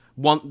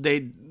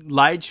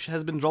Laiç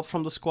has been dropped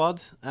from the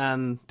squad,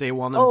 and they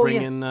want to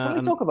bring in. Can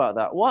we talk about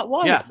that?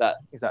 Why is that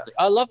exactly?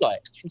 I love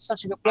Laiç. He's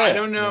such a good player. I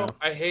don't know.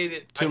 Yeah. I hate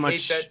it. Too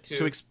much. Hate that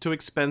too. Too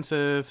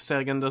expensive.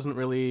 Sergen doesn't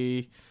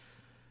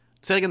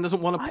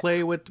want to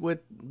play with.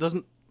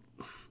 Doesn't.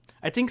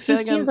 I think He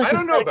Sergen. seems like I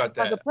don't know about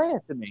type that. of player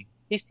to me.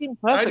 He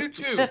seemed perfect. I do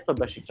too. Fit for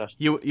Beşiktaş.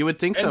 You would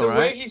think And so, the right?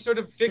 way he sort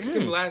of fixed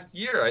him last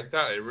year, I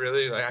thought it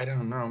really I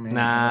don't know, man.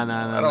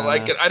 Nah, I don't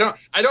like it. I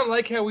don't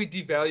like how we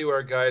devalue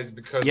our guys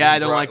because I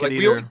don't like it we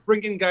either. always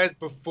bring in guys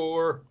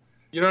before.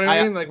 You know what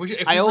I mean?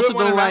 I also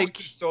don't like.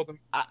 Them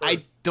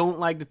I don't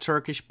like the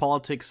Turkish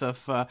politics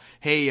of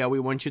hey,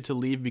 we want you to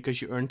leave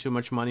because you earn too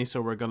much money,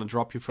 so we're gonna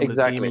drop you from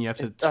the team and you have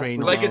to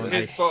train like alone. it's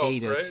his I fault,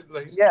 hate right?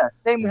 it.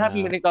 Same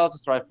happened with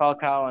Galatasaray,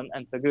 Falcao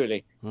and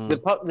Feghouli. The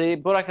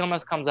Burak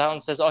Yılmaz comes out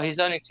and says, "Oh, he's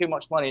earning too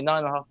much money,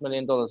 $9.5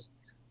 million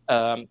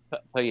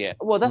per year."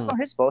 Well, that's not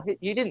his fault.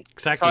 He didn't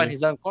sign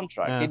his own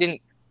contract. Yeah. He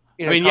didn't.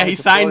 He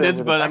signed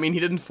it, but he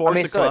didn't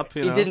force the club.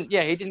 He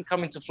didn't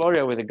come into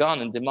Florio with a gun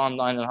and demand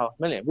 $9.5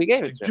 million. We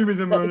gave it to him. Give me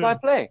the Let money. the guy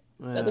play.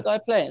 Yeah. Let the guy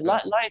play.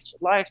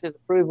 Laiç is a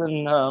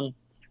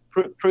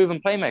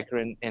proven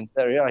playmaker in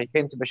Serie A. He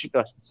came to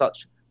Beşiktaş with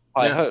such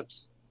high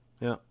hopes.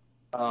 Yeah.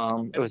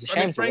 It was a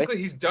shame. Frankly,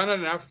 he's done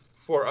enough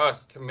for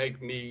us to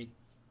make me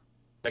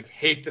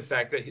hate the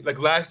fact that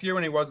last year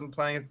when he wasn't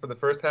playing for the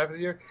first half of the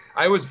year,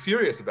 I was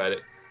furious about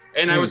it,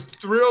 and I was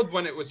thrilled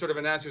when it was sort of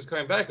announced he was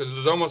coming back because it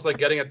was almost like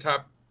getting a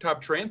top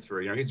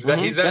transfer. He's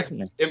that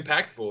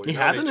impactful. He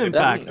had an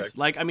impact.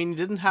 He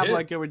didn't have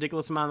a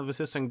ridiculous amount of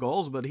assists and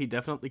goals, but he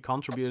definitely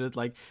contributed.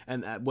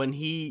 And when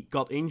he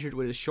got injured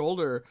with his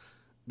shoulder,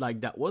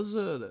 that was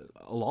a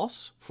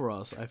loss for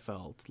us. I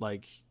felt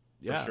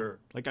yeah, for sure.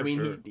 I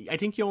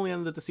think he only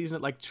ended the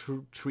season at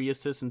 3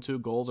 assists and 2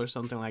 goals or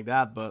something like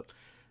that. But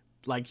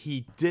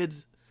he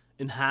did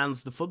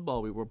enhance the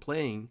football we were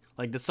playing.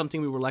 That's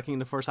something we were lacking in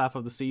the first half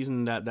of the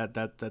season.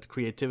 That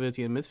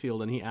creativity in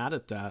midfield, and he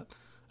added that.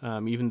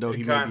 even though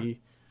he Khan. may be.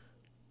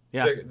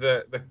 Yeah.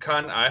 The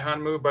Khan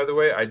Ihan move, by the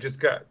way, I just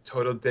got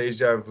total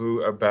deja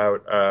vu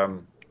about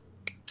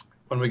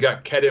when we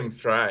got Kedem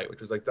Fry,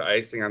 which was like the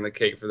icing on the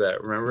cake for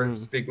that. Remember?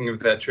 Speaking of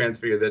that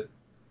transfer that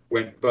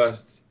went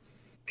bust,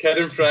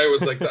 Kedem Fry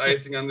was like the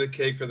icing on the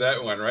cake for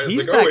that one, right?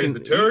 He's like, back he's a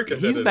Turk.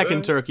 He's back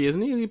in Turkey,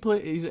 isn't he? He's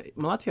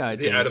Malatya, I Is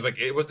think. he out of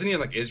wasn't he in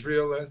like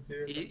Israel last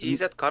year?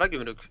 He's at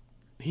Karagümrük.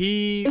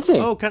 Is he?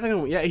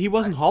 Karagümrük. Yeah, he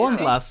was in Holland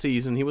he? last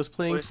season. He was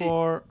playing Where is he?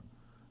 for.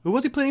 Who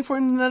was he playing for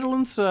in the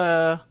Netherlands?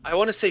 I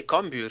want to say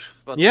Cambuur,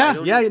 but I Yeah,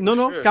 don't yeah, know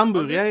no, for sure.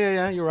 Cambuur.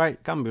 Yeah, you're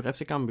right. Cambuur,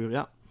 FC Cambuur.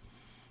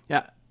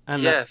 Yeah.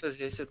 And Yeah,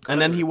 he said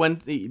and then he Cambuur.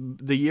 went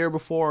the year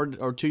before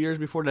or 2 years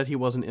before that he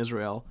was in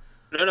Israel.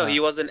 No, he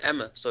was in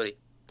Emmen. Sorry.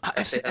 FC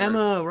FC Emmen.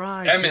 Emma,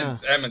 right?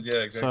 Emmons, Yeah.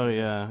 exactly. Sorry,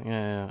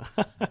 yeah.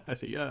 I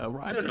say, yeah,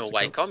 right. I don't know FC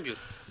why Cambuur. Cambuur.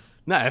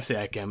 No, FC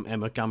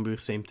Emma,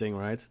 Cambuur, same thing,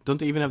 right? Don't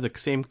they even have the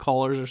same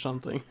colors or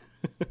something?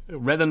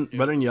 red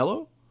and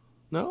yellow?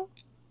 No?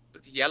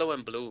 Yellow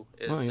and blue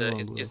Oh, yellow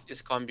and blue.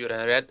 is Cambuur,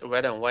 and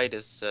red and white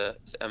is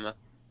Emma.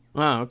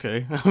 Ah,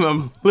 okay.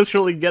 I'm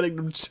literally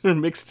getting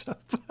them mixed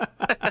up.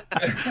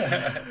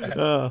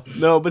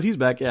 No, but he's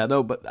back. Yeah,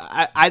 no, but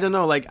I don't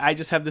know. Like, I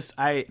just have this.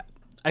 I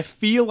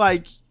feel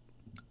like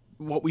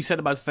what we said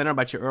about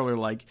Fenerbahce earlier.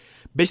 Like,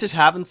 Beşiktaş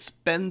haven't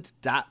spent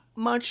that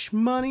much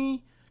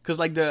money because,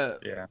 like,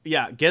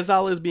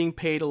 Gezal is being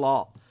paid a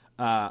lot.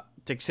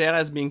 Teixeira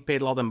is being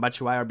paid a lot, and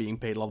Batshuayi are being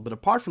paid a lot. But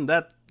apart from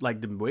that,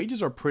 like, the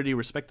wages are pretty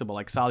respectable.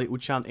 Like Salih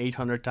Uçan,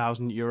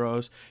 800,000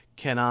 euros.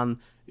 Kenan,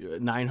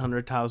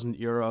 900,000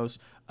 euros.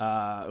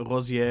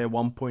 Rosier,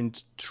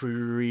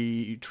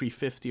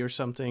 1.350 or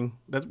something.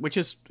 Which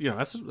is,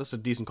 that's a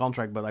decent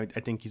contract, but I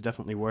think he's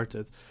definitely worth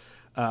it.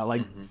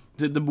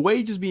 The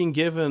wages being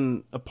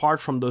given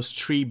apart from those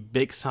three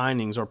big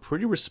signings are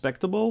pretty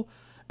respectable.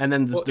 And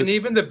then and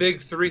even the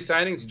big three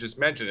signings you just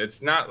mentioned,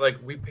 it's not like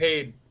we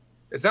paid.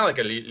 It's not like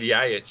a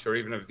Ljajic or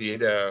even a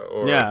Vida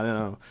or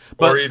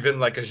or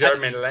even like a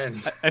Germain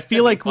Lens. I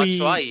feel like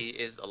Batshuayi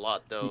is a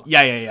lot though.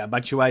 Yeah.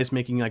 Batshuayi is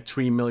making like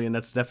 3 million.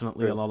 That's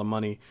definitely a lot of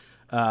money.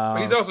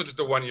 But he's also just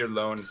a 1-year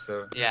loan,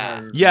 so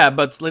yeah.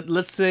 But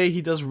let's say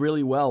he does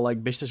really well.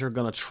 Like Beşiktaş are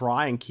gonna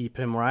try and keep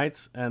him, right?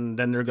 And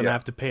then they're gonna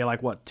have to pay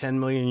like 10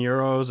 million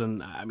euros,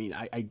 and I mean,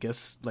 I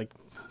guess like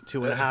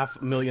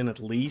 2.5 million at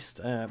least.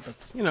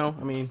 But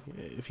I mean,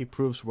 if he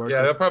proves worth it,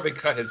 they'll probably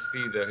cut his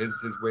fee though, his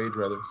wage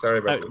rather. Sorry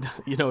about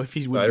if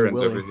he would be sirens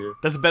willing, over here.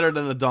 that's better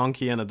than a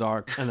donkey and a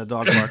dog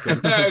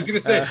market. I was gonna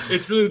say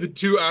it's really the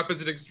two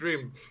opposite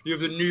extremes. You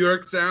have the New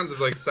York sounds of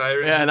like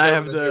sirens. Yeah, and I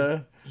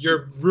have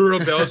your rural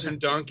Belgian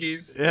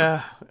donkeys.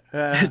 Yeah.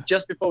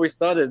 Just before we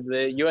started,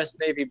 the U.S.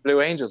 Navy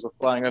Blue Angels were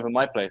flying over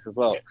my place as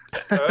well.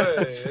 Hey,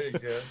 there you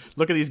go.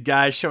 Look at these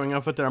guys showing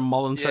off with their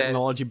modern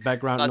technology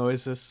background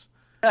noises.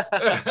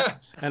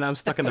 And I'm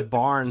stuck in the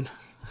barn.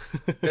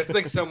 It's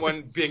like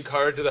someone being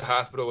carted to the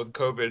hospital with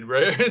COVID,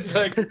 right? It's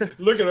like,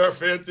 look at our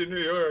fancy New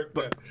York.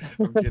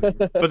 I'm kidding.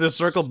 But to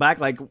circle back,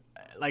 like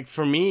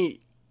for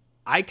me,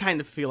 I kind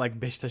of feel like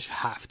Beşiktaş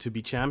have to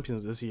be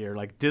champions this year.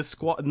 Like this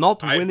squad,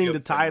 not winning the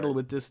title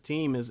with this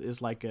team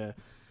is like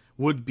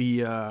would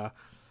be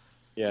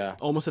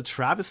almost a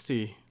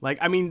travesty. Like,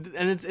 I mean,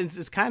 and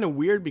it's kind of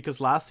weird because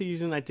last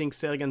season I think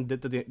Sergen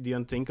did the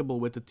unthinkable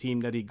with the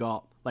team that he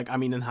got. Like, I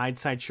mean, in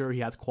hindsight, sure,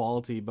 he had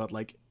quality, but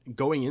like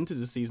going into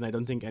the season, I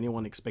don't think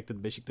anyone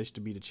expected Beşiktaş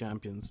to be the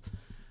champions,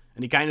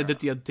 and he kind of did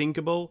the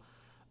unthinkable.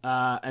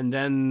 And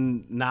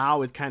then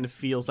now it kind of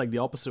feels like the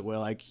opposite, where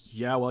like,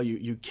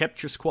 you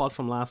kept your squad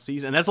from last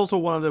season, and that's also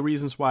one of the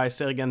reasons why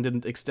Sergen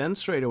didn't extend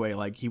straight away.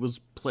 Like, he was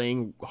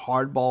playing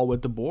hardball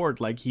with the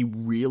board. Like, he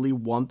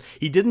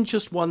didn't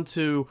just want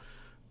to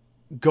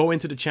go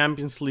into the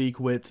Champions League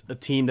with a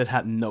team that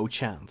had no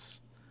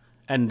chance.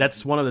 And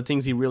that's one of the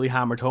things he really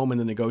hammered home in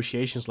the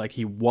negotiations. Like,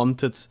 he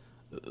wanted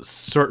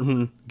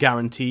certain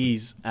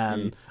guarantees,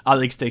 and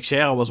Alex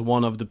Teixeira was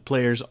one of the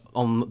players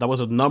that was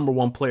a number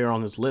one player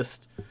on his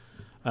list,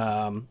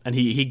 and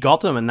he got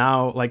them, and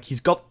now like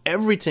he's got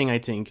everything. I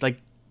think like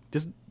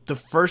this the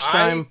first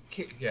time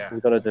he's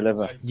got to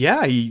deliver.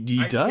 He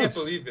does. I can't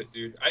believe it,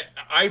 dude.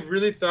 I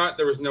really thought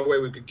there was no way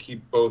we could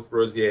keep both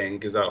Rosier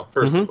and Gezal.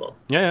 First of all,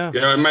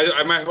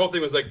 my whole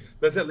thing was like,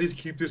 let's at least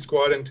keep the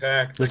squad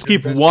intact. Let's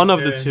keep one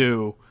of the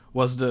two.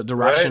 Was the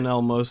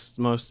rationale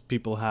most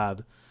people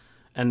had.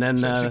 And then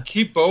to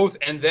keep both,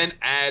 and then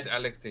add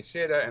Alex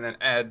Teixeira, and then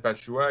add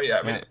Batshuayi. Yeah,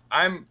 I mean,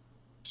 I'm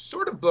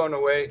sort of blown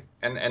away,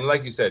 and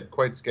like you said,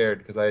 quite scared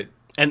because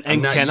and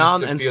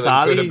Kenan and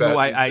Salih, who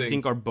I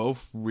think are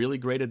both really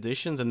great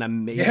additions, and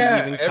then maybe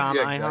even Kaan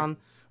Ayhan,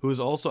 who's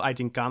also, I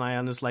think Kaan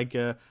Ayhan is like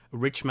a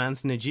rich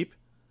man's Najib.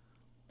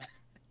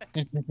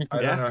 I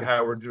don't know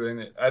how we're doing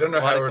it. I don't know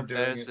how we're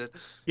doing it.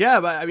 Yeah,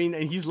 but I mean,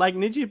 he's like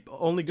Najib,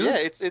 only good. Yeah,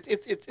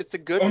 it's a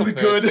good only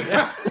comparison.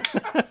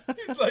 good.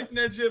 He's like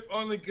Najib,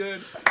 only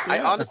good. I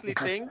honestly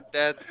think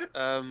that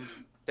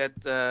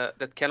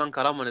Kenan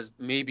Karaman is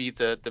maybe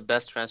the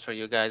best transfer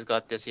you guys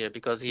got this year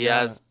because he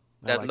has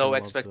that low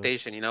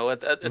expectation. You know,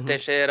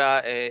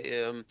 Teixeira,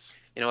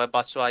 You know,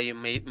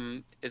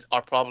 Batshuayi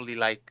are probably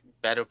like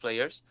better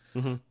players.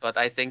 Mm-hmm. But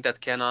I think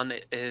that Kenan,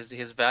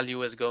 his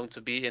value is going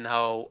to be in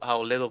how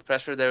little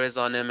pressure there is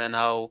on him and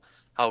how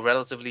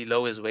relatively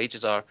low his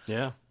wages are.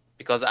 Yeah.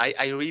 Because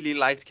I really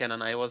liked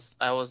Kenan. I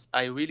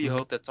really Mhm.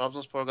 hope that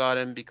Trabzonspor got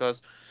him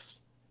because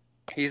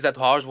he's that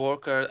hard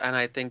worker, and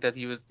I think that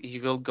he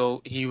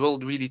will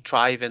really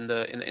thrive in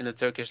the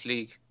Turkish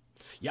league.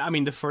 Yeah, I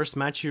mean, the first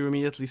match you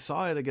immediately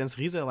saw it against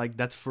Rize, like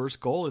that first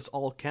goal is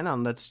all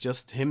Kenan. That's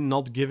just him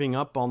not giving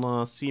up on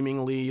a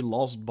seemingly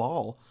lost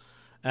ball.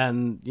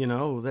 And, you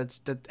know, that's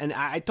that. And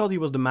I thought he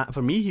was the man.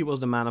 For me, he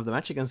was the man of the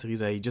match against Rize.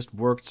 He just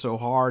worked so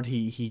hard.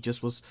 He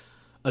just was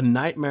a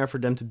nightmare for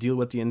them to deal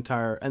with the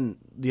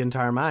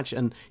entire match.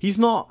 And he's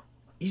not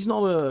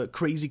a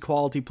crazy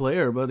quality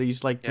player, but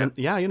he's like,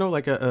 you know,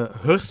 like a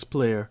Hurs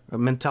player, a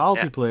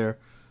mentality player.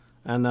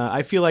 And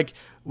I feel like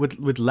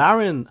with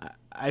Larin,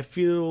 I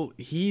feel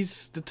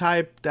he's the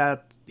type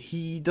that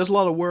he does a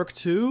lot of work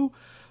too,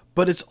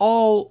 but it's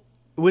all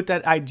with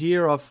that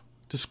idea of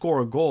to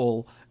score a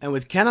goal. And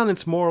with Kenan,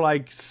 it's more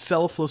like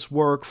selfless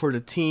work for the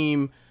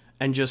team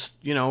and just,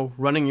 you know,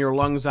 running your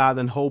lungs out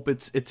and hope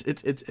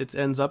it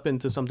ends up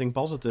into something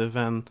positive.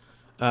 And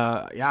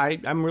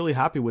I'm really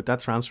happy with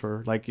that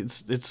transfer. Like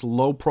it's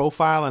low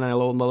profile, and I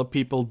know a lot of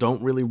people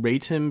don't really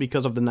rate him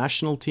because of the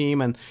national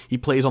team, and he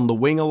plays on the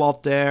wing a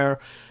lot there.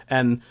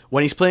 And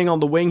when he's playing on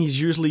the wing,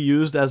 he's usually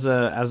used as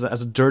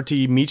a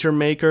dirty meter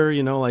maker.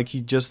 You know, like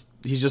he's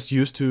just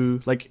used to,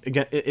 like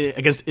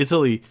against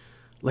Italy,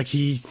 like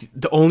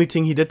the only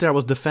thing he did there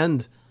was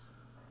defend.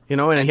 You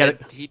know, and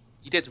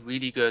he did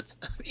really good,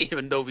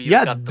 even though we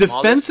got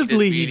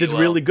defensively he did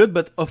well. really good,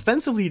 but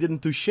offensively he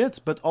didn't do shit.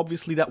 But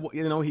obviously that,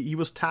 you know, he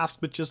was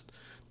tasked with just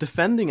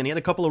defending, and he had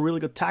a couple of really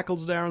good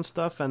tackles there and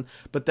stuff.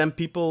 But then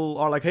people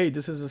are like, hey,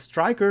 this is a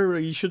striker,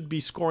 he should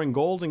be scoring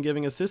goals and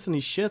giving assists, and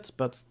he shits.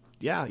 But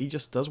yeah, he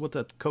just does what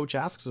the coach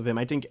asks of him.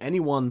 I think any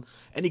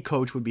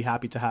coach would be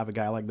happy to have a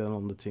guy like that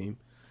on the team.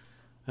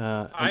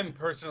 I'm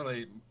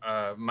personally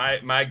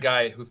my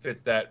guy who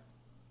fits that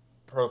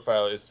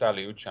profile is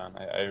Salih Uçan.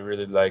 I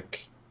really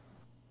like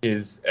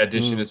his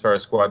addition as far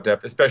as squad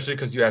depth, especially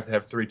because you have to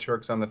have three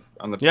Turks on the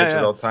pitch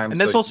at all times.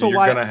 And that's so also you're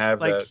why gonna have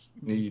like, that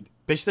need.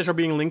 Besiktas are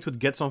being linked with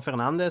Gedson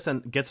Fernandes,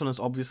 and Gedson is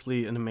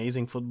obviously an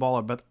amazing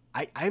footballer, but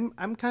I'm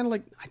kind of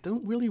like, I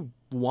don't really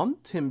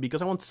want him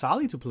because I want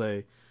Salih to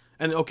play.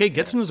 And okay,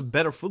 Gedson is a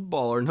better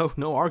footballer,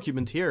 no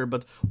argument here,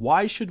 but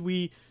why should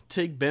we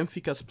take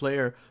Benfica's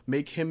player,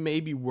 make him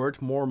maybe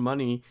worth more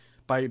money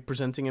by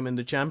presenting him in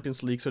the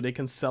Champions League so they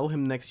can sell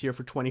him next year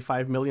for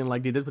 25 million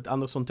like they did with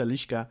Anderson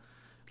Talisca?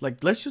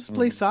 Like, let's just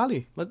play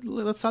Salih.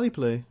 Let Salih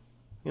play.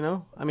 You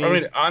know, I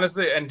mean,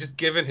 honestly, and just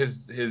given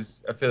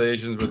his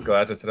affiliations with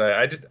Galatasaray,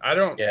 I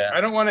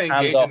don't want to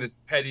engage in this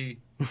petty.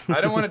 I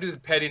don't want to do this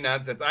petty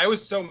nonsense. I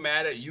was so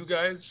mad at you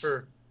guys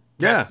for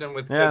messing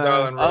with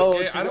Ghazal and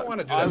Rosier. I don't want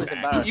to do I was that.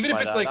 embarrassed Even if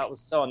by it's that. like, That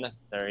was so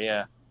unnecessary.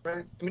 Yeah.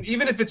 right? I mean,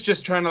 even if it's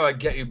just trying to like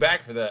get you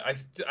back for that,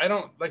 I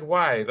don't like.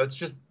 Why? Let's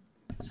just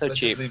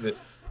cheap. leave it.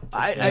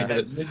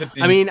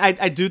 I mean,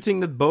 I do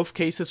think that both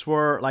cases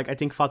were, like, I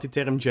think Fatih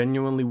Terim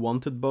genuinely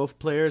wanted both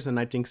players, and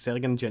I think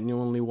Sergen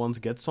genuinely wants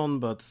Gedson,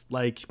 but,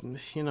 like,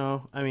 you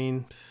know, I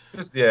mean,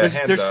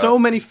 there's so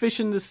many fish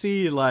in the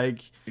sea,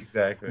 like,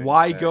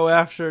 why go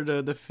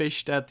after the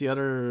fish that the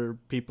other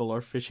people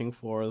are fishing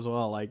for as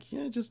well? Like,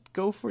 yeah, just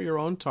go for your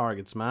own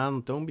targets,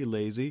 man. Don't be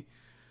lazy.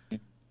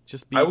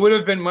 I would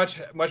have been much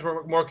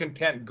more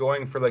content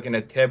going for, like, an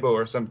Etebo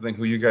or something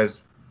who you guys...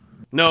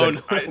 No,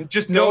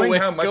 just knowing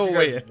how much you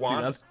guys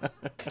want.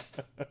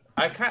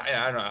 I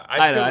don't know.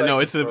 I know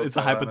it's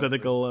a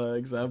hypothetical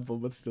example,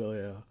 but still,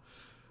 yeah.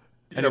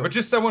 You know, but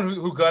just someone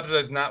who Gata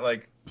is not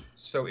like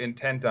so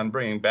intent on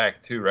bringing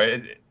back too,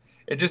 right?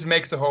 It just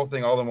makes the whole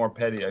thing all the more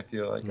petty. I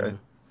feel like.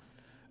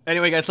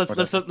 Anyway, guys,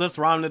 let's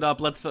round it up.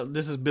 This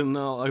has been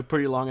a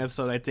pretty long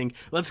episode, I think.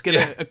 Let's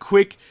get a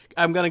quick.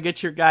 I'm gonna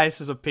get your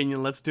guys'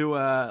 opinion. Let's do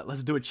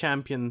a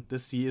champion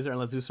this season, and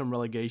let's do some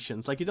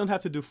relegations. Like, you don't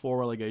have to do 4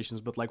 relegations,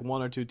 but like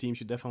 1 or 2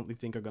 teams you definitely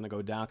think are gonna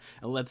go down.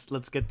 And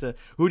let's get to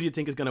who do you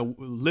think is gonna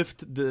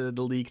lift the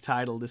league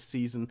title this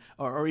season,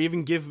 or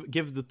even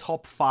give the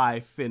top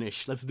 5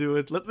 finish. Let's do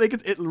it. Let's make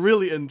it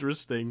really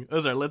interesting.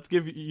 Ozar, let's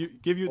give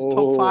you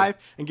top 5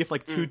 and give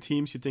like 2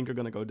 teams you think are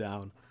gonna go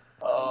down.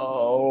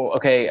 Oh,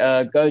 okay.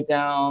 Go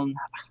down.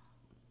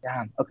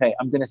 Damn. Okay,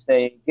 I'm gonna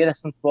say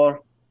Giresunspor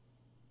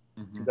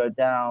to go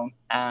down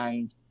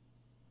and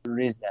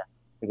Rize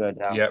to go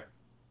down.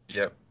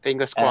 Yep.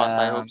 Fingers crossed.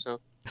 I hope so.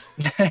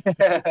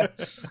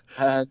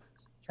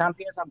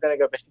 Champions, I'm gonna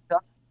go Besiktas.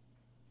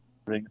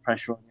 Bring the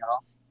pressure on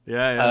y'all.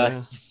 Yeah.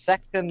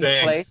 Second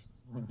place,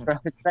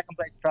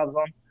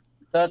 Trabzon.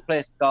 Third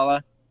place,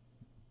 Scala.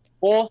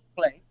 Fourth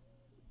place.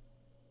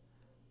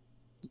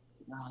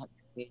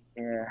 Let's see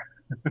here.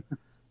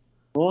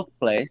 Fourth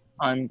place,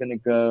 I'm gonna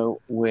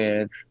go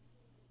with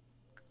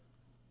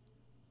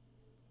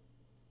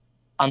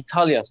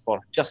Antalyaspor,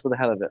 just for the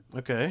hell of it.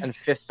 Okay. And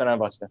fifth,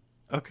 Fenerbahce.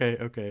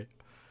 Okay.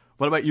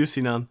 What about you,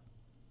 Sinan?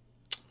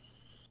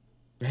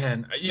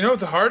 Man,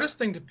 the hardest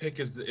thing to pick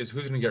is who's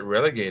going to get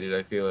relegated.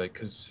 I feel like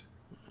because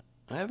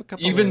I have a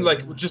couple. even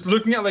like just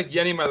looking at like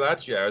Yeni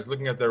Malatya, I was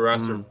looking at their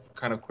roster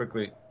kind of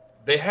quickly.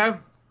 They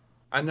have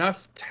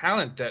enough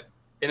talent that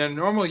in a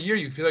normal year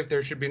you feel like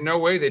there should be no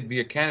way they'd be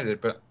a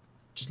candidate. But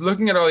just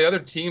looking at all the other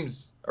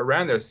teams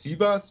around there,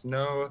 Sivas,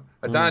 no,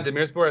 Adana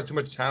Demirspor has too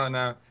much talent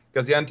now.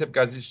 Gaziantep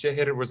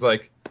Gazişehir was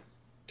like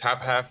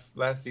top half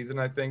last season,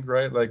 I think,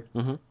 right? Like.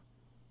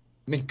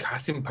 I mean,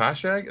 Kasim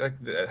Pasha, like,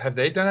 have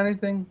they done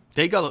anything?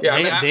 They got,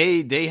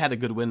 they had a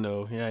good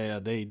window. Yeah,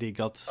 they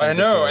got. Some I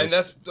know, and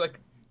that's like,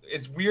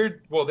 it's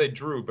weird. Well, they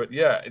drew, but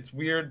yeah, it's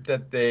weird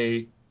that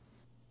they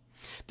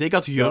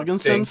got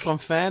Jurgensen from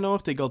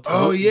Feyenoord. They got.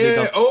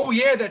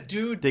 That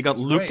dude. They got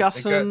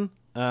Lucassen.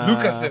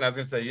 Lucassen, I was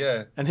gonna say,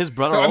 yeah. And his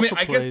brother also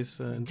plays.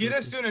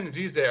 Giresun and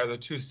Rize are the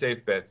two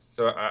safe bets,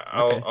 so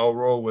I'll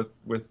roll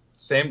with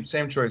same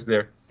choice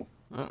there.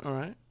 All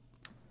right.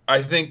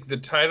 I think the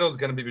title is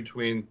gonna be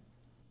between.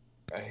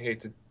 I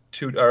hate to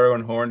toot our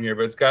own horn here,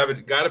 but it's got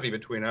to be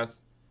between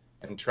us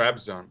and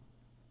Trabzon.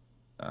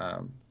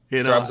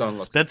 Trabzon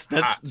looks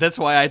that's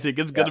why I think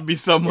it's gonna be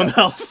someone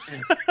else.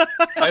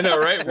 I know,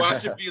 right?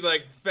 Watch it be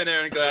like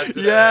Fener and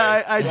Galatasaray.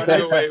 Yeah, I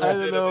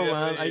don't know,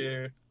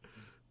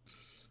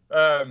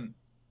 man.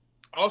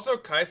 Also,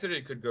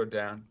 Kayseri could go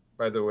down.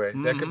 By the way,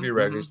 that could be a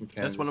relegation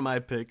candidate. That's one of my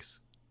picks.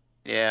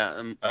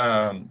 Yeah.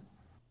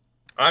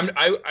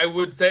 I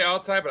would say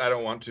Altay, but I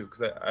don't want to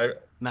because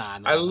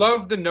I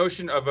love the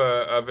notion of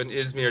an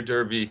Izmir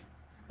derby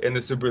in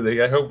the Super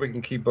League. I hope we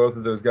can keep both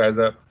of those guys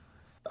up.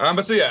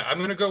 But so yeah, I'm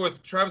gonna go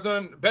with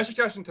Trabzon,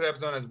 Beşiktaş, and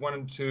Trabzon as 1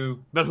 and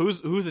 2. But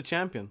who's the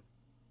champion?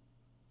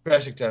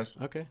 Beşiktaş.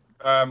 Okay.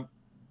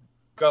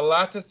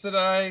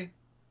 Galatasaray,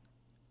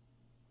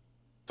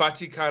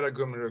 Fatih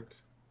Karagümrük,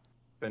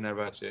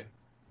 Fenerbahçe.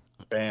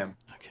 Bam.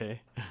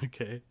 Okay.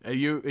 And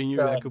you,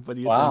 Jakub, what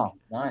do you think? Wow,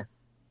 nice.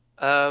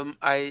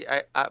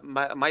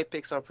 My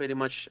picks are pretty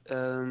much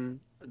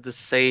the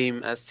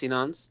same as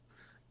Sinan's,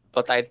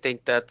 but I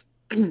think that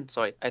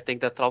I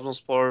think that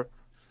Trabzonspor,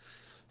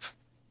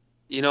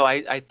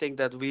 I think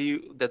that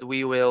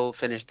we will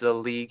finish the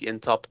league in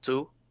top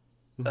 2.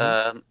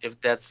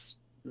 If that's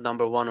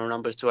number 1 or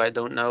number 2, I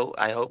don't know.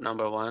 I hope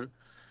number 1.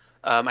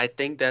 I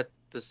think that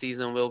the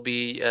season will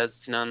be, as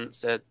Sinan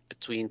said,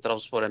 between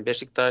Trabzonspor and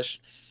Beşiktaş.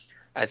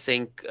 I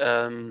think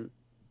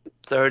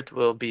third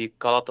will be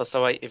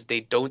Galatasaray. If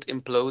they don't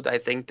implode, I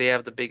think they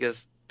have the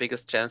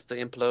biggest chance to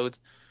implode.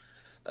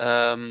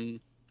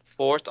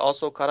 Fourth,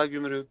 also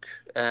Karagümrük,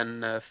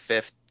 and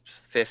fifth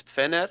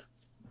Fener.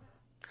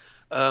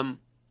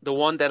 The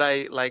one that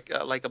I like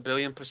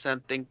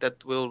 1,000,000,000% think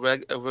that will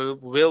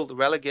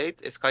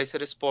relegate is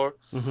Kayserispor.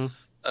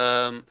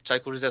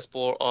 Çaykur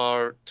Rizespor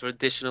are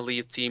traditionally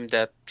a team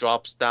that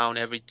drops down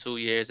every 2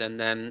 years and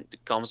then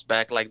comes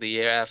back like the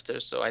year after.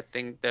 So I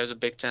think there's a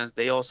big chance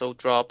they also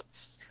drop.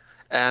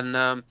 And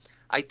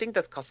I think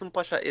that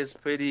Kasımpaşa is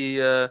pretty.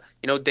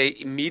 They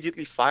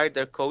immediately fired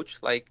their coach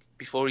like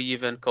before he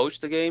even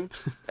coached the game,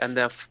 and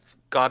then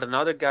got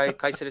another guy.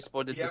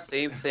 Kayserispor did the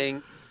same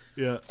thing.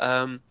 Yeah.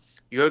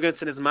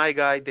 Jurgensen is my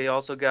guy. They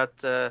also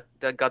got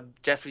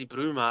Jeffrey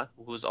Bruma,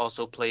 who's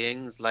also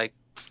playing. He's like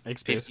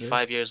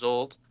 55 years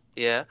old.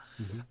 Yeah.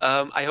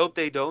 I hope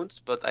they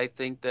don't, but I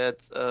think that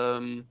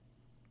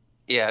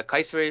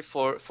Kayseri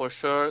for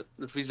sure.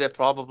 Rize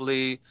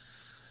probably.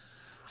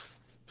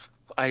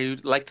 I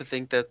like to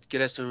think that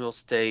Giresun will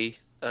stay.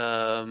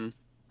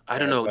 I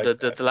don't know.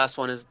 The last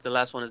one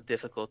is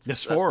difficult.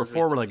 There's four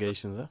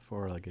relegations. Huh?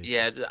 4 relegations.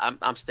 Yeah,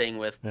 I'm staying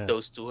with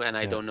those two, and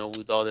I don't know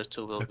who the other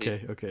two will be.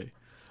 Okay.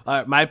 All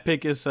right, my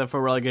pick is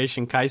for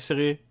relegation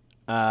Kayseri.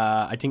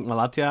 I think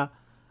Malatya.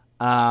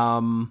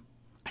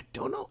 I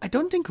don't know. I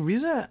don't think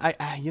Rize.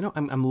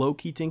 I'm low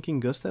key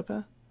thinking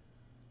Göztepe.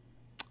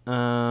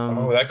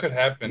 That could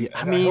happen.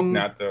 I mean,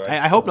 I hope not though.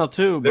 I hope not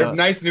too. They're but... a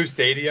nice new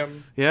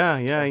stadium.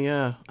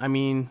 Yeah. I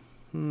mean,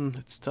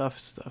 it's tough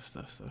stuff.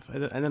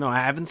 I don't know. I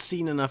haven't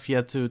seen enough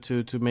yet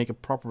to make a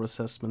proper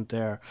assessment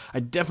there. I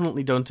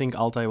definitely don't think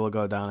Altay will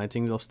go down. I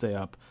think they'll stay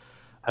up.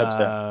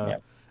 Yeah.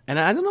 And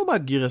I don't know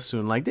about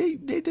Giresun. Like they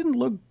didn't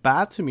look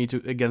bad to me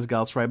against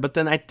Galatasaray, but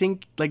then I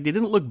think like they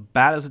didn't look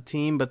bad as a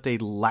team, but they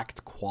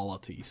lacked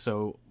quality.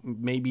 So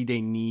maybe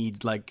they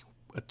need like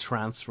a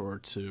transfer or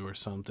two or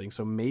something.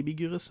 So maybe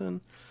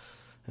Giresun.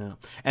 Yeah.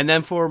 And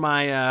then for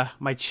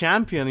my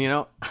champion,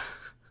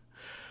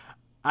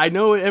 I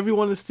know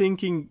everyone is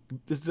thinking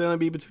it's gonna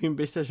be between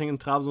Beşiktaş and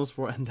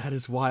Trabzonspor, and that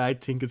is why I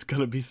think it's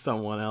gonna be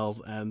someone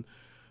else. And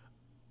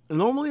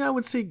normally I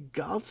would say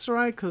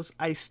Galatasaray because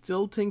I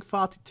still think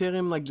Fatih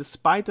Terim, like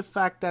despite the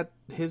fact that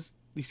he's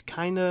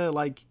kind of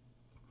like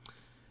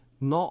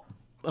not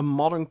a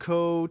modern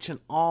coach and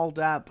all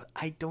that, but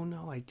I don't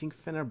know. I think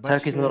Fenerbahce.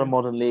 Turkey's not a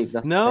modern league.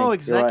 That's no,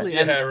 exactly.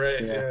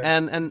 Right.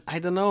 And I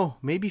don't know.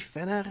 Maybe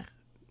Fener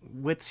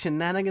with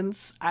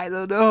shenanigans. I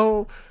don't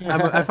know.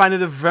 I find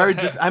it a very.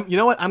 You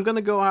know what? I'm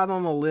gonna go out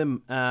on a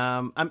limb.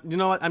 You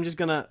know what? I'm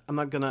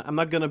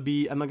not gonna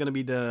be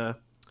the.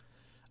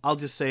 I'll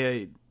just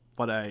say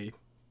what I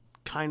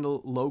kind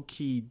of low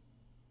key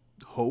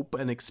hope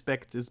and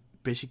expect is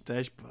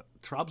Beşiktaş, but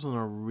Trabzon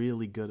are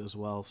really good as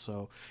well.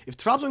 So if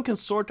Trabzon can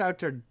sort out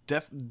their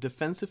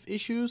defensive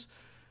issues,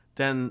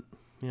 then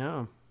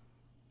yeah,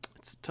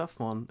 it's a tough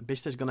one.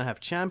 Beşiktaş is gonna have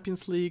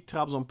Champions League.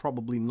 Trabzon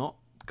probably not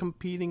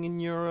competing in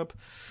Europe.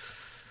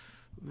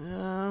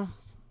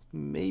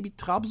 Maybe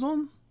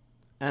Trabzon,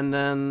 and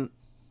then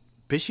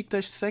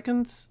Beşiktaş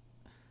second.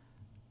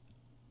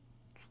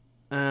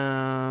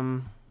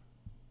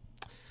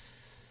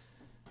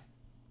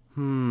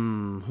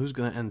 Who's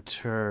gonna end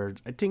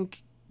third? I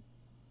think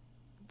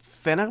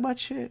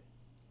Fenerbahçe,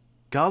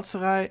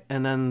 Galatasaray,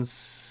 and then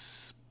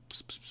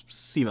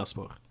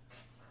Sivasspor.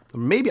 Or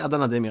maybe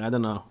Adana Demir. I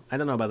don't know. I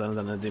don't know about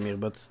Adana Demir,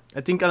 but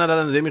I think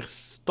Adana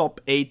Demir's top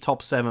 8,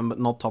 top 7, but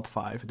not top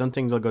 5. I don't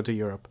think they'll go to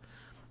Europe.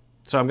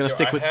 So I'm gonna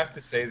stick with. I have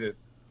to say this.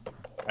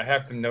 I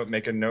have to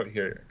make a note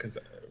here because,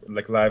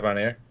 like, live on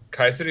air,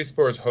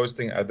 Kayserispor is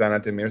hosting Adana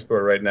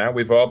Demirspor right now.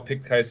 We've all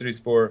picked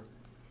Kayserispor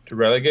to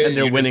relegate, and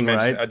they're winning,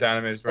 right?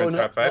 Adana Demirspor in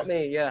top 5. Not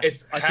me, yeah.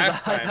 It's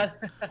halftime.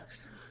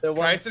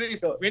 Kayseri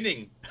is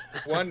winning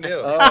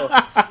 1-0.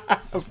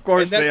 Oh. Of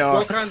course and they are.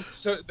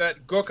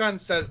 That Gökhan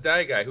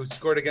Sazdai guy who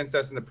scored against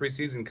us in the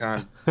preseason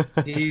con,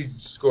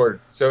 he's scored.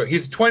 So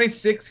he's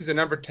 26. He's a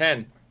number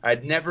 10.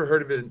 I'd never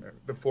heard of him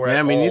before.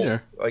 Yeah, me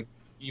neither. Like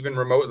even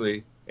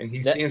remotely, and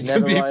he seems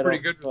to be pretty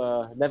good.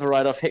 Never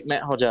write off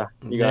Hikmet Hoca.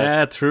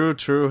 Yeah, true.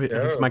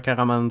 Hikmet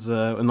Karaman's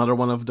another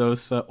one of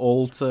those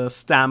old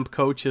stamp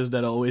coaches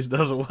that always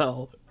does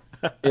well.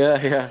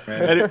 Yeah.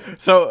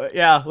 So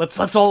yeah, let's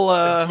all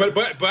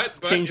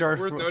but change our. It's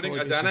worth noting,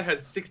 Adana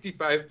has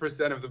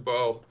 65% of the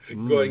ball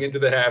going into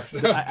the half.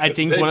 So I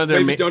think one of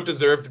their don't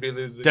deserve to be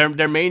losing.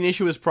 Their main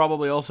issue is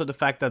probably also the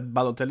fact that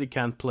Balotelli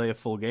can't play a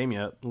full game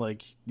yet.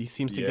 Like he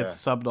seems to get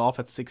subbed off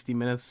at 60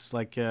 minutes,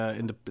 like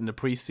in the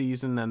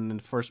preseason and in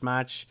the first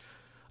match.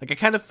 Like I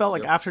kind of felt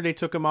like after they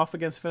took him off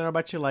against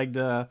Fenerbahce, like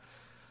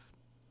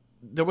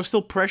there was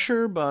still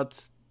pressure,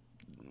 but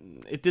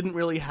it didn't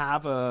really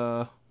have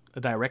a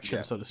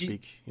direction, so to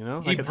speak.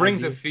 He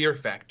brings a fear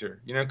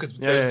factor, because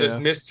there's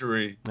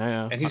mystery.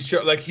 And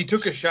he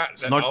took a shot.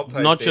 It's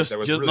not just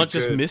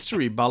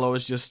mystery. Balo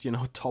is just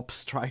top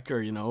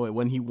striker.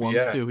 When he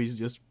wants to, he's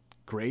just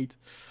great.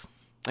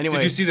 Anyway,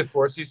 did you see the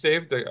force he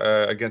saved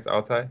against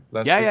Altay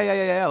last week?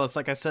 Yeah. That's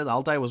like I said,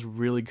 Altay was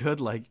really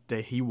good. Like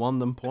he won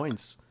them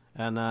points,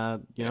 and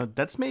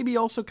that's maybe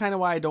also kind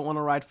of why I don't want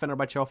to write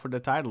Fenerbahce off for the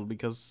title,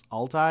 because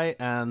Altay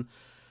and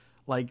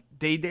like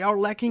they are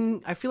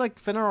lacking. I feel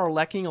like Fener are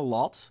lacking a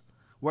lot,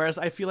 whereas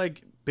I feel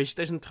like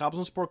Beşiktaş and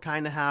Trabzonspor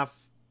kind of have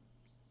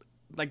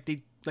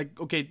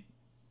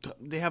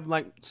they have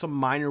like some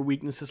minor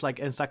weaknesses like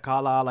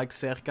Ensakala, like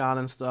Serkan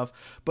and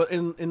stuff. But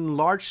in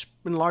large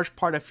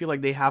part, I feel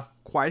like they have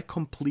quite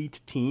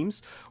complete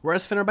teams.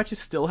 Whereas Fenerbahce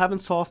still haven't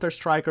solved their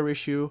striker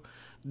issue.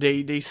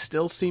 They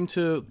still seem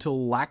to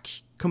lack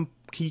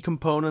key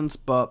components,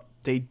 but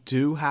they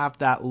do have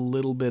that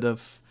little bit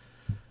of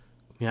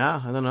I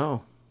don't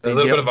know. A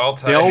little bit of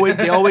Altay.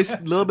 They always a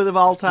little bit of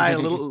Altay, a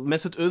little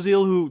Mesut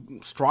Özil, who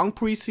strong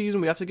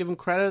preseason. We have to give him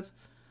credit,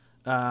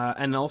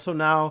 and also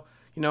now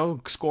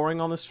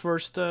scoring on his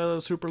first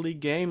Super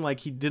League game. Like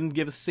he didn't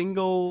give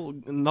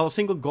not a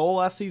single goal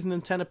last season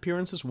in 10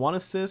 appearances, 1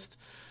 assist.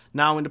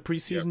 Now in the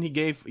preseason, he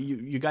gave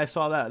you guys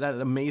saw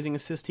that amazing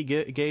assist he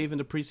gave in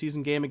the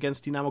preseason game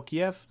against Dynamo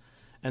Kiev,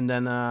 and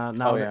then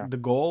the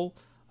goal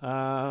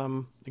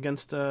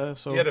against. So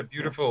he had a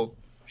beautiful.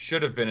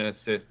 Should have been an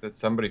assist that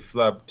somebody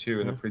flubbed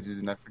too in the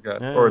preseason. I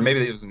forgot, or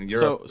maybe it was in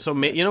Europe. So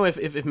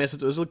if Mesut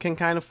Özil can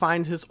kind of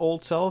find his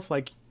old self,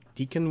 like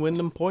he can win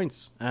them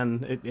points,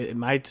 and it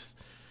might.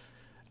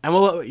 And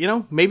well,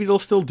 maybe they'll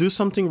still do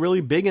something really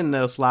big in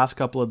those last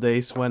couple of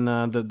days when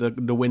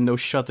the window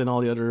shut in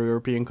all the other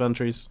European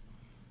countries.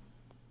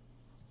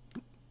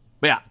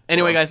 But yeah.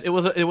 Anyway, guys, it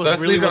was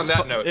really on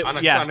that note.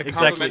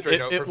 Exactly.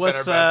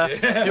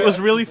 It was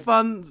really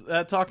fun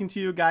talking to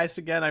you guys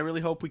again. I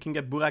really hope we can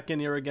get Burak in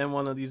here again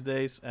one of these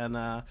days.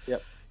 And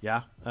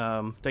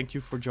thank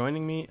you for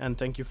joining me, and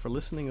thank you for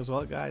listening as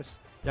well, guys.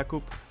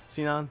 Jakub,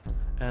 Sinan,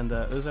 and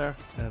Özer,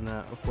 and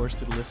of course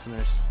to the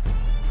listeners.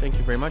 Thank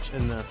you very much,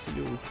 and see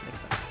you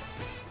next time.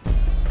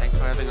 Thanks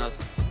for having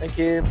us. Thank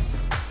you.